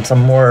gonna come some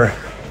more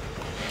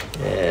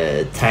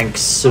tanks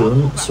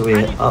soon. So we...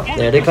 Oh,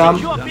 there they come.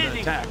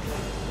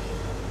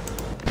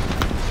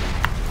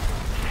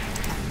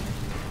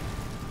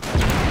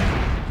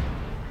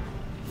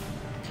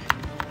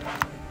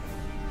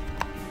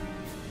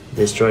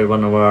 Destroyed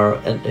one of our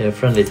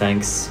friendly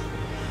tanks.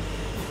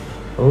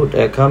 Oh,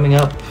 they're coming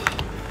up.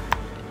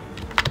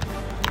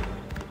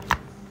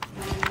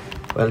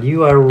 Well,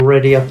 you are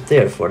ready up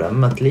there for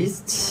them, at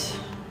least.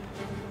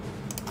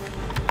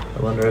 I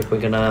wonder if we're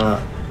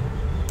gonna...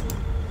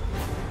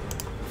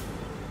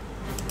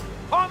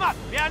 Form up!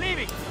 We are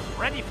leaving!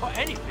 Ready for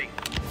anything!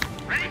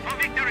 Ready for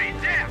victory!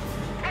 There!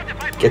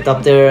 Get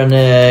up there and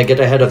get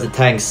ahead of the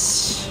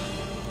tanks.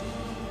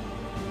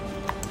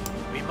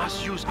 We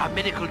must use our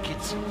medical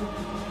kits.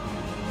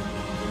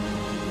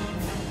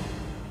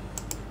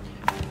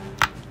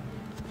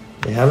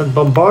 They haven't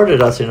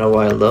bombarded us in a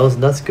while though, so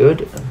that's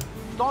good.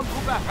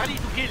 Stormtrooper ready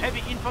to kill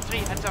heavy infantry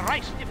at the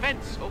Reich's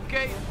defense.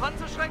 Okay,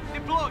 Panzerschreck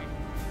deployed.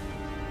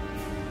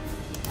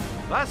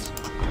 Was?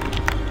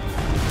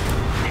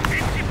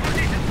 Defensive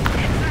position!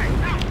 Inside,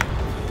 now!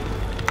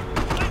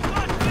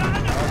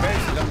 Our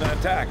base is under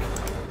attack.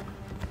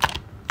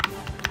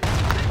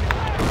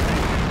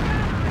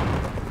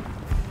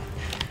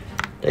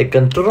 They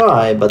can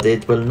try, but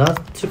it will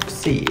not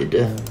succeed.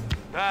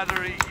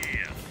 Battery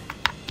here.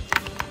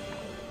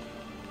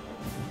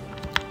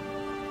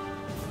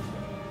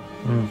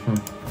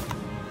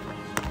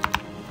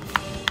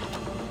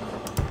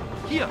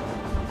 Here.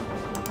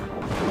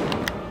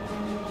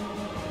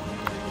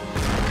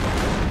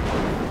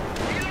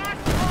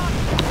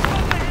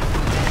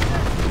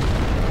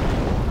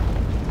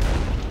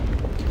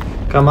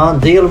 Come on,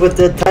 deal with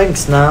the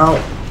tanks now.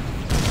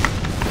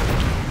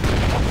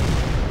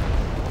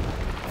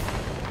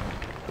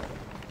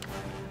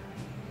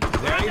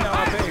 They're in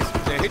our base.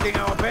 They're hitting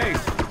our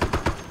base.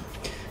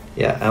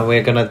 Yeah, and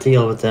we're gonna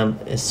deal with them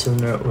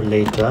sooner or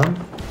later.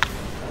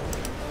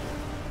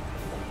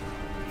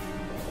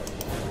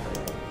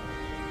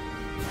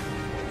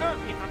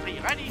 Infantry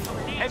ready to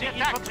heavy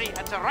infantry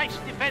at the Reich's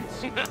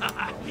defense.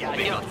 We are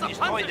here to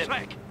destroy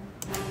them.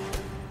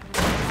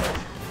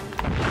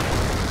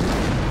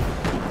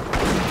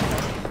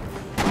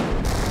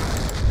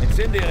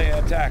 Incendiary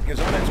attack is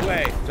on its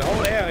way. The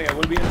whole area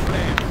will be in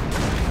flames.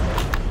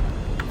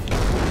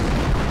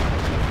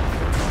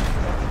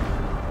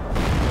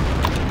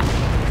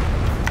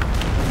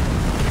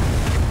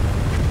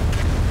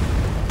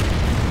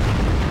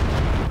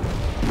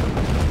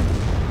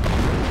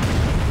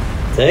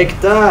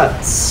 Take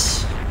that!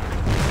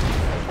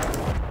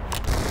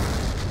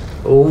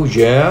 Oh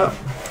yeah.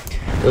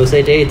 Those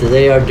 88,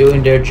 they are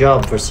doing their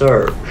job for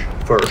sure.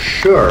 For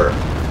sure.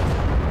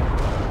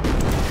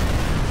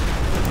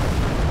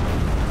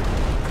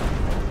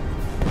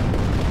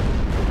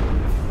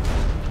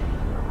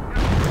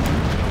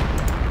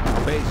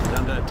 Our base is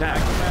under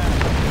attack.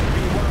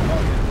 B1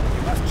 loaded.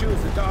 You must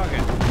choose the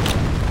target.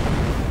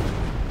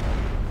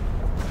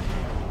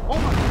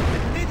 Over! The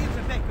Canadians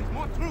are back with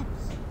more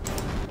troops!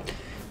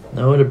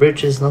 No, the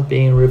bridge is not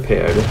being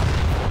repaired.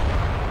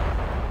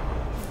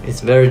 It's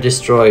very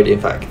destroyed, in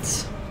fact.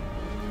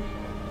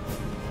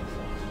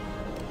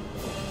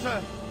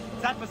 Sir,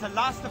 that was the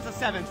last of the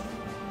 7th.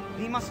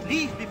 We must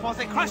leave before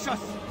they crush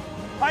us.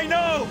 I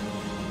know!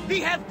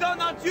 We have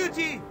done our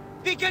duty!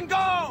 We can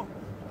go!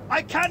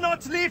 I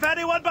cannot leave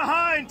anyone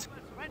behind!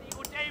 Ready,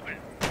 good able.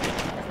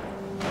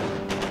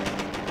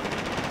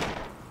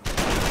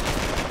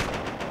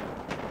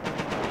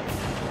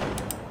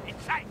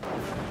 Inside.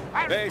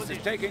 Base is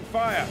taking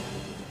fire.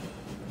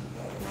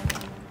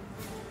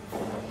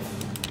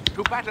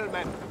 To battle,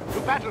 men! To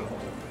battle!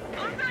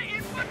 Under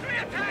infantry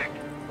attack!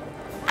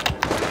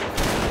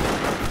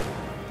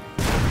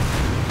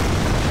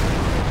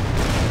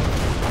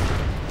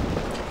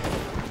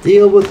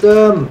 Deal with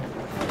them!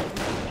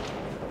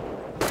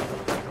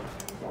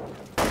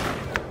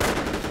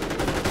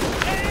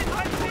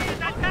 Infantry is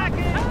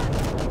attacking!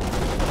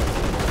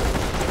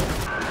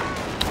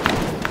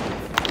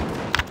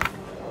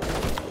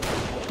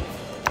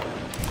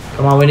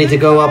 Come on, we need to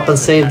go up and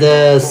save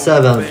the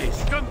 7th.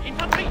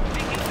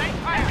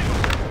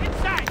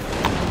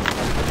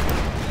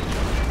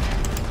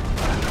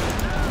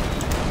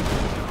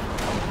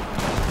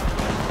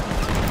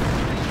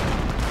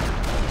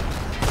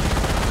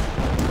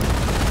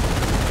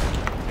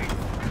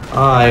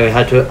 I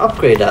had to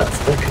upgrade that.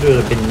 That could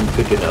have been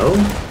good to know.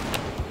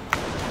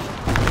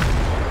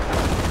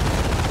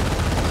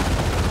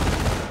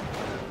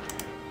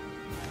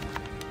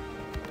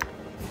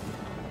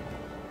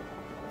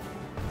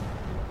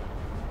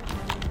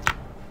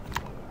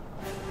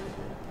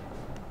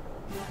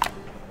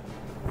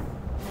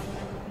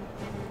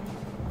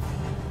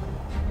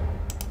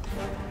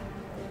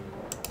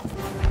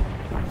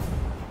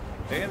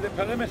 Stay in the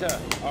perimeter.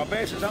 Our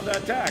base is under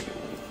attack.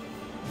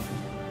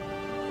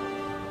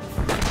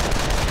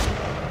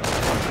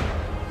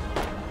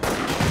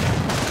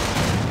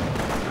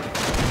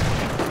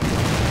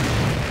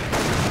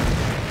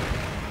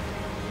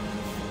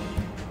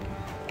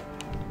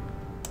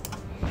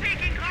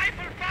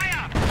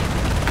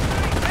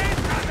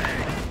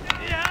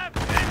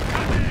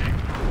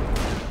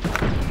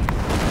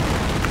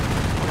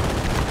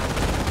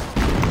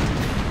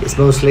 It's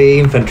mostly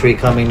infantry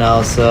coming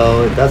now,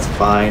 so that's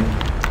fine.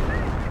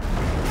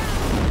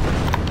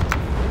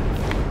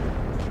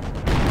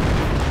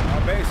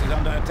 Our base is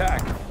under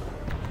attack.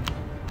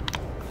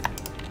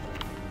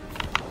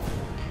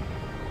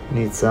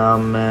 Need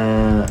some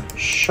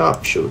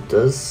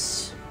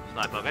sharpshooters.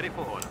 Sniper ready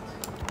for orders.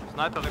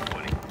 Sniper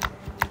reporting.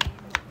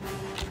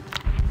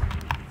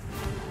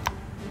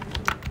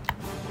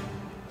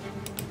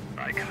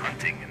 Like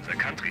hunting in the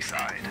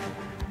countryside.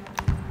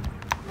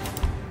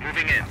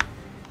 Moving in.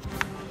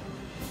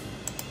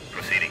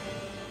 Proceeding.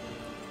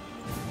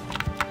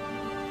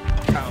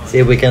 See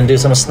if we can do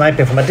some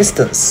sniping from a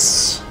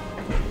distance.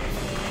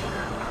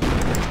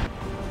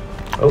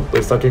 Oh,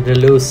 we're starting to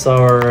lose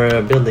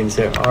our buildings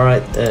here.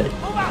 Alright. Move out!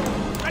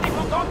 Ready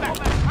for combat!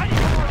 Ready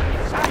for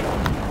inside!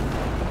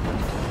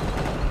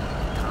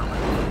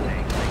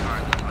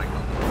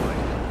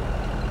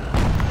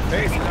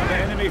 Base is under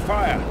enemy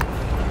fire.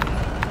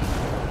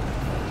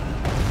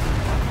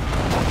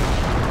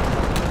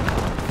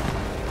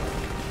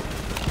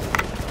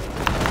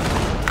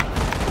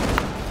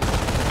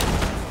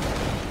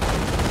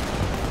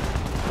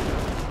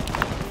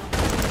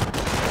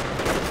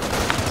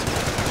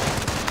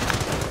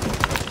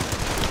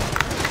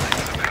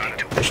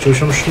 Let's do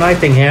some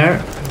sniping here.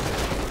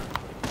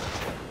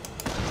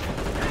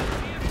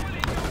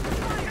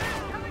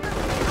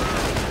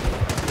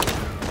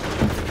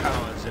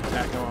 Cowards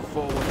attack our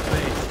forward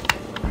base.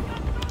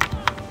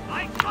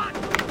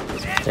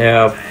 They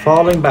are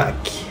falling back.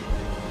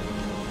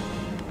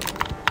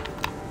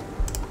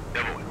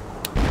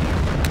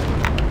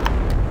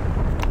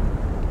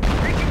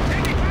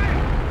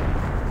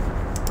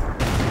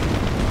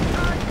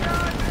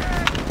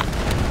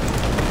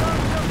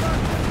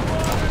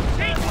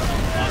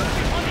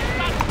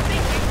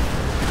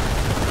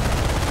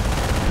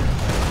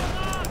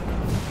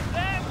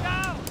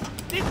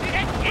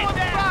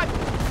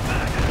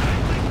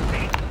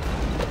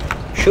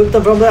 Shoot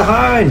them from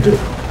behind!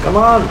 Come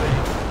on!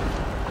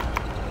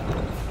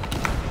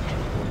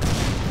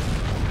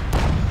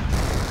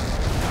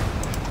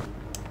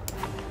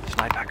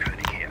 Sniper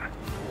König here.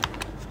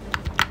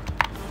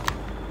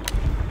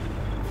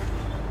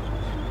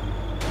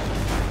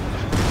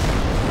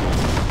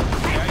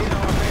 They're in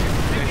our base.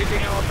 They're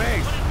hitting our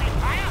base.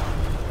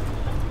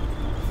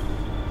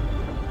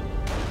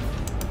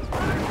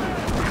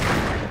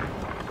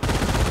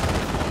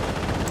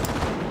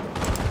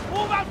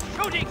 Move out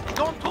shooting!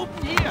 Don't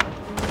open here!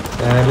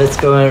 Let's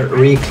go and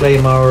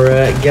reclaim our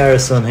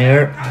garrison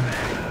here.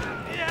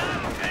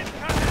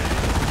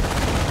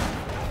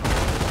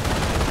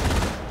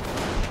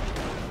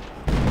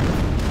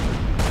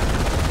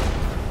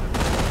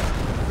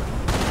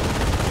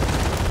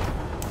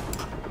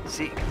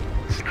 Seek.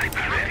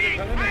 Sniper ready.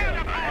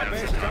 Our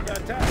base is under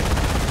attack.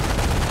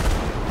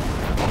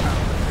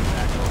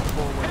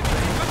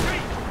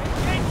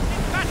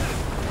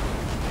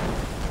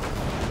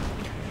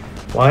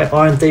 Why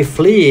aren't they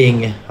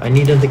fleeing? I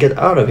need them to get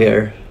out of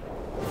here.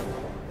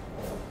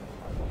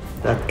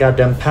 That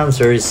goddamn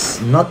Panzer is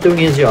not doing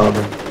his job.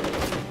 I'm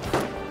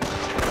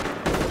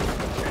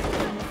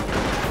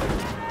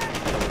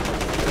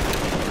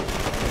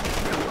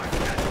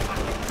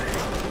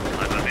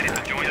ready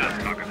to join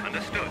us, Tucker.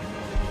 Understood.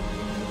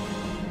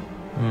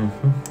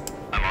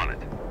 I'm on it.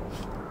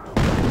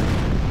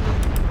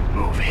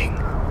 Moving.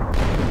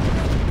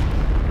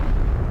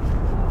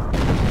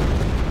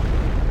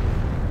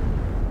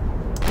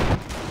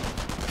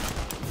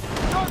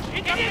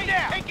 Get in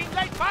there! Taking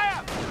light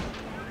fire!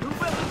 New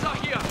weapons are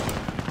here!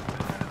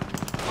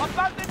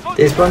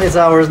 This one is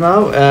ours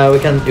now. You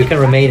can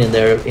remain in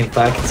there. In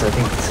fact, I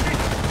think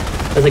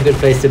that's a good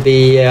place to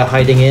be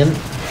hiding in.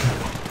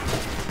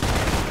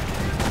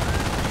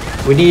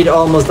 We need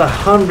almost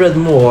 100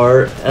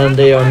 more, and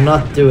they are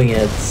not doing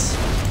it.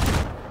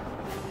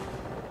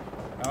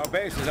 Our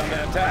base is under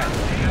attack.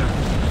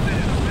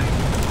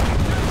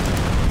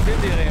 50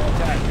 Incendiary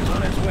attack is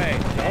on its way.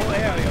 The whole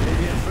area will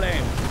be in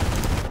flames.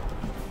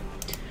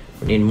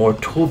 We need more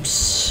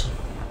troops.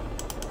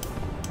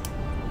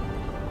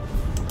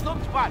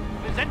 Sturm Squad,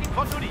 presenting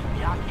for duty.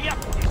 We are here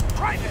to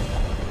destroy them.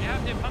 Wir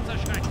haben den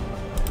Panzerschreck.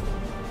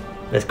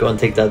 Let's go and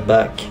take that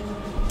back.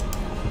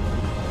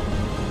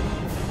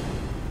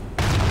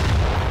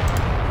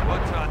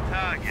 What's our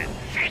target?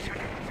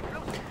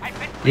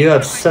 You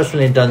have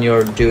certainly done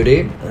your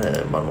duty.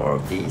 One more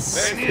of these,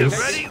 Ready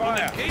please. on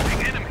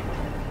engaging enemy.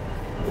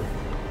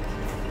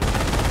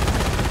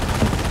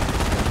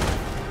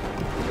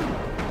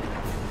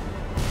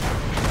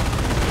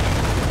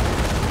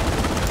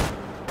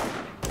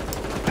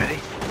 Ready?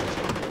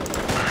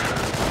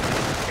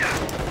 Yeah.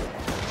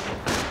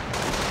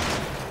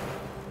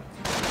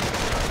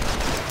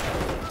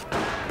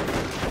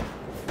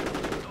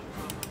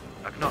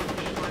 Acknowledge.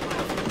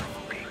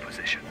 Okay,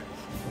 position.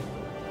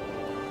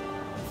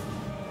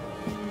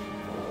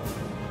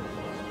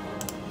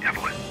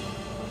 Jawohl.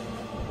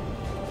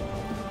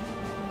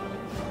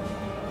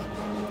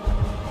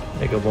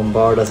 They go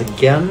bombard us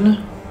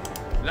again.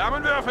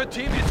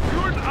 Flammenwerfer-Team is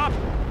fueled up!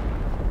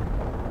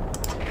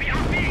 We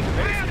are being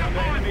fired Under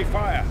upon! enemy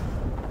fire.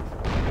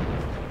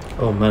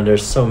 Oh man,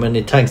 there's so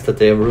many tanks that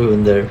they have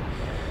ruined there.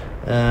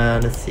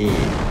 Let's see.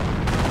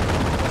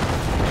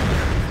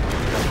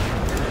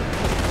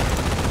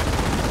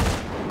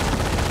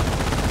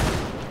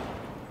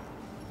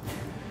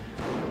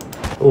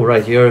 Oh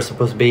right, you're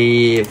supposed to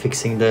be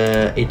fixing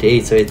the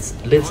 88, so it's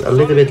a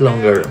little bit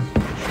longer.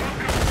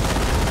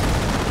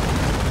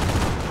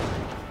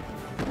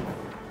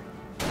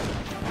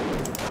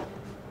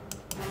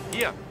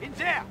 Here, in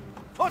there!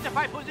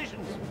 Fortify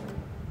positions!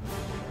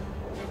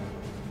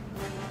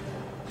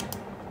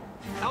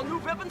 Our new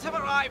weapons have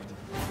arrived.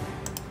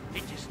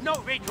 It is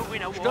no way to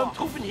win a war.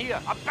 Sturmtruppen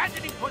here,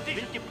 abandoning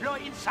position. Will deploy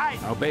inside.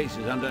 Our base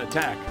is under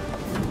attack.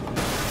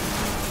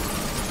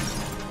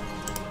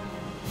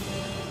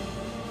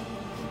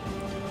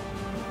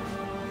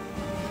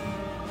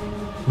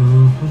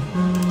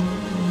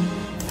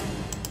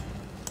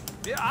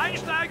 Wir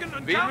einsteigen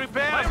und We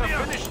repairs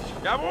are finished.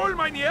 Jawohl,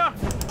 mein Herr!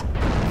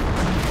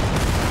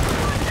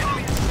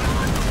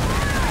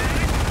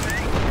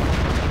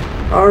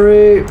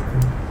 Hurry!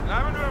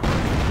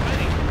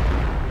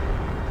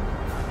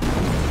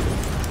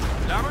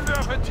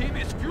 Flammenwerfer-Team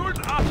is fueled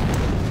up!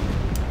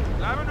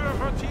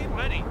 Flammenwerfer-Team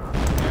ready!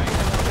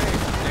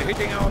 They're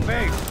hitting our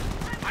base.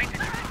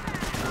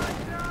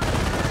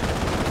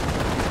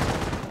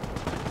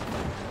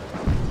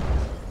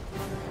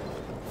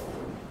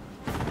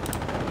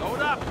 Load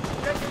up!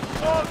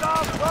 Load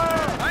up!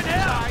 Fire! Mein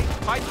Herr!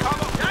 Mein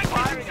Cover!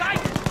 Firing!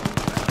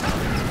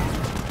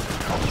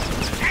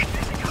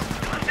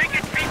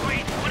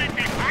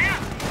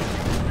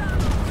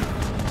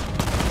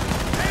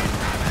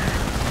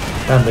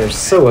 And they're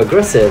so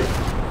aggressive.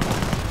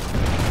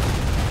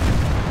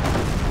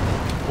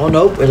 Oh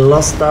no, we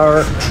lost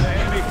our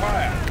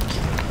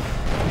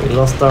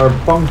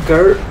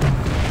bunker.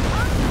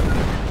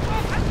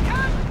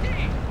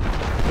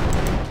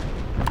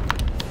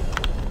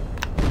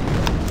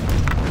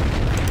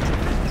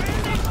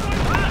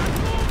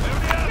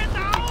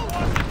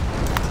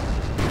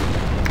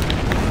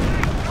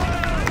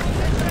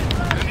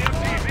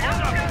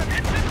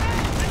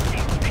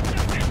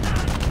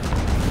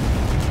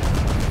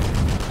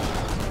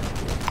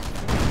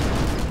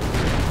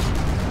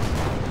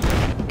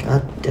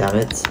 God damn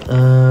it.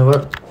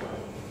 Well,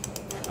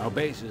 Our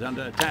base is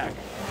under attack.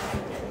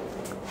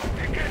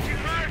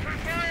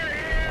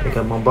 they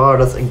can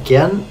bombard us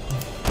again.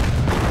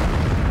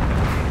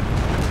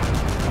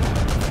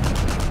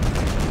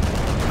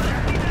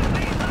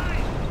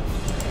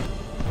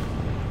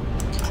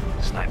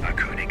 Sniper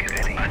König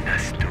ready.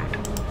 Understood.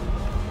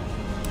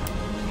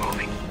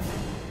 Moving.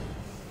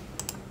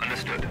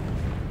 Understood.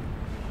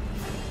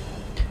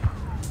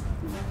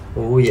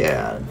 Oh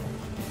yeah.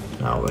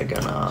 Now we're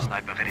gonna...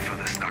 Sniper ready for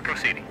the start.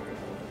 Proceeding.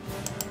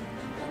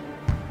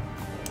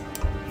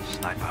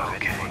 Sniper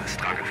ready for the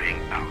start. Moving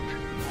out.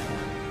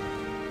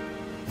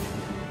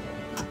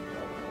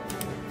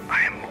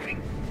 I am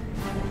moving.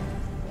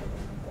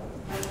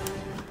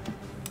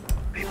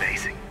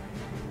 Rebasing.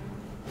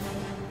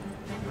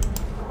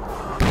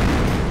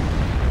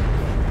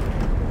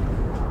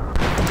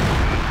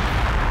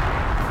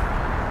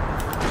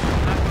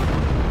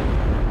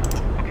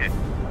 Okay.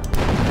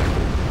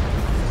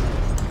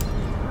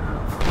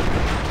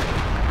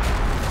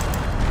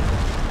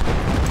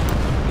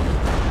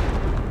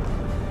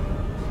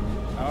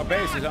 Our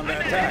base is under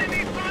attack.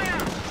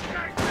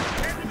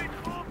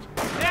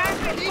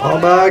 All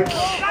back!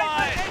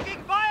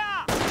 Taking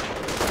fire!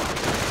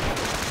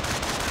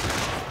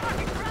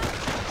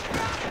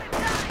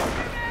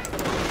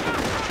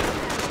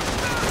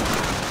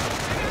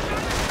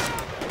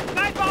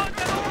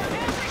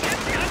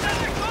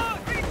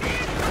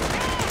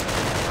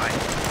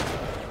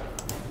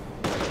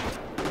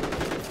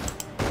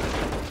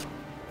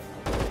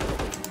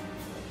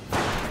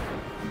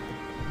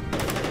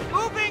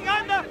 Moving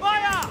under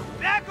fire!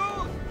 Sehr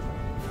gut!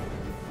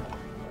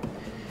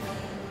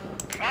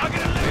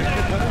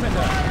 Put them in the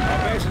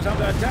is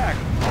under attack.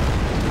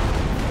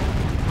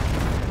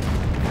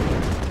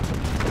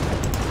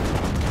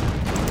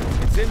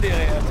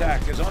 Incendiary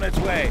attack is on its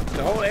way.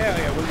 The whole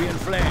area will be in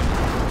flames.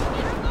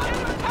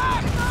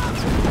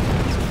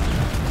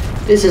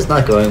 This is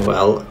not going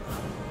well.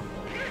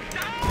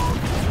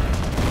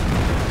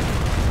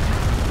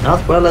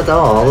 Not well at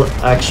all,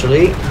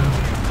 actually.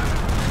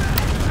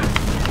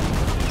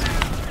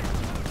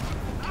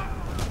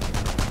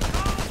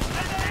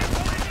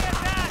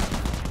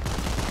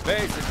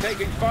 Base is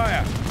taking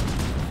fire.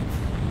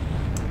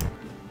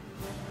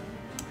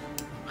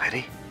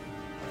 Ready?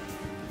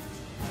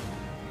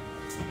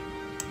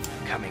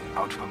 Coming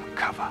out from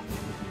cover.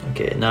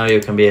 Okay, now you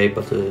can be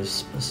able to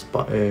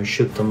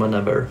shoot them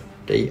whenever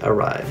they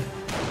arrive.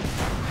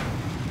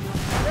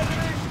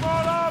 Enemy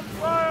small arms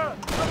fire!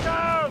 Look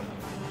out!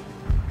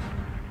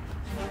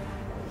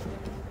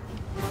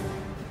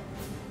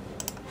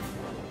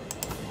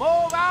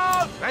 Move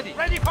out! Ready.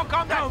 Ready for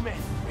combat. Men.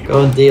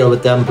 Go and deal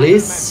with them,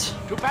 please.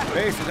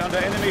 Base is under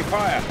enemy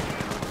fire.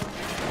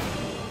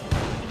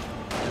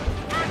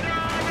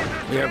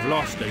 We have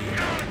lost a unit.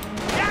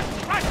 Yes,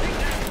 rushing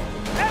them.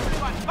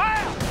 Everyone,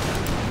 fire!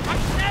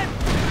 Rush them.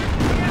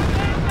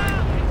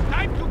 It's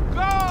time to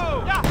go.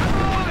 Yeah,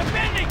 the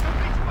building.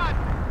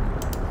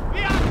 We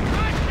are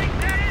rushing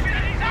them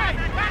inside.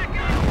 Back.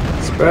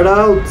 Spread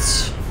out.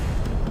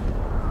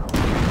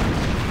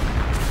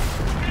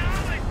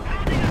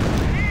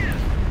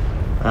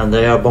 And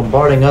they are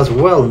bombarding us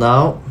well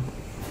now.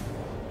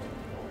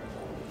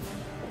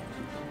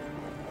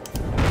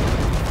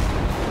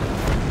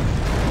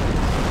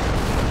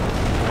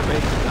 Our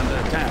base is under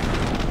attack.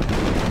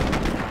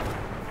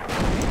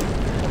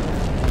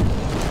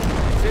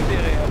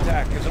 Incendiary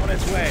attack is on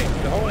its way.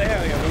 The whole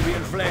area will be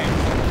in flames.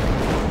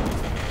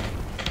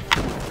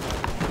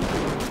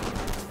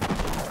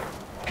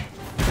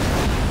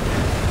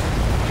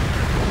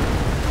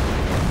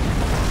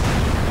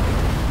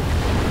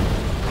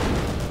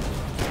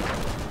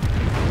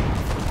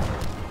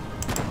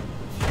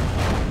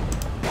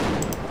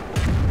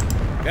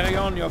 Carry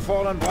on, your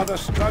fallen brother's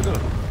struggle.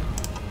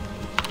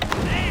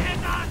 They're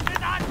in our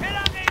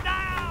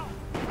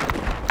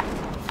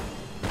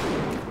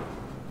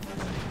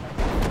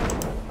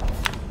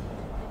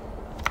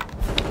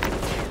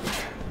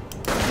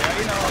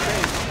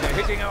base. They're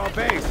hitting our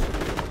base.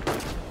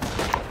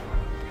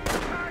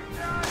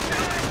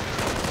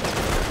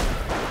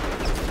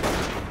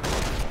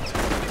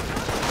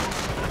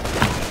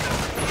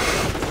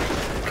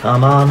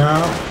 Come on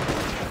now.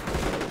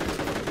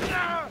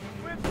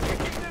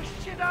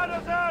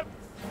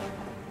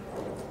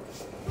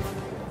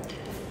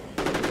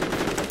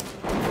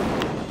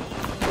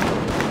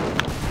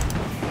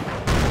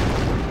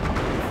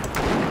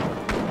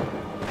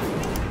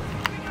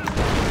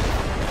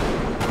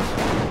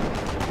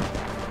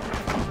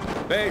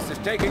 Base is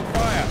taking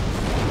fire.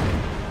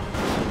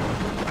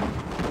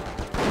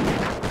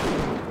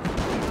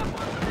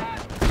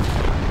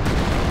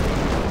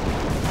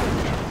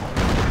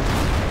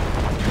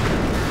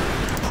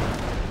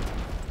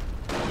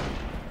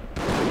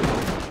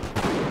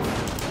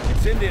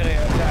 Incendiary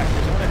attack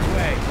is on its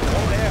way. The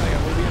whole area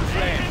will be in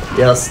flames.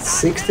 Just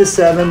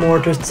 67 more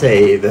to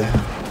save.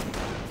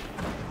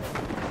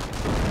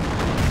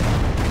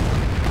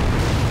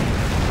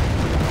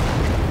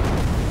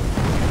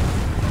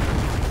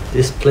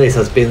 This place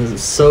has been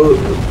so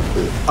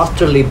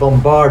utterly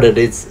bombarded,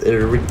 it's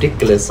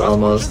ridiculous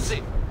almost.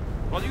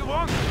 What do you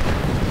want?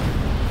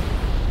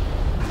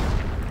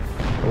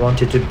 I want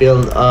you to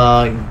build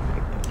a...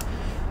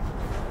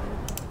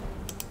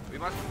 We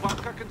must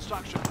bunker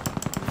construction.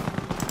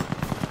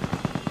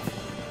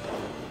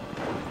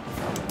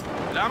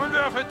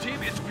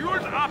 Flammenwerfer-Team is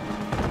fueled up.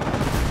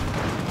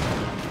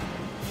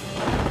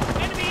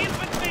 Enemy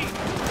infantry.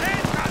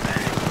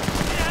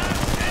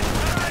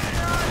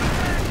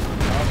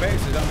 Our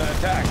base is under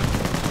attack.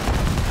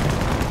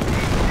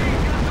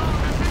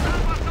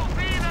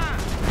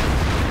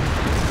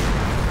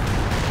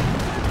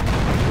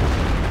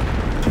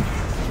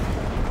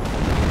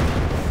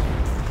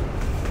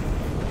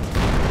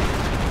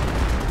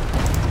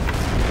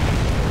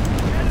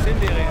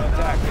 Incendiary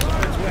attack is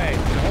on its way.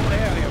 The whole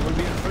area will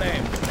be in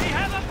flames. We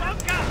have a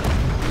bunker.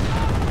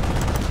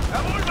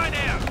 Jawohl, mein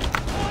Herr.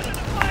 Order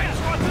the fire. Ein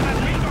Schuss in das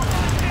Bingo.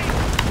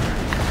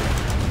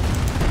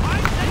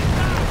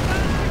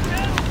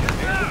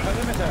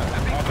 Perimeter.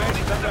 Our base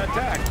is under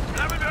attack.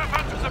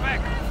 Flammenwerfer to the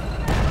back.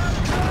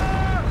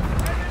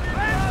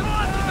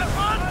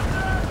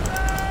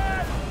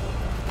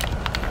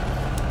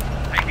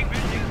 Taking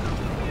building.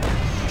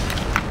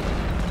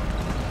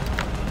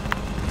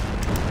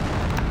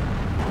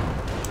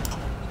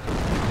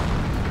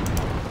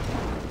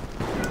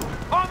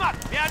 Form up!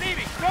 We are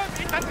leaving! Third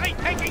infantry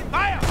taking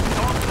fire!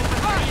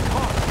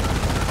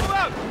 Move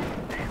out!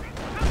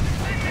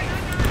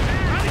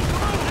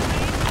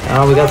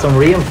 Now we got some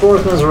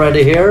reinforcements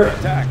ready here.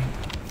 Attack.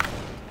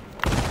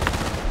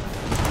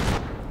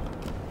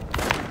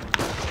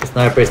 The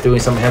sniper is doing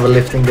some heavy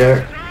lifting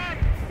there.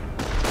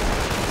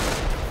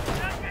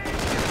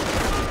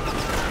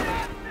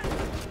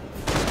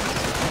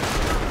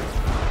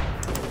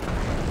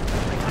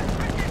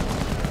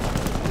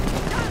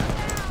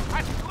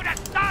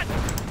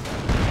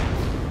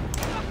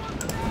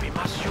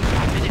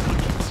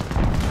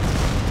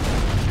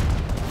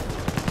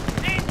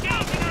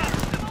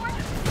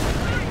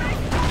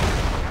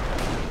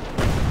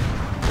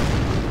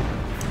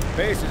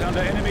 Base is under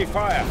enemy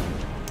fire.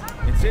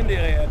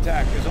 Incendiary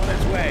attack is on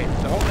its way.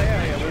 The whole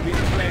area will be in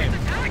flames.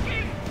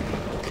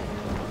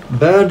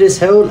 Burn this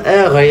whole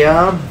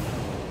area.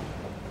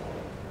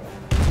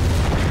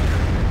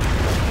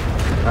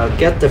 Now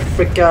get the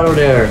frick out of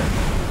there.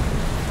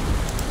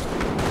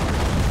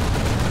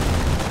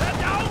 They're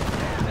down!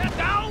 They're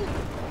down!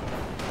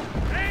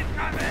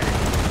 Incoming!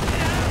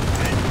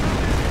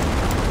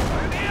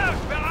 Pioneers,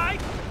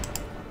 bereit!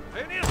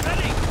 Pioneers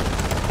ready!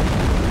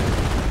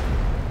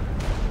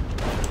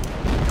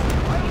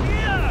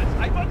 Pioneers!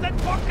 I got that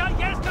vodka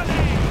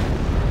yesterday!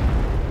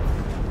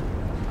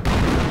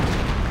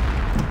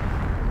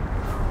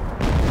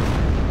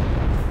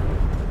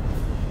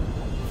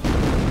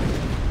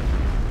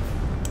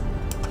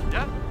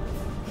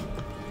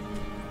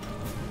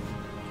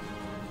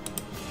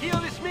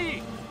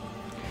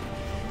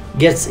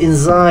 Gets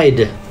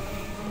inside.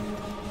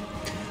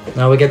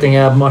 Now we're getting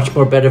a much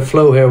more better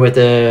flow here with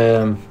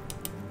the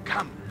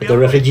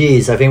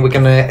refugees. I think we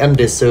can end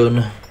this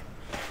soon.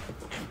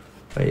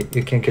 Wait,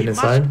 you can get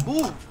inside.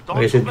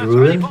 Or is it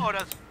ruined?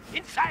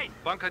 Inside.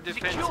 Bunker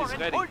defense Secure is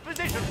and ready. hold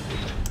position.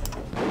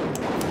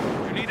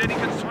 You need any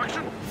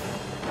construction?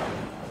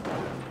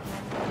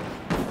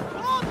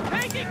 Who's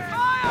taking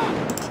fire?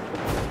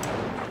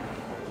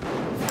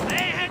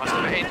 They hit Must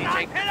have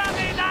anti-tank.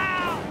 me now.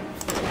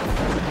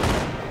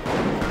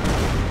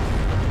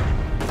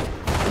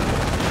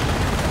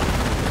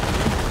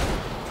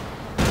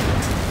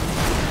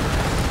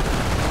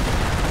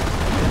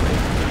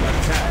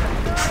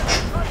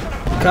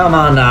 Come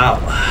on now.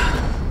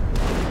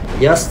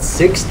 Just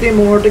 60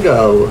 more to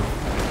go.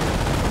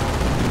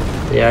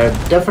 They are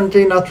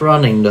definitely not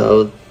running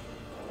though.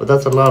 But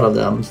that's a lot of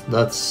them. So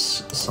that's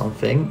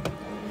something.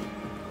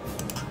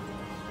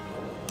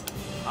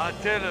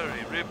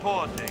 Artillery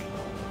reporting.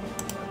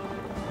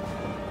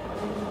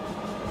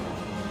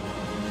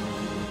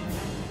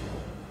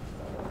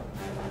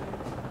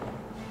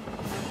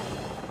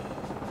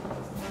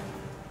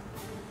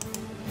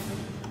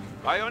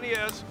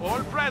 Pioneers,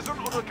 all present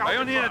on the counter.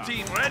 Pioneer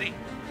team ready.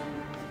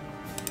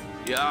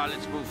 Yeah,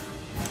 let's move.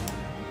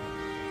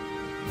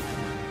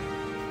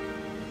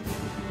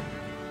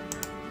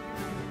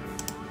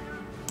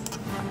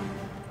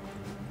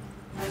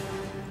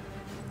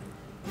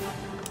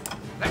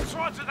 Let's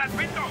run to that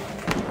window.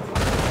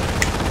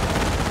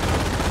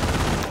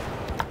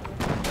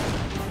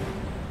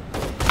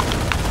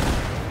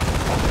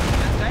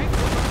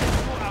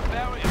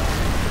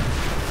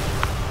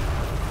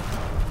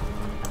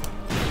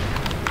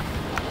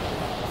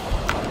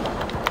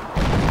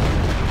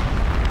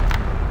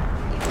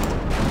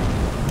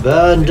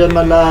 Burn them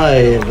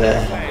alive.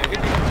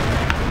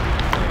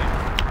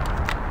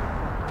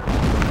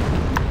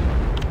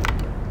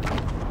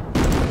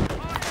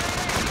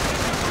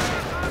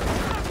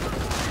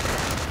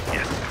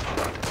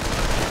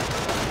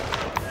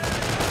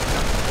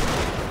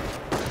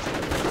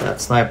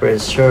 That sniper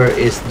is sure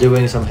is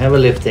doing some heavy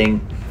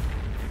lifting.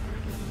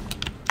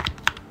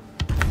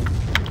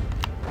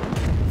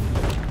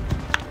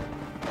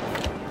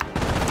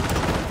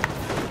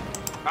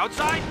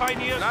 Outside,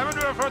 pioneers.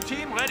 Lavender for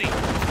team ready.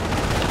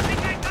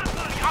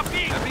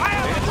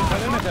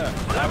 Perimeter.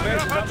 Our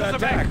base is under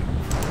attack.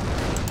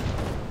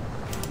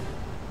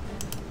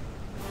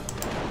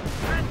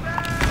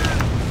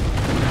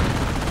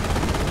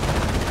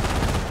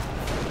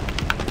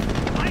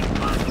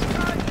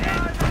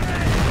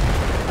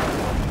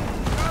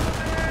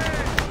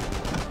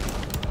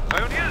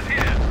 Pioneers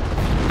here.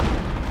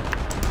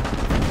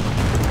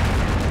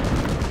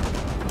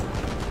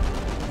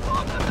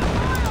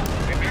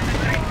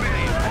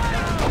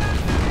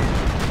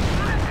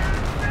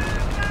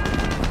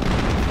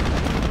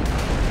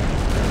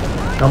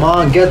 Come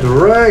on, get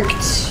wrecked!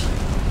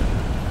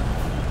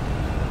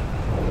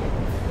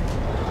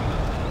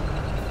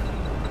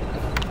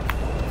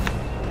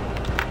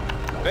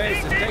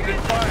 Base is taking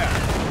fire.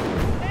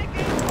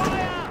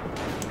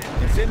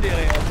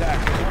 Incendiary attack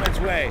is on its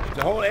way.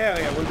 The whole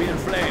area will be in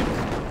flames.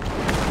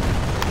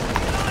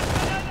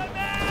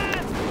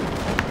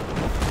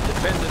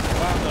 Defenders of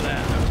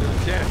Fatherland up to the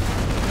chest.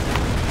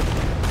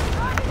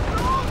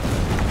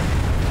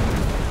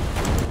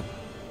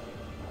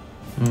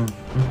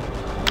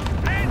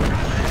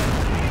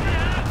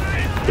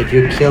 Did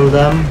you kill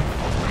them?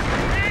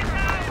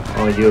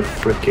 Oh, you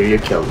fricker, you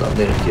killed them,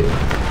 didn't you?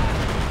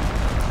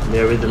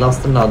 There we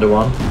lost another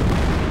one.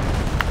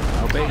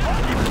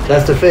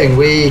 That's the thing,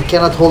 we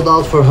cannot hold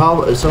out for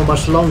so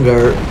much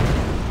longer.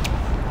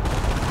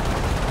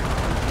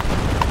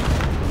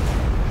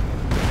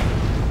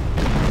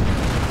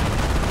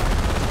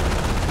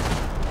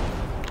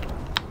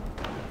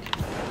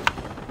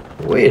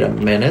 Wait a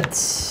minute.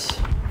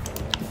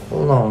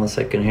 Hold on a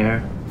second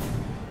here.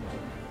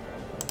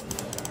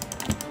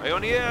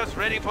 Pioneers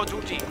ready for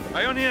duty.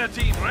 Pioneer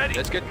team ready.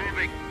 Let's get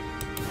moving.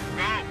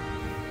 Go.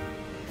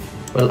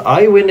 Well,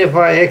 I win if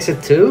I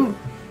exit too.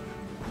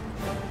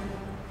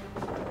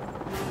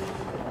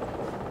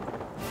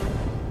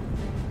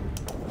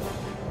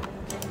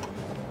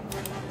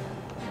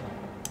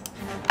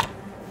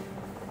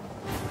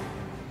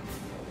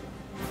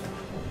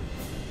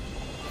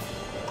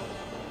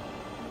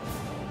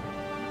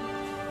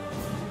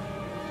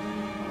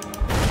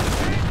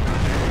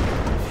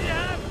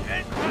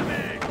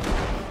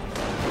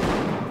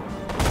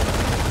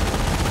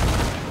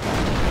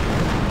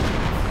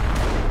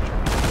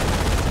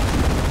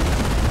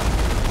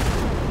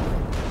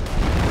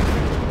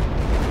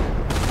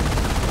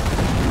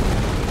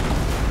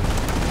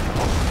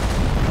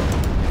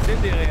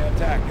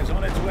 attack is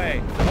on its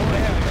way. The whole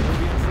area will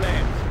be in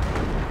flames.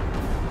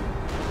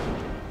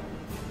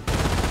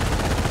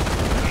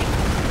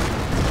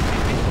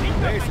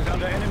 Base is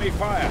under enemy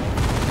fire.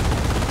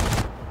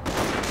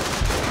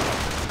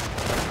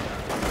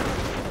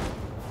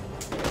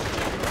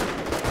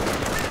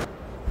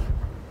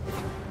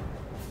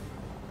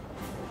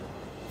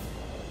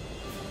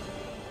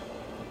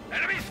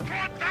 Enemy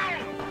squad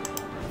down!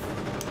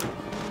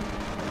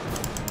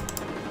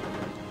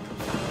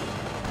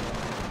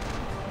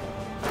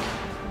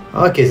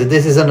 Okay, so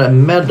this isn't a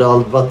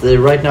medal, but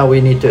right now we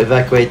need to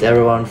evacuate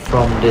everyone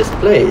from this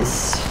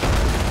place.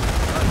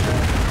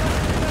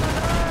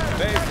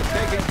 Base is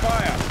taking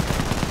fire.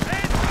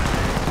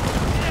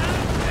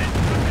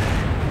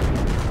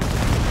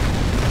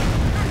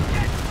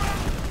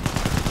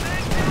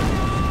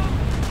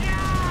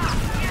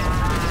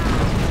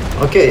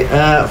 Okay,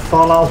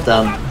 fall out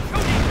then.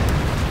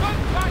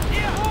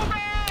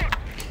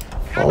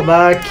 Fall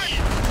back.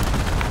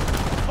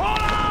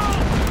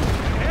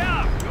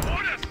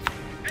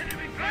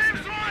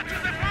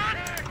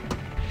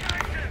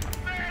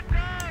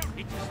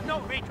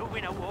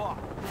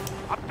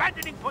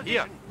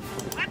 Here.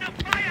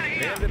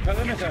 Clear the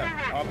perimeter.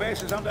 Our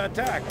base is under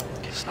attack.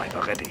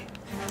 Sniper ready.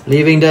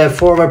 Leaving the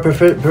forward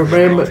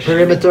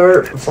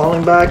perimeter,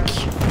 falling back.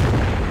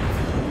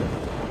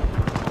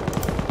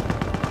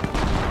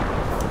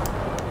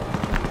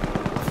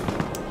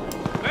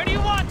 Where do you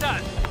want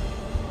us?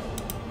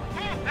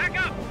 Move, back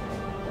up.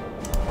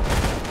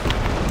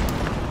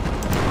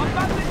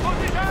 Combat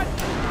position.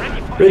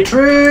 Ready for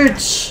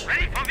Retreat!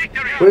 Ready for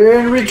victory! We're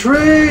in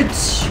retreat!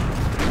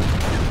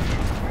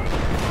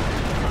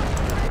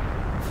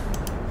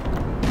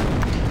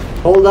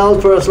 Hold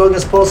out for as long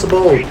as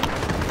possible. Our base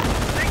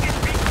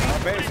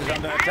is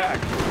under attack.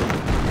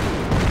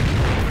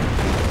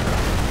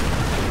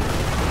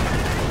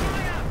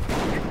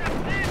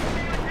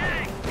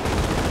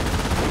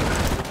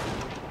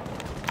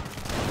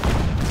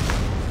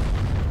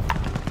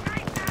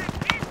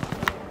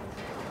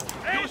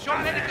 Use your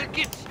medical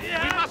kits. We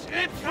must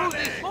live through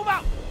this. Move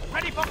out.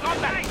 Ready for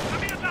combat.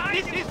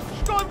 This is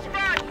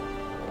Sturmsberg.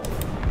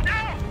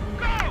 Now,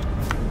 go.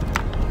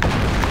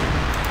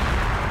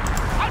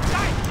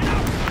 Outside.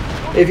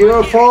 Now. If you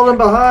are falling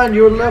behind,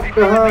 you're left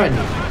behind.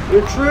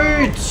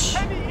 Retreat!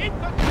 Heavy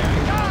infantry.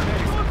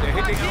 They're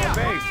hitting our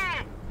base.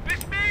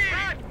 With me!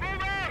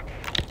 Move out!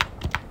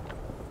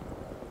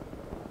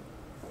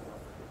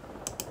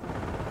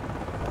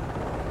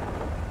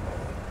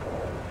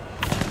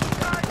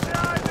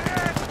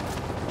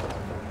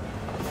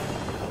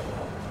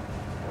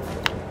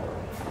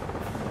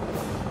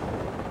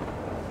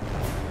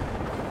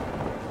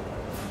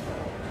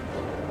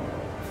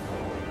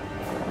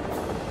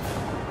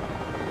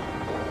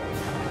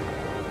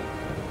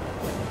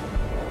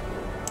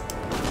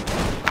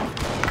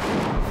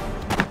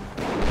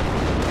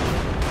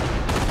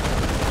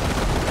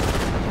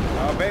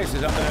 Our base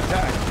is under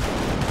attack.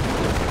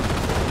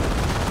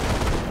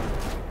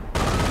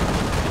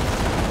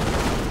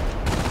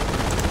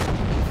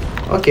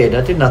 Okay,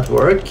 that did not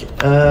work.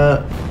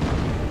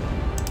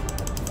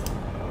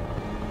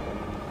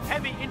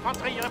 Heavy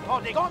infantry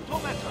reporting.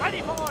 Stormtroopers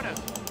ready for orders.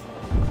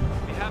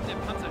 We have the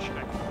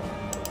Panzerschreck.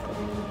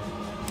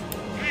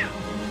 Here,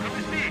 come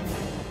with me!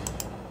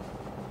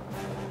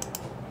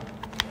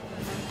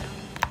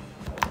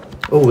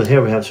 Oh,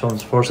 here we have some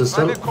forces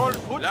still.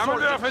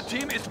 Flammenwerfer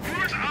team is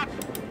Push up!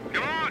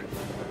 Come on!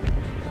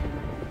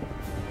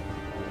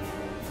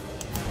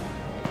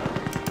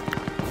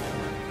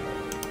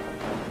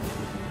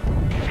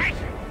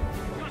 Scheiße!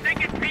 You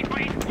think it's people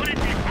in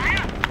bullets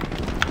fire?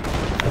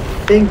 I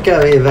think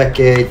I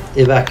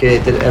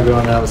evacuated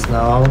everyone else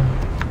now.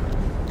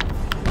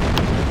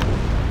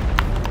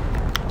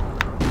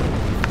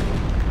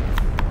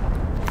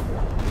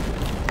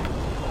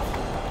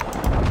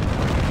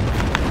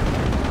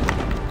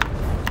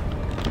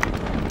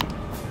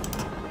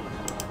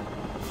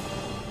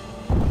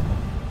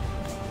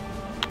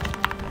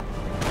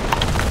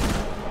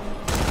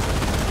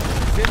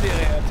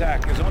 Incendiary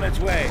attack is on its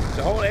way.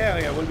 The whole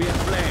area will be in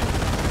flames.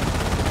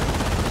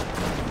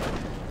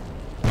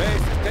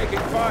 Base is taking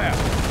fire.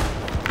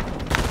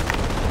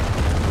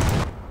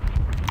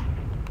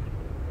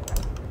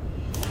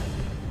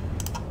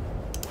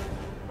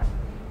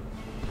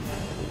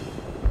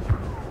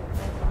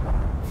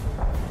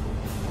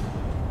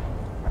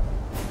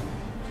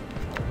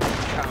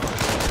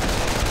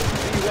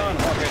 C1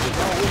 rocket is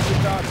now with the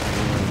target.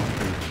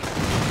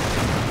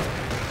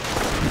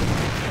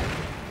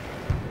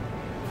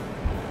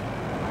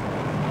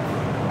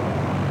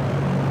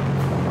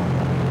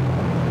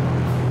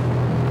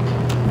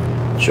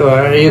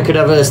 Sure, you could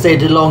have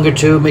stayed longer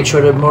to make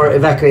sure they're more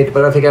evacuated,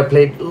 but I think I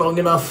played long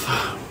enough.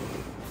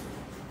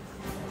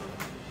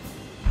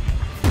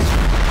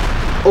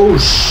 Oh,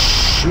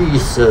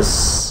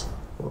 Jesus.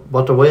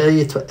 What a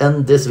way to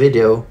end this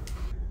video.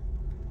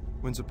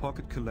 When the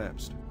pocket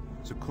collapsed,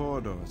 the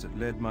corridor that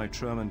led my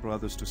German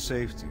brothers to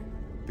safety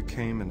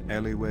became an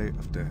alleyway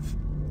of death.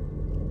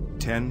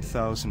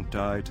 10,000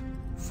 died,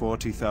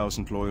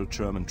 40,000 loyal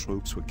German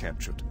troops were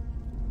captured.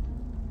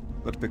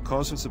 But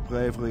because of the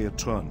bravery at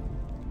Trön,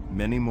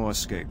 many more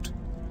escaped.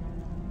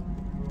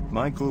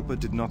 My group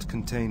did not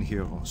contain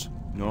heroes,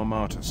 nor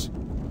martyrs.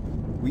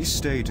 We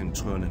stayed in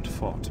Trön and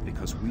fought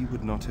because we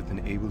would not have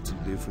been able to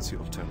live with the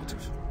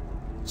alternative.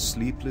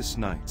 Sleepless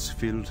nights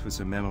filled with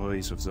the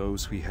memories of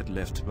those we had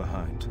left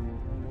behind.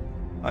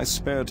 I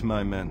spared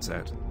my men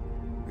that,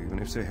 even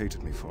if they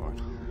hated me for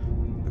it.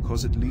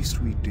 Because at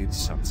least we did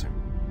something.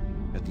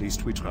 At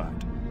least we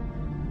tried.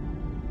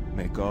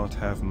 May God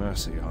have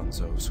mercy on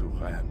those who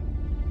ran.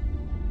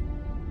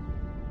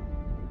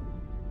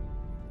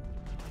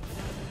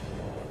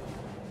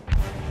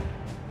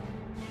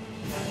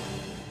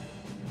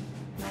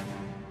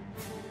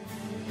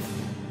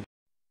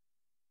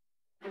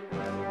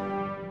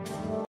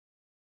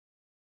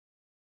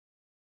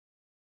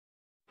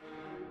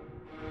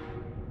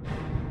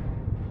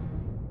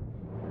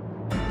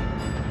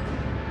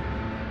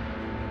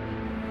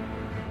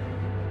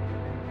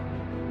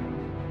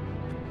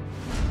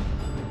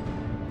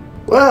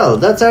 Well,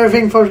 that's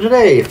everything for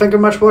today. Thank you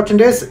very much for watching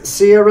this.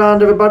 See you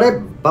around, everybody.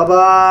 Bye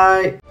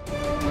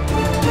bye.